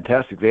just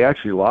fantastic. They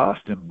actually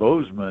lost in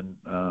Bozeman,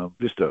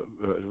 just a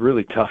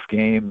really tough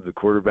game. The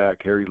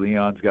quarterback, Harry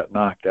Leons, got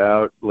knocked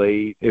out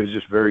late. It was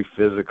just very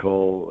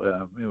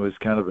physical. It was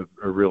kind of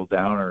a real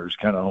downer. It was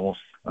kind of almost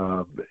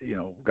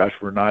gosh,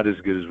 we're not as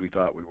good as we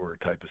thought we were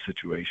type of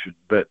situation.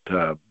 But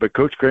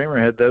Coach Kramer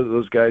had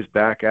those guys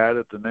back at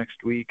it the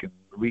next week and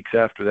weeks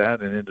after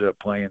that, and ended up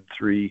playing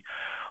 3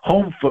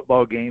 home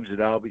football games at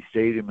Albee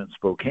Stadium in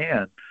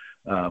Spokane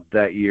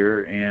that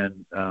year,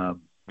 and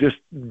just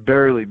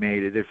barely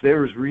made it. If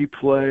there was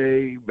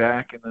replay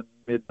back in the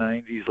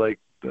mid-90s like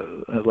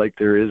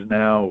there is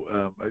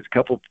now, a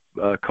couple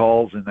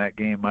calls in that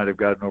game might have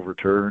gotten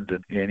overturned,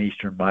 and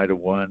Eastern might have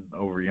won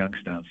over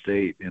Youngstown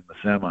State in the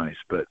semis.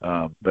 But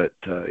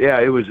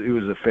it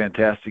was a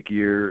fantastic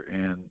year,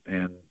 and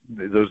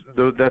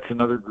that's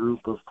another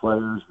group of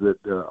players that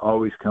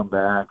always come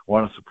back,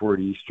 want to support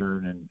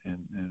Eastern,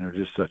 and are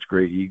just such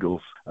great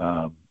Eagles.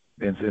 And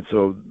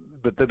so,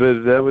 but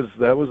that was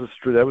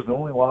the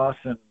only loss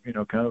in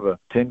kind of a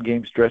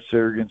 10-game stretch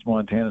there against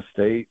Montana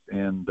State,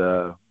 and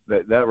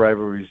that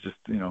rivalry's just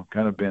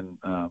kind of been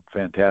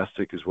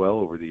fantastic as well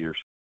over the years.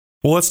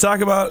 Well, let's talk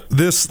about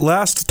this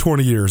last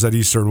 20 years at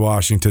Eastern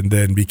Washington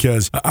then,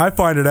 because I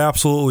find it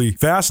absolutely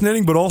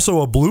fascinating, but also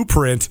a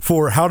blueprint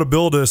for how to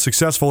build a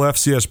successful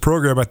FCS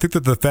program. I think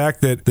that the fact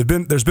that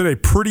there's been a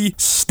pretty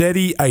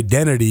steady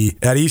identity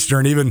at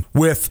Eastern, even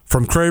with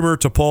from Kramer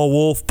to Paul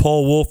Wolf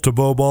to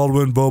Beau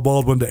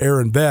Baldwin to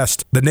Aaron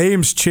Best. The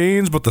names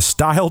change, but the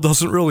style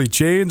doesn't really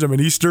change. I mean,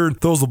 Eastern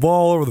throws the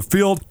ball all over the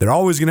field. They're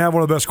always going to have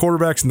one of the best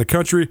quarterbacks in the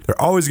country.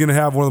 They're always going to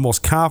have one of the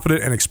most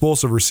confident and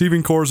explosive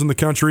receiving corps in the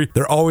country.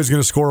 They're always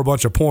going to score a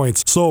bunch of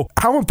points. So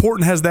how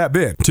important has that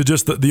been to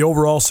just the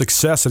overall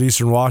success at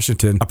Eastern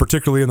Washington,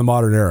 particularly in the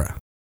modern era?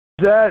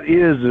 That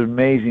is an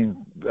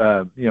amazing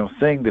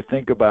thing to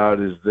think about,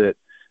 is that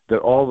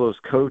all those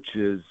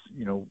coaches,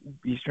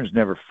 Eastern's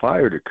never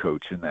fired a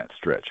coach in that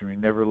stretch. I mean,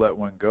 never let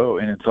one go.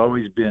 And it's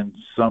always been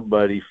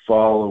somebody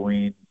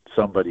following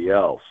somebody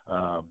else,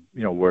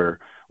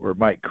 where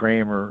Mike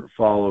Kramer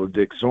followed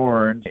Dick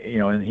Zorn,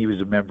 and he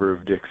was a member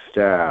of Dick's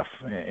staff,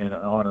 and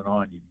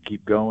on. You can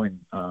keep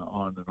going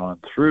on and on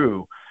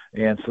through.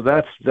 And so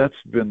that's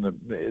been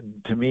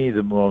to me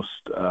the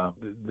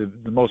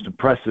most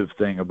impressive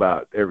thing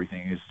about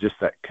everything is just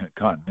that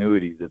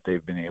continuity that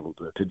they've been able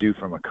to do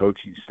from a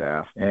coaching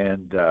staff.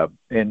 And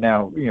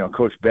now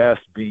Coach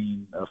Best,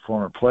 being a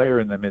former player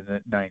in the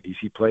mid-90s,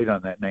 he played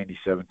on that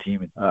 97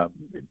 team.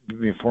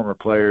 Being a former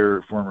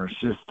player, former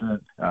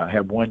assistant,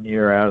 had 1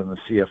 year out in the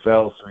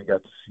CFL, so he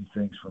got to see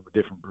things from a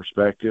different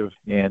perspective.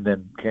 And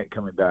then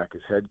coming back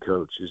as head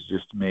coach has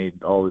just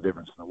made all the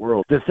difference in the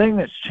world. The thing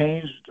that's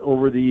changed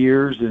over the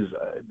years is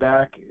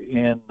back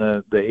in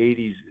the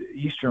 80s,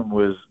 Eastern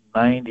was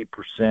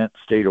 90%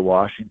 state of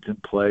Washington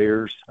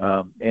players,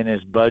 and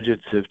as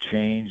budgets have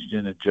changed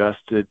and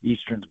adjusted,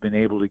 Eastern's been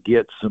able to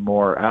get some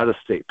more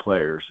out-of-state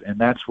players, and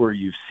that's where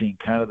you've seen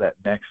kind of that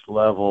next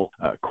level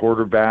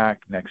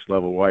quarterback, next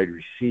level wide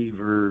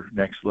receiver,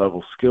 next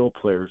level skill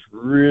players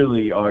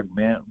really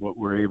augment what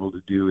we're able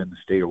to do in the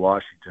state of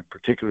Washington,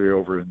 particularly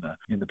over in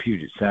the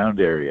Puget Sound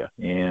area.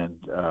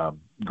 And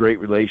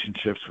great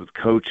relationships with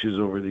coaches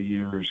over the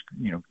years,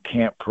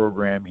 camp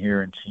program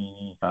here in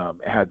Cheney,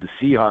 had the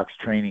Seahawks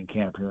training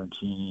camp here in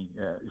Cheney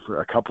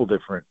for a couple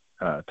different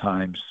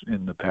times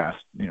in the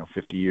past,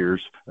 50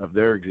 years of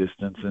their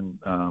existence. And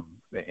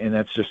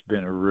that's just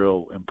been a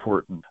real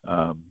important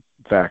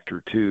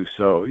factor too.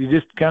 So you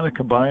just kind of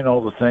combine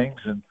all the things,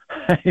 and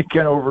it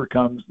kind of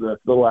overcomes the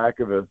lack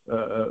of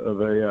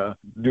a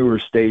newer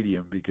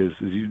stadium, because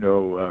as you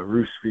know,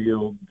 Roos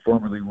Field,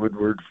 formerly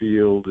Woodward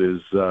Field,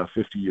 is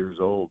 50 years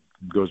old.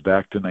 It goes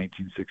back to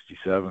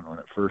 1967 when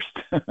it first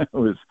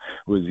was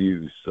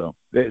used. So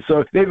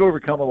they've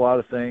overcome a lot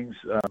of things,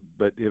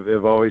 but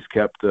have always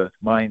kept the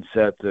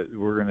mindset that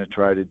we're going to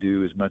try to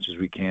do as much as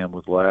we can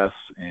with less,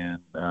 and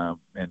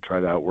try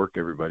to outwork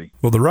everybody.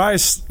 Well, the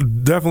Rice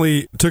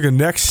definitely took a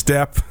next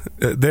step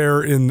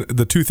there in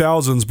the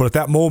 2000s, but at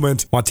that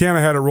moment, Montana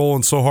had it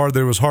rolling so hard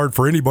that it was hard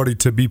for anybody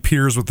to be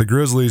peers with the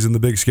Grizzlies in the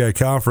Big Sky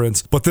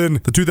Conference. But then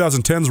the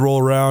 2010s roll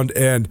around,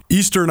 and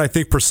Eastern, I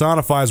think,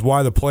 personifies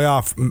why the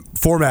playoff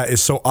format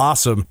is so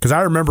awesome, because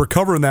I remember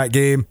covering that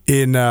game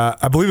in,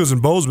 I believe it was in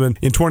Bozeman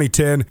in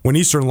 2010, when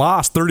Eastern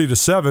lost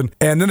 30-7,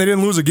 and then they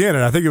didn't lose again,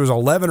 and I think it was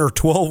 11 or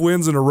 12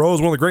 wins in a row. It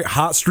was one of the great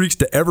hot streaks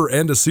to ever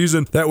end a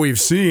season that we've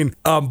seen,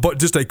 but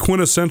just a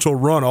quintessential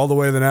run all the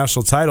way to the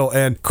national title.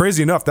 And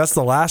crazy enough, that's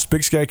the last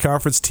Big Sky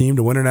Conference team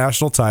to win a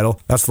national title.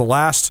 That's the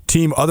last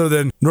team other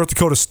than North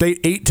Dakota State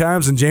 8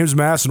 times and James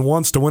Madison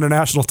once to win a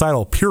national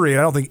title, period.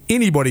 I don't think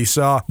anybody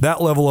saw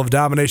that level of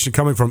domination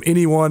coming from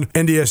anyone,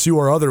 NDSU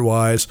or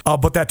otherwise.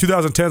 But that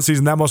 2010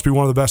 season, that must be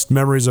one of the best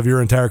memories of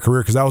your entire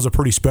career, because that was a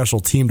pretty special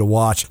team to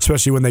watch,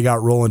 especially when they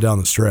got rolling down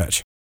the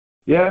stretch.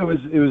 Yeah, it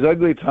was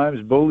ugly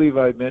times. Bo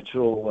Levi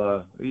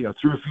Mitchell, threw a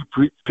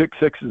few pick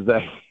sixes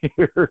that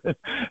year,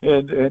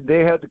 and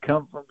they had to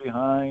come from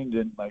behind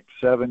in like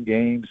 6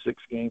 games,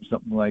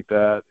 something like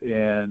that,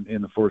 and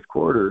in the fourth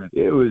quarter,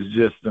 it was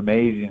just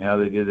amazing how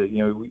they did it.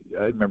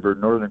 I remember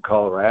Northern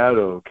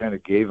Colorado kind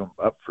of gave them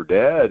up for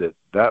dead at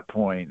that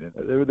point, and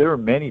there were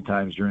many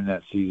times during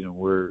that season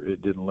where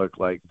it didn't look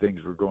like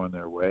things were going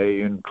their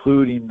way,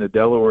 including the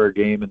Delaware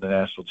game and the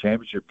national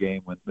championship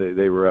game when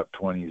they were up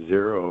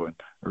 20-0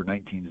 or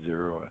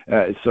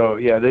 19-0. So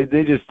yeah,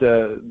 they just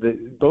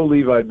Bo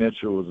Levi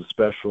Mitchell was a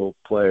special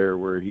player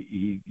where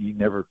he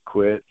never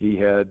quit. He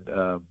had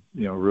a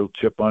real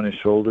chip on his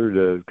shoulder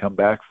to come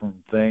back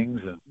from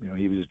things, and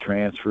he was a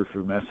transfer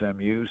from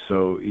SMU,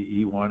 so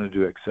he wanted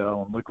to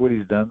excel. And look what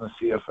he's done in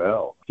the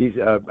CFL. He's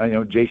I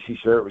know J.C.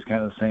 Sherritt was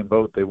kind of the same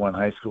boat. They won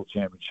high school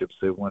championships,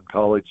 they won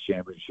college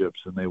championships,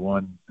 and they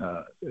won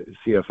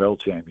CFL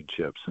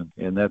championships,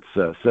 and that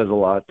says a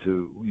lot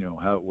to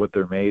what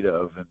they're made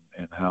of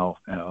and how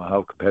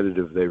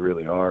competitive they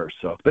really are.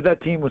 So, but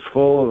that team was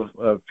full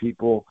of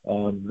people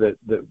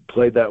that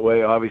played that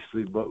way.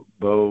 Obviously,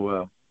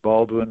 Bo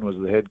Baldwin was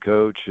the head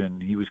coach,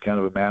 and he was kind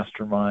of a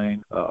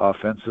mastermind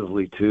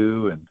offensively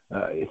too. And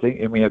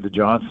and we had the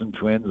Johnson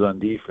twins on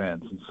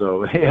defense, and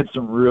so they had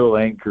some real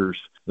anchors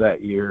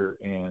that year,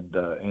 and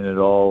it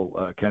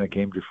all kind of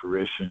came to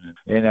fruition.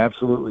 And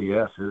absolutely,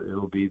 yes,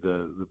 it'll be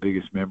the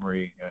biggest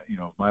memory,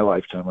 of my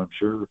lifetime, I'm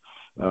sure,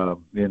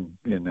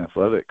 in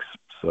athletics.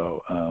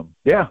 So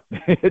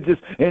it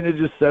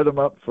just set them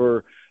up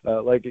for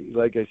like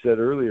I said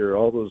earlier,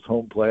 all those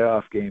home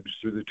playoff games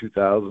through the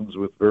 2000s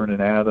with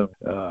Vernon Adams,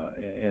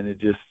 and it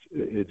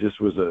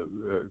just was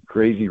a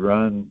crazy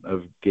run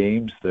of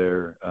games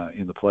there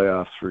in the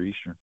playoffs for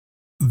Eastern.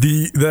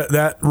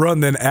 That run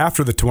then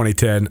after the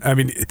 2010, I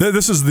mean,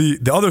 this is the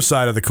other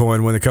side of the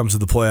coin when it comes to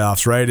the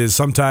playoffs, right? Is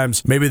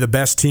sometimes maybe the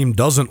best team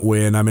doesn't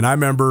win. I mean, I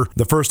remember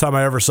the first time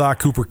I ever saw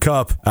Cooper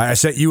Kupp, I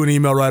sent you an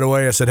email right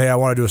away. I said, hey, I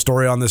want to do a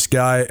story on this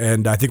guy,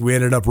 and I think we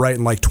ended up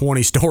writing like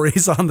 20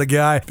 stories on the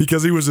guy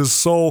because he was just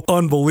so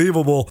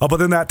unbelievable. But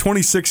then that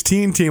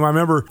 2016 team, I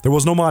remember there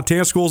was no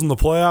Montana schools in the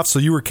playoffs, so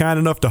you were kind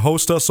enough to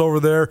host us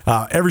over there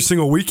every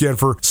single weekend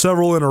for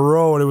several in a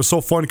row, and it was so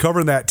fun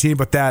covering that team.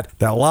 But that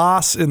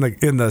loss in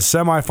the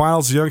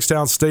semifinals to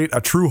Youngstown State,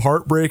 a true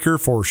heartbreaker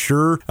for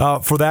sure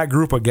for that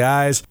group of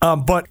guys.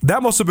 But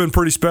that must have been a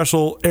pretty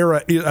special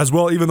era as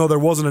well, even though there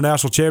wasn't a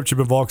national championship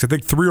involved. I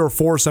think 3 or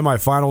 4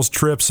 semifinals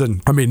trips.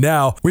 And I mean,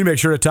 now we make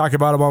sure to talk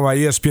about him on my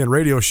ESPN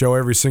radio show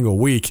every single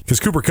week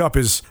because Cooper Kupp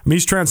he's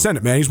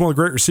transcendent, man. He's one of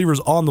the great receivers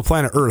on the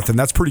planet Earth. And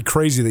that's pretty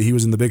crazy that he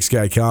was in the Big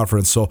Sky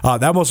Conference. So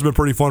that must have been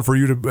pretty fun for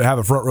you to have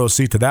a front row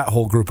seat to that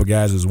whole group of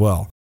guys as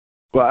well.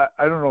 Well,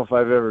 I don't know if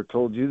I've ever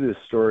told you this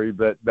story,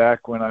 but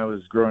back when I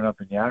was growing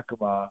up in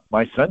Yakima,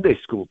 my Sunday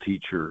school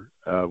teacher,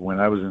 when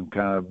I was in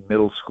kind of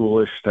middle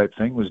schoolish type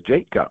thing, was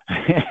Jake Kupp.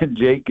 And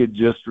Jake had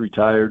just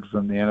retired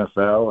from the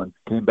NFL and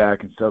came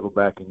back and settled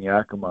back in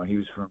Yakima. He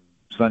was from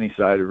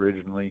Sunnyside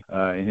originally,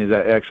 and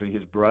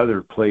his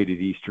brother played at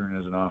Eastern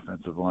as an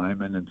offensive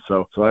lineman, and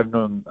so I've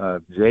known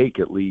Jake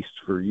at least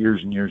for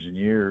years and years and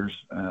years,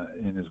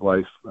 and his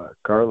wife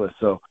Carla.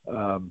 So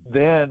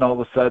then all of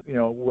a sudden,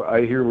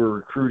 I hear we're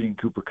recruiting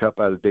Cooper Kupp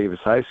out of Davis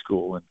High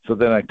School, and so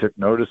then I took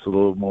notice a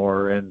little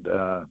more, and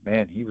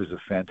man, he was a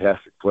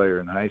fantastic player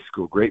in high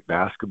school, great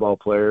basketball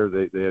player.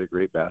 They had a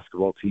great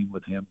basketball team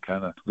with him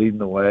kind of leading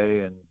the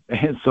way,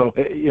 and so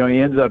he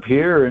ends up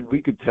here, and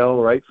we could tell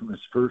right from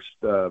his first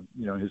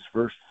his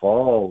first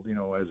fall,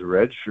 as a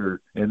redshirt,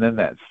 and then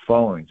that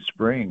following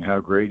spring, how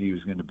great he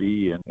was going to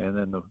be, and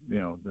then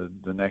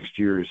the next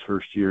year, his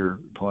first year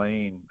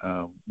playing,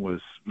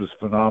 was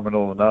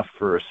phenomenal enough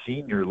for a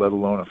senior, let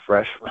alone a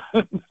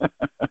freshman.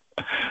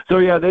 So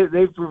yeah,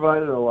 they've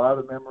provided a lot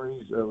of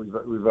memories.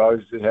 We've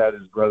always had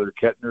his brother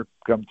Kettner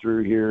come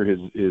through here. His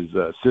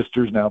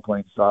sister's now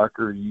playing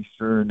soccer at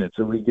Eastern, and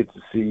so we get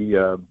to see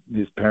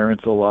his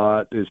parents a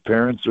lot. His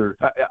parents are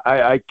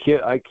I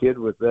kid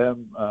with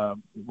them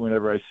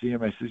whenever I see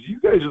him. I says, you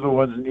guys are the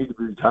ones that need to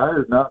be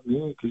retired, not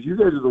me, because you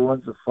guys are the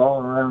ones that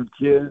falling around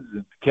kids.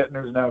 And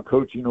Kettner's now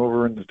coaching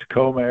over in the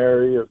Tacoma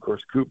area. Of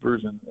course,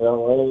 Cooper's in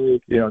LA.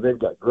 They've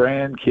got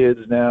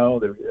grandkids now.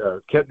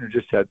 Kettner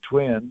just had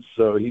twins,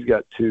 so he's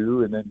got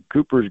 2, and then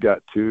Cooper's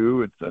got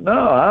 2. And so,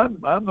 no,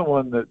 I'm the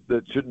one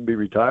that shouldn't be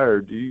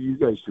retired. You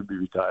guys should be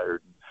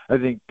retired. I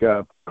think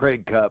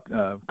Craig Kupp,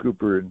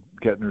 Cooper and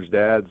Kettner's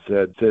dad,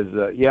 says,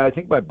 yeah, I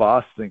think my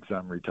boss thinks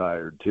I'm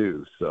retired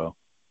too. So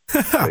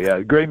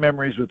yeah, great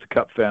memories with the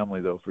Kupp family,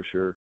 though, for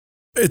sure.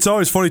 It's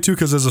always funny, too,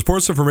 because as a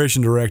sports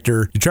information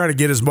director, you're trying to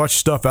get as much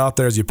stuff out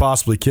there as you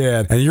possibly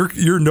can. And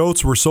your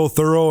notes were so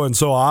thorough and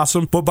so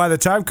awesome. But by the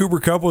time Cooper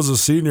Kupp was a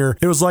senior,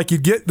 it was like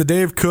you'd get the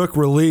Dave Cook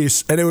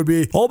release, and it would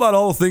be all about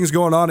all the things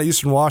going on at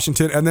Eastern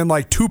Washington, and then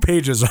like 2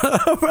 pages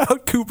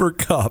about Cooper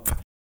Kupp.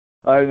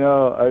 I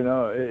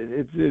know.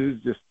 It is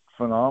just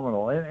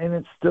phenomenal, and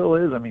it still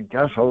is. I mean,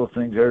 gosh, all the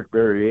things Eric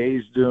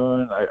Barrier's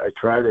doing, I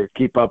try to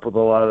keep up with a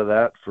lot of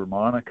that for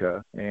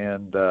Monica,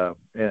 and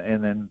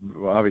then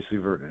obviously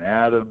Vernon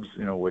Adams,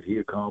 what he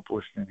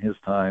accomplished in his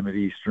time at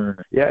Eastern.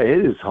 Yeah,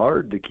 it is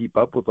hard to keep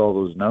up with all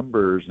those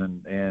numbers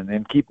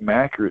and keep them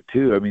accurate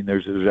too. I mean,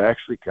 there's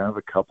actually kind of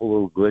a couple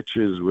little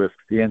glitches with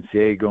the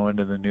NCAA going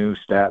to the new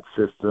stat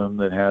system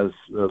that has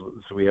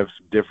so we have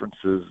some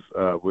differences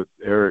with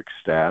Eric's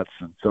stats,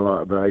 and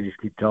so but I just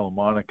keep telling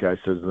Monica,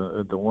 I said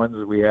the ones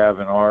that we have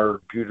in our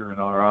computer in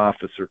our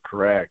office are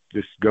correct.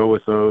 Just go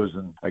with those,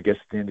 and I guess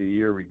at the end of the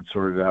year we can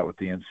sort it out with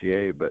the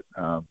NCAA.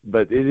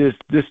 But it is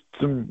just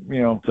some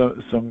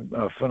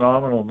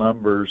phenomenal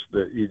numbers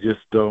that you just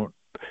don't.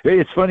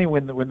 It's funny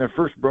when they're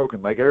first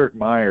broken, like Eric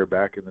Meyer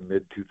back in the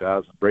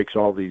mid-2000s breaks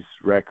all these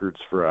records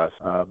for us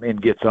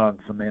and gets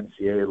on some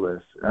NCAA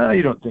lists.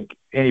 You don't think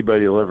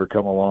anybody will ever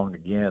come along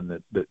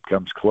again that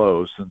comes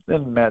close. And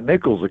then Matt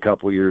Nichols a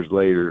couple of years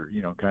later,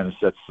 kind of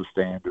sets the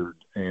standard,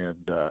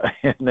 and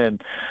then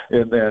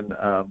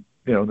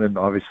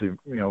obviously,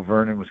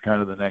 Vernon was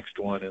kind of the next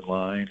one in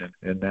line,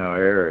 and now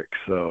Eric.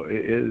 So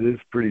it is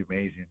pretty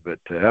amazing. But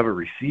to have a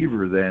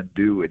receiver then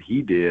do what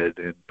he did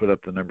and put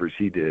up the numbers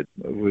he did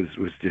was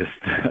just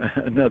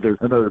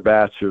another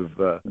batch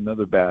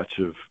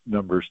of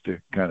numbers to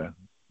kind of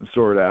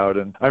sort out.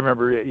 And I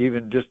remember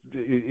even just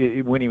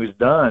when he was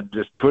done,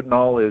 just putting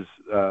all his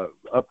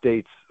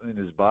updates in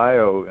his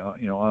bio,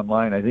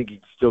 online. I think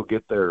he'd still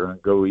get there on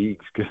Go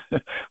Eagles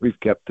because we've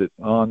kept it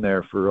on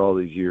there for all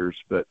these years.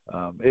 But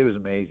it was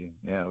amazing.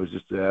 Yeah, it was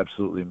just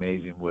absolutely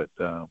amazing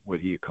what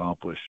he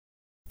accomplished.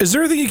 Is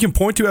there anything you can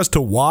point to as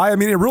to why? I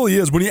mean, it really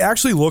is. When you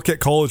actually look at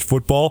college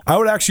football, I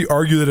would actually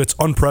argue that it's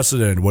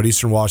unprecedented what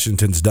Eastern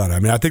Washington's done. I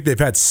mean, I think they've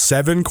had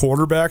 7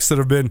 quarterbacks that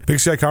have been Big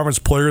Sky Conference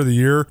Player of the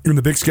Year in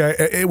the Big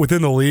Sky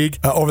within the league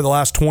over the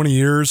last 20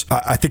 years.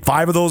 I think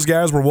 5 of those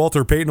guys were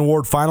Walter Payton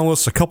Award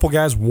finalists. A couple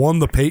guys won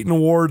the Payton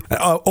Award.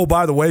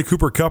 By the way,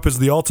 Cooper Kupp is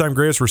the all-time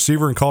greatest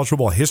receiver in college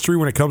football history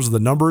when it comes to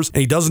the numbers,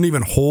 and he doesn't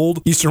even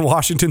hold Eastern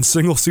Washington's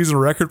single-season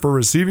record for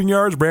receiving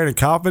yards. Brandon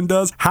Kaufman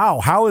does. How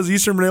has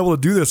Eastern been able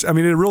to do this? I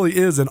mean, it really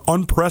is an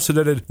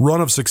unprecedented run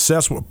of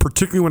success,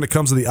 particularly when it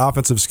comes to the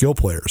offensive skill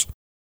players.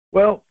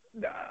 Well,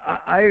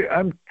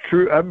 I'm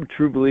a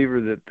true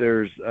believer that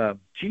there's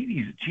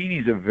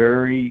Cheney's a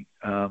very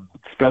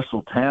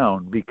special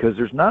town because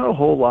there's not a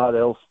whole lot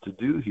else to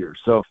do here.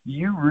 So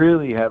you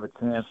really have a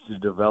chance to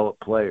develop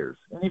players.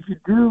 And if you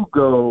do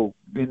go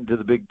into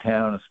the big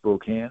town of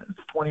Spokane, it's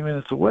 20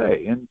 minutes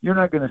away, and you're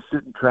not going to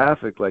sit in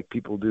traffic like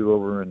people do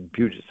over in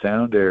Puget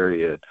Sound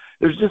area.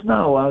 There's just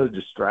not a lot of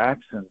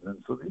distractions,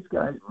 and so these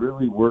guys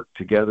really work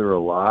together a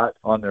lot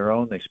on their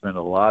own. They spend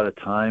a lot of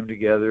time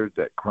together,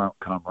 that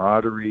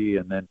camaraderie,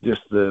 and then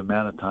just the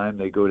amount of time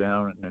they go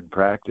down and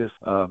practice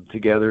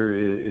together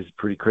is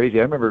pretty crazy.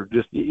 I remember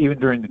just even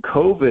during the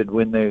COVID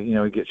when they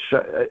get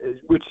shut,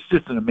 which is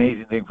just an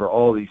amazing thing for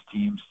all these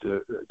teams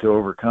to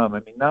overcome.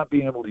 I mean, not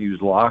being able to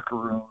use locker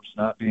rooms,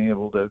 not being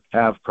able to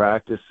have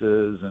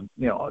practices, and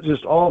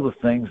just all the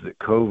things that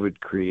COVID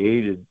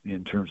created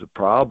in terms of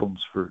problems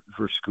for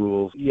schools.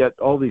 Yet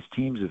all these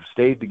teams have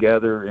stayed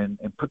together and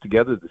put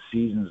together the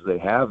seasons they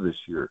have this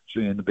year,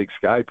 in the Big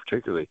Sky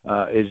particularly,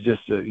 is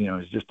just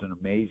an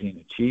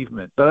amazing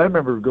achievement. But I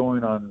remember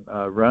going on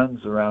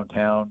runs around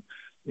town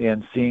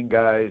and seeing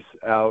guys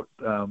out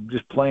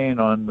just playing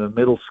on the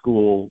middle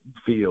school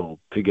field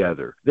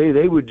together.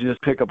 They would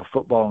just pick up a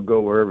football and go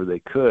wherever they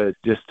could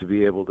just to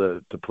be able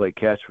to play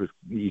catch with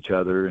each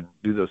other and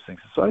do those things.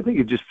 So I think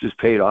it just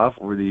paid off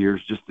over the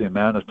years, just the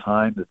amount of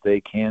time that they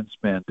can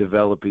spend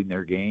developing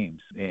their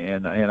games.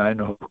 And I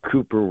know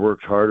Cooper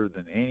worked harder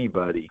than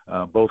anybody,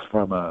 both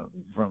from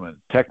a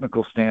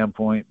technical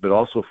standpoint, but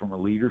also from a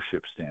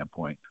leadership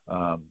standpoint.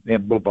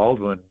 And Bo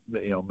Baldwin,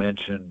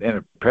 mentioned,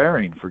 and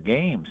preparing for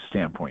games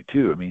standpoint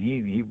too. I mean,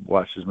 he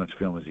watched as much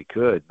film as he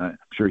could. I'm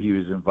sure he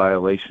was in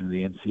violation of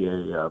the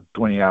NCAA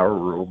 20-hour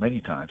rule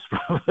many times,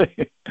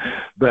 probably.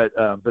 But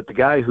the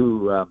guy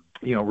who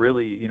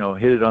really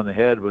hit it on the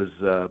head was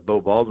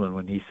Bo Baldwin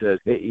when he said,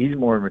 hey, he's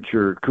more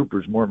mature.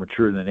 Cooper's more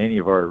mature than any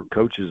of our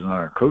coaches on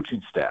our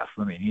coaching staff.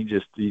 I mean, he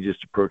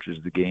just approaches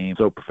the game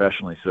so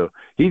professionally. So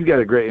he's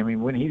got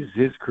when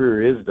his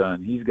career is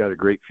done, he's got a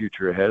great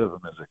future ahead of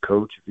him as a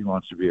coach if he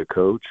wants to be a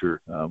coach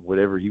or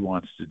whatever he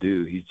wants to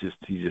do. He's just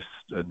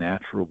a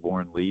natural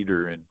born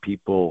leader, and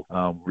people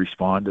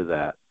respond to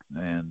that.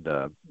 And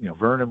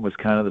Vernon was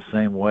kind of the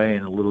same way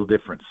in a little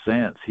different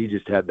sense. He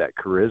just had that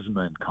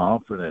charisma and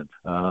confidence,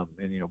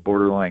 and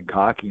borderline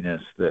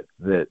cockiness that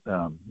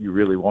you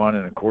really want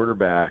in a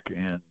quarterback.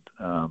 And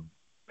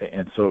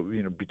so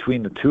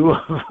between the two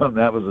of them,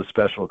 that was a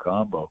special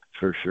combo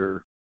for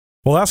sure.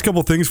 Well, last couple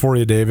of things for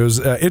you, Dave. It was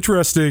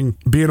interesting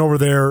being over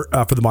there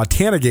for the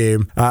Montana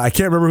game. I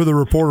can't remember who the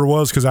reporter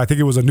was because I think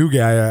it was a new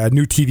guy, a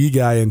new TV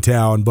guy in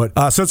town, but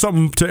said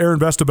something to Aaron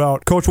Best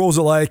about, Coach, what was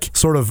it like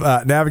sort of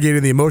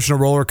navigating the emotional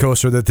roller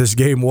coaster that this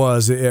game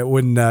was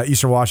when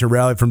Eastern Washington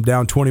rallied from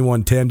down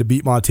 21-10 to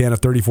beat Montana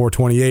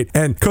 34-28.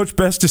 And Coach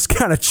Best just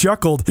kind of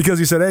chuckled because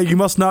he said, hey, you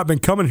must not have been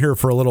coming here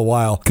for a little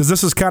while because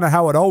this is kind of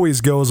how it always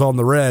goes on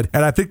the Red.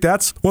 And I think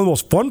that's one of the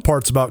most fun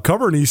parts about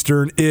covering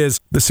Eastern is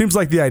it seems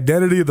like the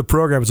identity of the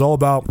program is all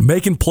about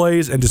making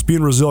plays and just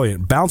being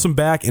resilient, bouncing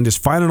back and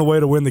just finding a way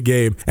to win the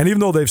game. And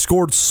even though they've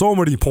scored so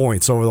many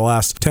points over the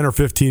last 10 or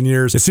 15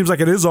 years, it seems like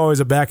it is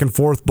always a back and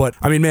forth. But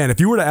I mean, man, if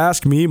you were to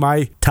ask me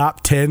my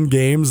top 10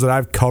 games that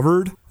I've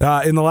covered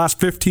in the last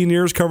 15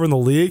 years covering the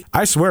league,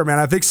 I swear, man,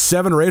 I think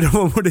 7 or 8 of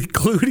them would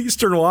include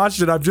Eastern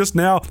Washington. I'm just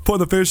now putting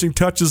the finishing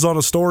touches on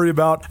a story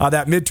about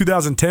that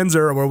mid-2010s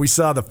era where we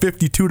saw the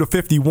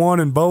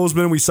 52-51 in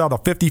Bozeman. We saw the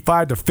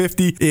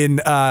 55-50 in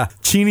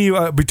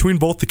Cheney between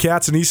both the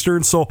Cats and Eastern.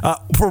 So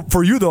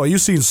for you, though, you've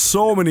seen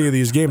so many of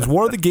these games.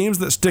 What are the games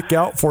that stick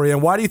out for you,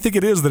 and why do you think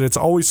it is that it's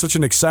always such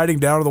an exciting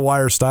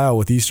down-to-the-wire style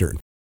with Eastern?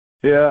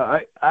 Yeah,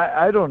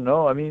 I don't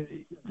know. I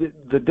mean,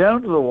 the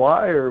down to the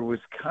wire was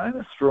kind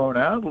of thrown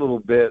out a little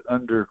bit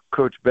under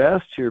Coach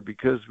Best here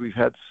because we've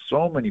had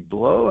so many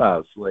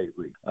blowouts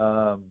lately,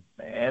 and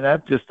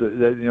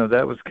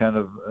that was kind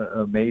of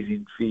an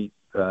amazing feat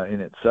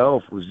in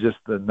itself was just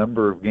the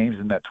number of games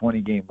in that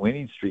 20-game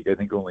winning streak. I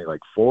think only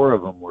like 4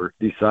 of them were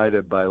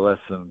decided by less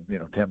than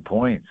 10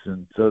 points,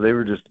 and so they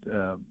were just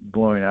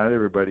blowing out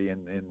everybody,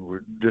 and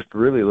were just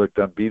really looked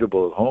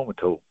unbeatable at home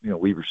until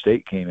Weber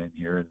State came in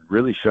here and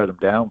really shut them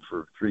down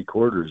for 3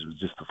 quarters. It was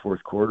just the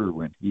fourth quarter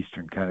when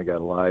Eastern kind of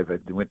got alive.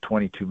 They went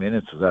 22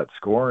 minutes without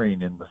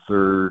scoring in the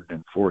third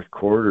and fourth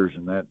quarters,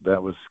 and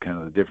that was kind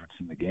of the difference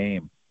in the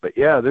game. But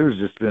yeah, there's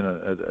just been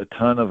a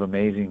ton of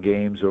amazing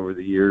games over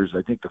the years.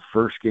 I think the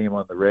first game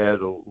on the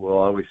Red will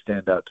always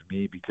stand out to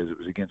me because it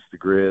was against the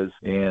Grizz,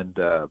 and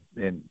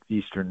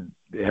Eastern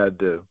had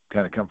to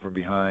kind of come from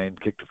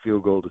behind, kick the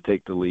field goal to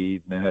take the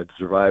lead, and then had to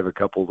survive a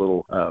couple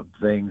little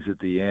things at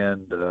the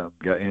end.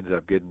 Ended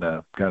up getting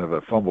a kind of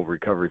a fumble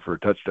recovery for a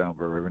touchdown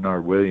by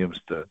Renard Williams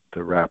to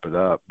wrap it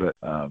up. But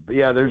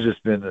yeah, there's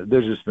just been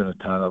a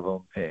ton of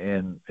them,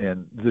 and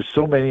there's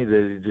so many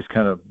that it just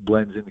kind of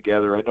blends in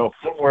together. I know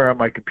somewhere on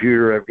my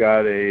computer I've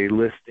got a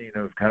listing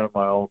of kind of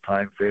my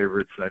all-time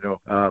favorites. I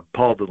know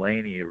Paul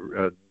Delaney,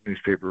 a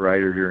newspaper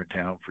writer here in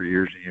town for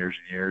years and years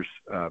and years,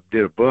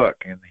 did a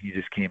book, and he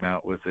just came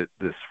out with it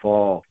this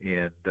fall,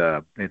 and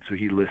so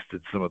he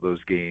listed some of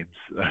those games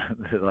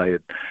that I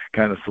had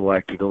kind of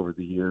selected over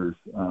the years.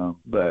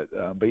 But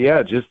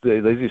yeah, just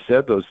as you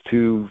said, those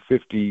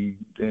 250,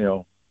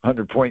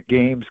 100-point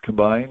games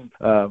combined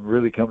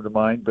really come to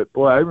mind. But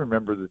boy, I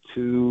remember the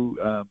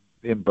two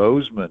in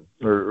Bozeman,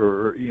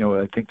 or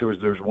I think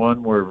there's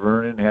one where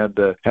Vernon had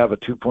to have a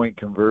 2-point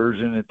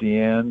conversion at the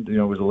end.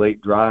 It was a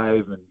late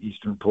drive, and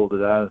Eastern pulled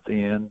it out at the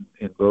end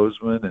in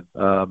Bozeman,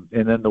 and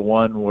then the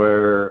one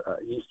where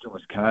Eastern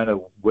was kind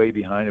of way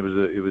behind. It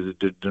was a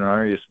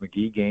Denarius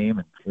McGee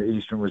game, and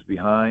Eastern was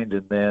behind,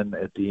 and then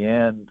at the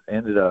end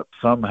ended up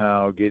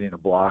somehow getting a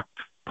blocked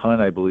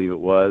punt, I believe it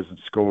was, and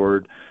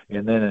scored,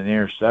 and then an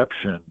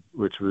interception,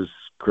 which was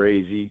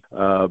crazy,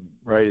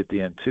 right at the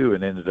end too,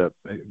 and ended up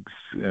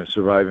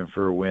surviving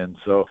for a win.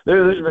 So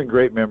there's been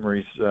great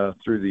memories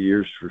through the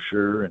years for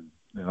sure, and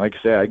like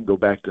I say, I can go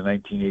back to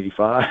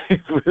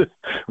 1985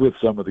 with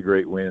some of the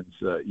great wins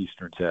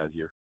Eastern's had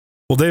here.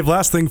 Well, Dave,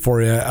 last thing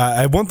for you.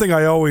 One thing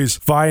I always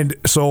find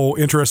so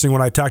interesting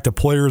when I talk to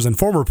players and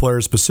former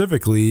players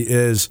specifically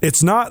is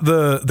it's not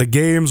the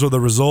games or the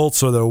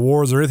results or the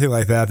awards or anything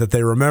like that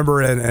they remember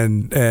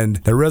and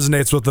that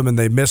resonates with them and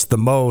they miss the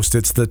most.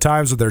 It's the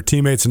times with their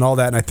teammates and all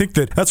that. And I think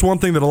that's one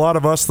thing that a lot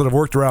of us that have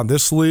worked around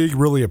this league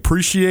really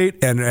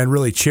appreciate and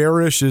really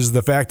cherish is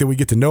the fact that we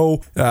get to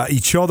know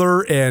each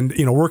other and,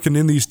 working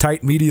in these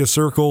tight media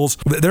circles.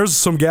 There's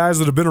some guys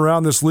that have been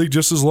around this league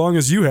just as long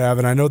as you have,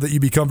 and I know that you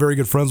become very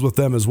good friends with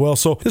them as well.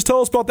 So just tell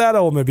us about that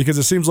element, because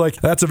it seems like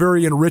that's a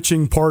very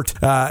enriching part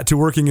to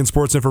working in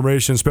sports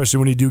information, especially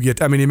when you do get,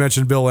 you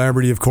mentioned Bill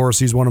Lamberty, of course.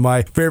 He's one of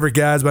my favorite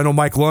guys, but I know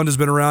Mike Lund has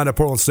been around at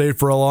Portland State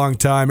for a long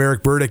time,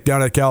 Eric Burdick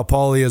down at Cal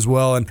Poly as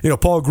well, and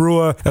Paul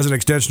Grua as an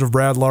extension of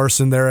Brad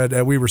Larson there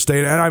at Weber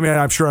State. And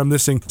I'm sure I'm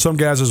missing some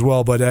guys as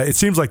well, but it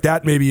seems like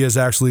that maybe is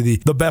actually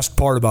the best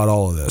part about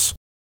all of this.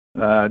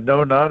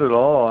 No, not at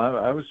all.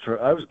 I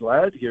was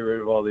glad to get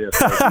rid of all the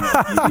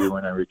FIU media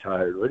when I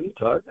retired. What are you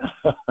talking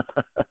about?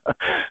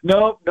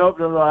 No.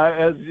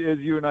 As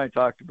you and I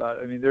talked about,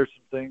 there's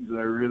some things that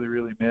I really,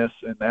 really miss,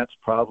 and that's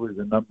probably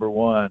the number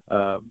one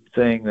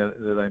thing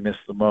that I miss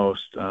the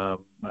most.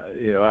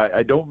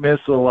 I don't miss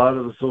a lot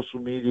of the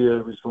social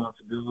media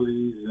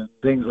responsibilities and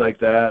things like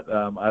that.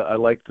 I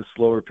like the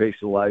slower pace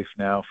of life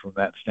now from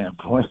that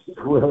standpoint.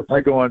 I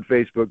go on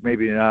Facebook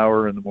maybe an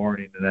hour in the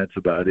morning, and that's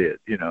about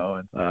it,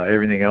 and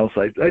everything else.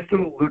 I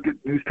still look at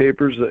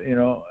newspapers,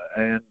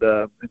 and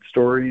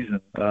stories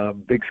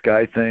and Big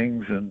Sky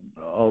things and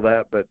all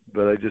that, but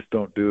I just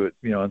don't do it,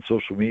 on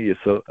social media.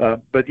 So,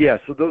 but yeah,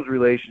 so those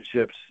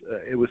relationships,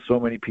 it was so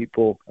many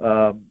people,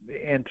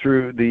 and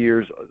through the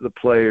years, the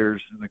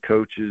players and the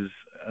coaches,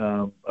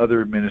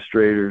 other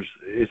administrators,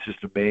 it's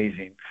just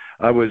amazing.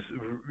 I was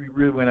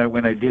really,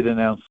 when I did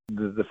announce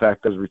the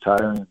fact I was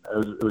retiring, I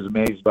was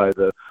amazed by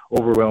the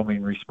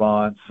overwhelming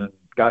response. And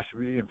gosh,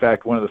 in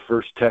fact, one of the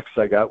first texts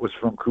I got was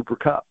from Cooper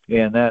Kupp,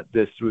 and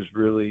this was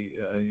really,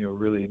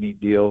 really a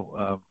neat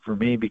deal for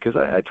me, because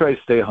I try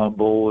to stay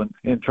humble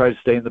and try to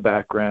stay in the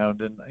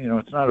background, and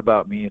it's not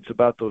about me, it's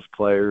about those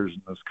players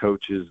and those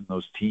coaches and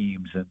those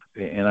teams,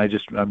 and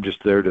I'm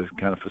just there to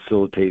kind of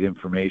facilitate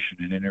information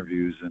and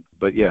interviews,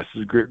 but yes,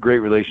 great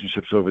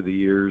relationships over the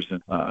years,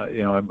 and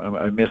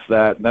I miss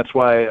that, and that's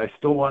why I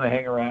still want to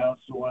hang around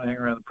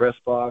the press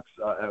box.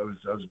 I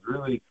was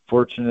really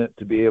fortunate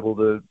to be able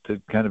to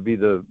kind of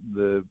be the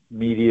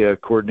media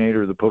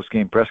coordinator of the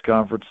post-game press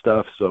conference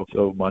stuff. So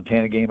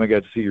Montana game, I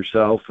got to see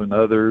yourself and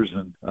others,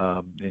 and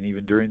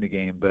even during the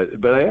game.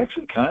 But I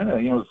actually kind of,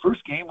 the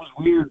first game was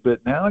weird,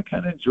 but now I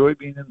kind of enjoy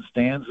being in the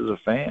stands as a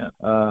fan.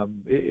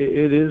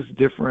 It is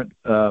different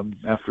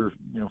after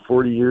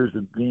 40 years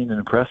of being in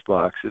a press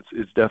box.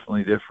 It's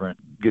definitely different.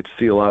 Get to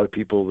see a lot of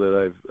people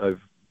that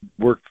I've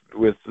worked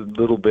with a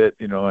little bit,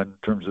 in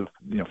terms of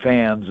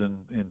fans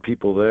and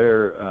people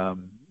there.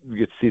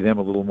 get to see them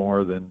a little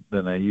more than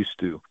I used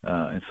to,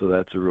 and so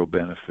that's a real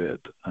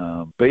benefit.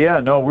 But yeah,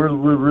 no, we're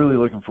really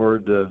looking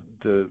forward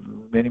to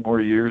many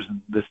more years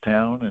in this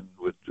town and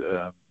with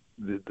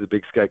the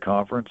Big Sky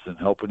Conference and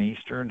helping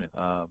Eastern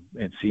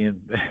and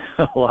seeing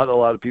a lot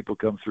of people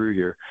come through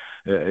here.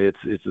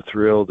 It's a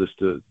thrill just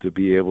to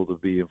be able to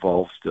be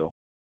involved still.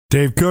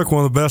 Dave Cook,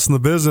 one of the best in the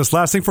business.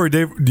 Last thing for you,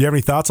 Dave, do you have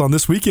any thoughts on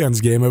this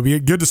weekend's game? It would be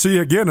good to see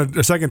you again,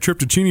 a second trip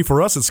to Cheney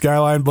for us at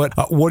Skyline, but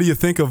what do you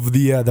think of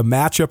the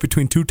matchup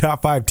between two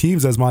top 5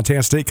 teams as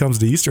Montana State comes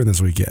to Eastern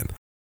this weekend?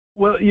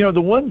 Well,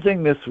 the one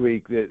thing this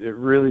week that it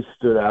really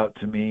stood out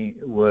to me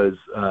was,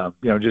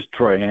 just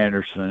Troy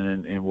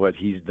Anderson and what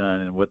he's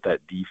done and what that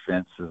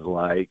defense is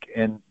like.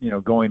 And,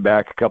 going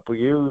back a couple of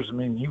years, I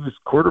mean, he was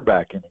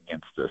quarterbacking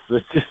against us.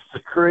 It's just the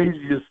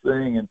craziest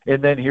thing.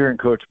 And then hearing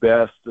Coach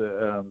Best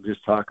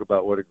just talk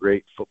about what a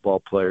great football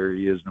player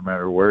he is, no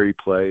matter where he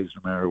plays,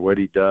 no matter what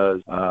he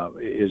does,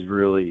 is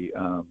really,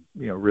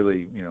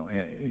 really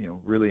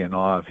in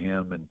awe of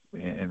him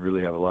and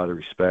really have a lot of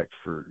respect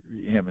for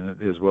him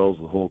and as well as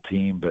the whole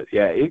team. But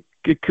yeah,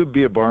 it could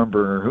be a barn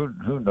burner.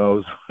 Who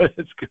knows what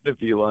it's going to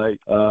be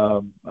like.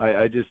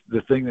 I just,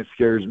 the thing that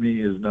scares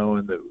me is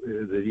knowing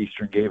that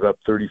Eastern gave up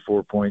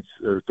 34 points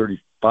or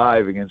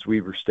 35 against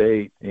Weber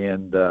State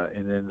and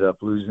ended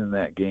up losing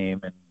that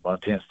game, and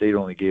Montana State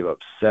only gave up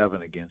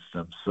 7 against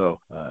them. So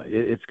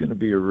it's going to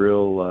be a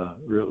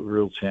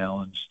real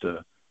challenge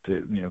to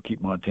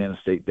keep Montana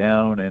State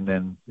down and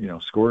then,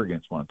 score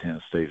against Montana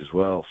State as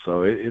well.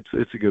 So it's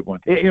a good one.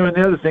 And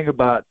the other thing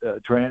about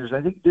Troy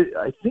Anderson,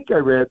 I think I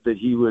read that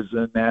he was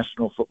a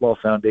National Football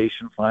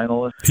Foundation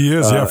finalist. He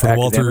is,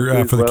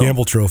 for the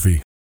Campbell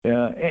Trophy.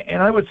 Yeah,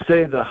 and I would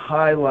say the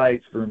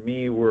highlights for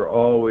me were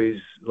always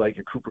like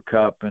a Cooper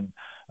Kupp and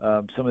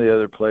some of the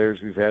other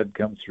players we've had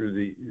come through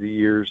the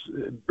years,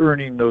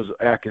 earning those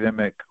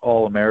academic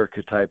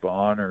All-America type of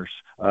honors.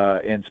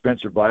 And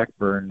Spencer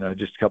Blackburn,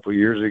 just a couple of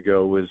years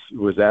ago,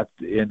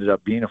 ended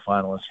up being a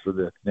finalist for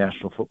the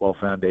National Football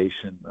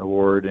Foundation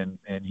Award,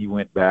 and he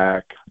went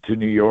back to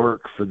New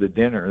York for the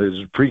dinner. This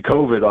was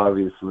pre-COVID,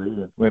 obviously,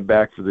 and went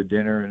back for the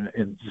dinner,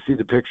 and to see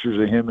the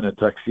pictures of him in a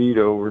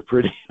tuxedo were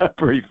pretty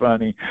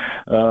funny,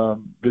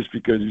 just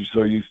because you're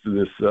so used to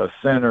this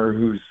center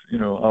who's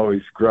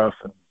always gruff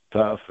and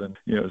tough, and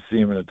see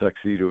him in a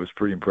tuxedo was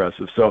pretty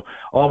impressive. So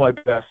all my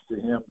best to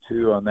him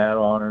too on that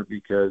honor,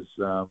 because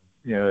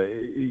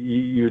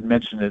you had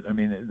mentioned it. I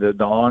mean,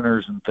 the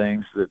honors and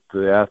things that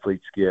the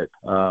athletes get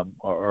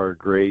are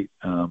great.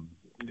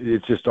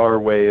 It's just our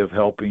way of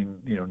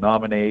helping,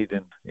 nominate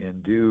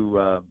and do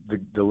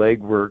the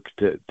legwork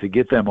to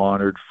get them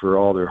honored for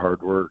all their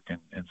hard work.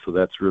 And so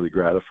that's really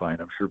gratifying.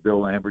 I'm sure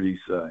Bill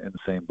Lamberty's in the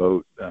same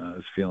boat,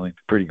 is feeling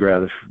pretty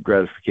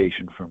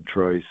gratification from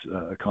Troy's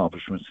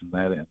accomplishments in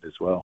that end as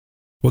well.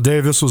 Well,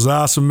 Dave, this was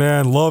awesome,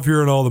 man. Love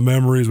hearing all the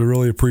memories. We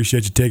really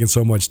appreciate you taking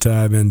so much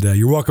time, and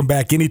you're welcome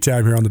back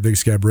anytime here on the Big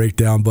Sky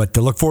Breakdown. But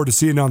look forward to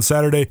seeing you on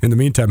Saturday. In the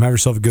meantime, have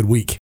yourself a good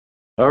week.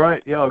 All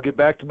right. Yeah, I'll get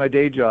back to my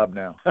day job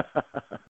now.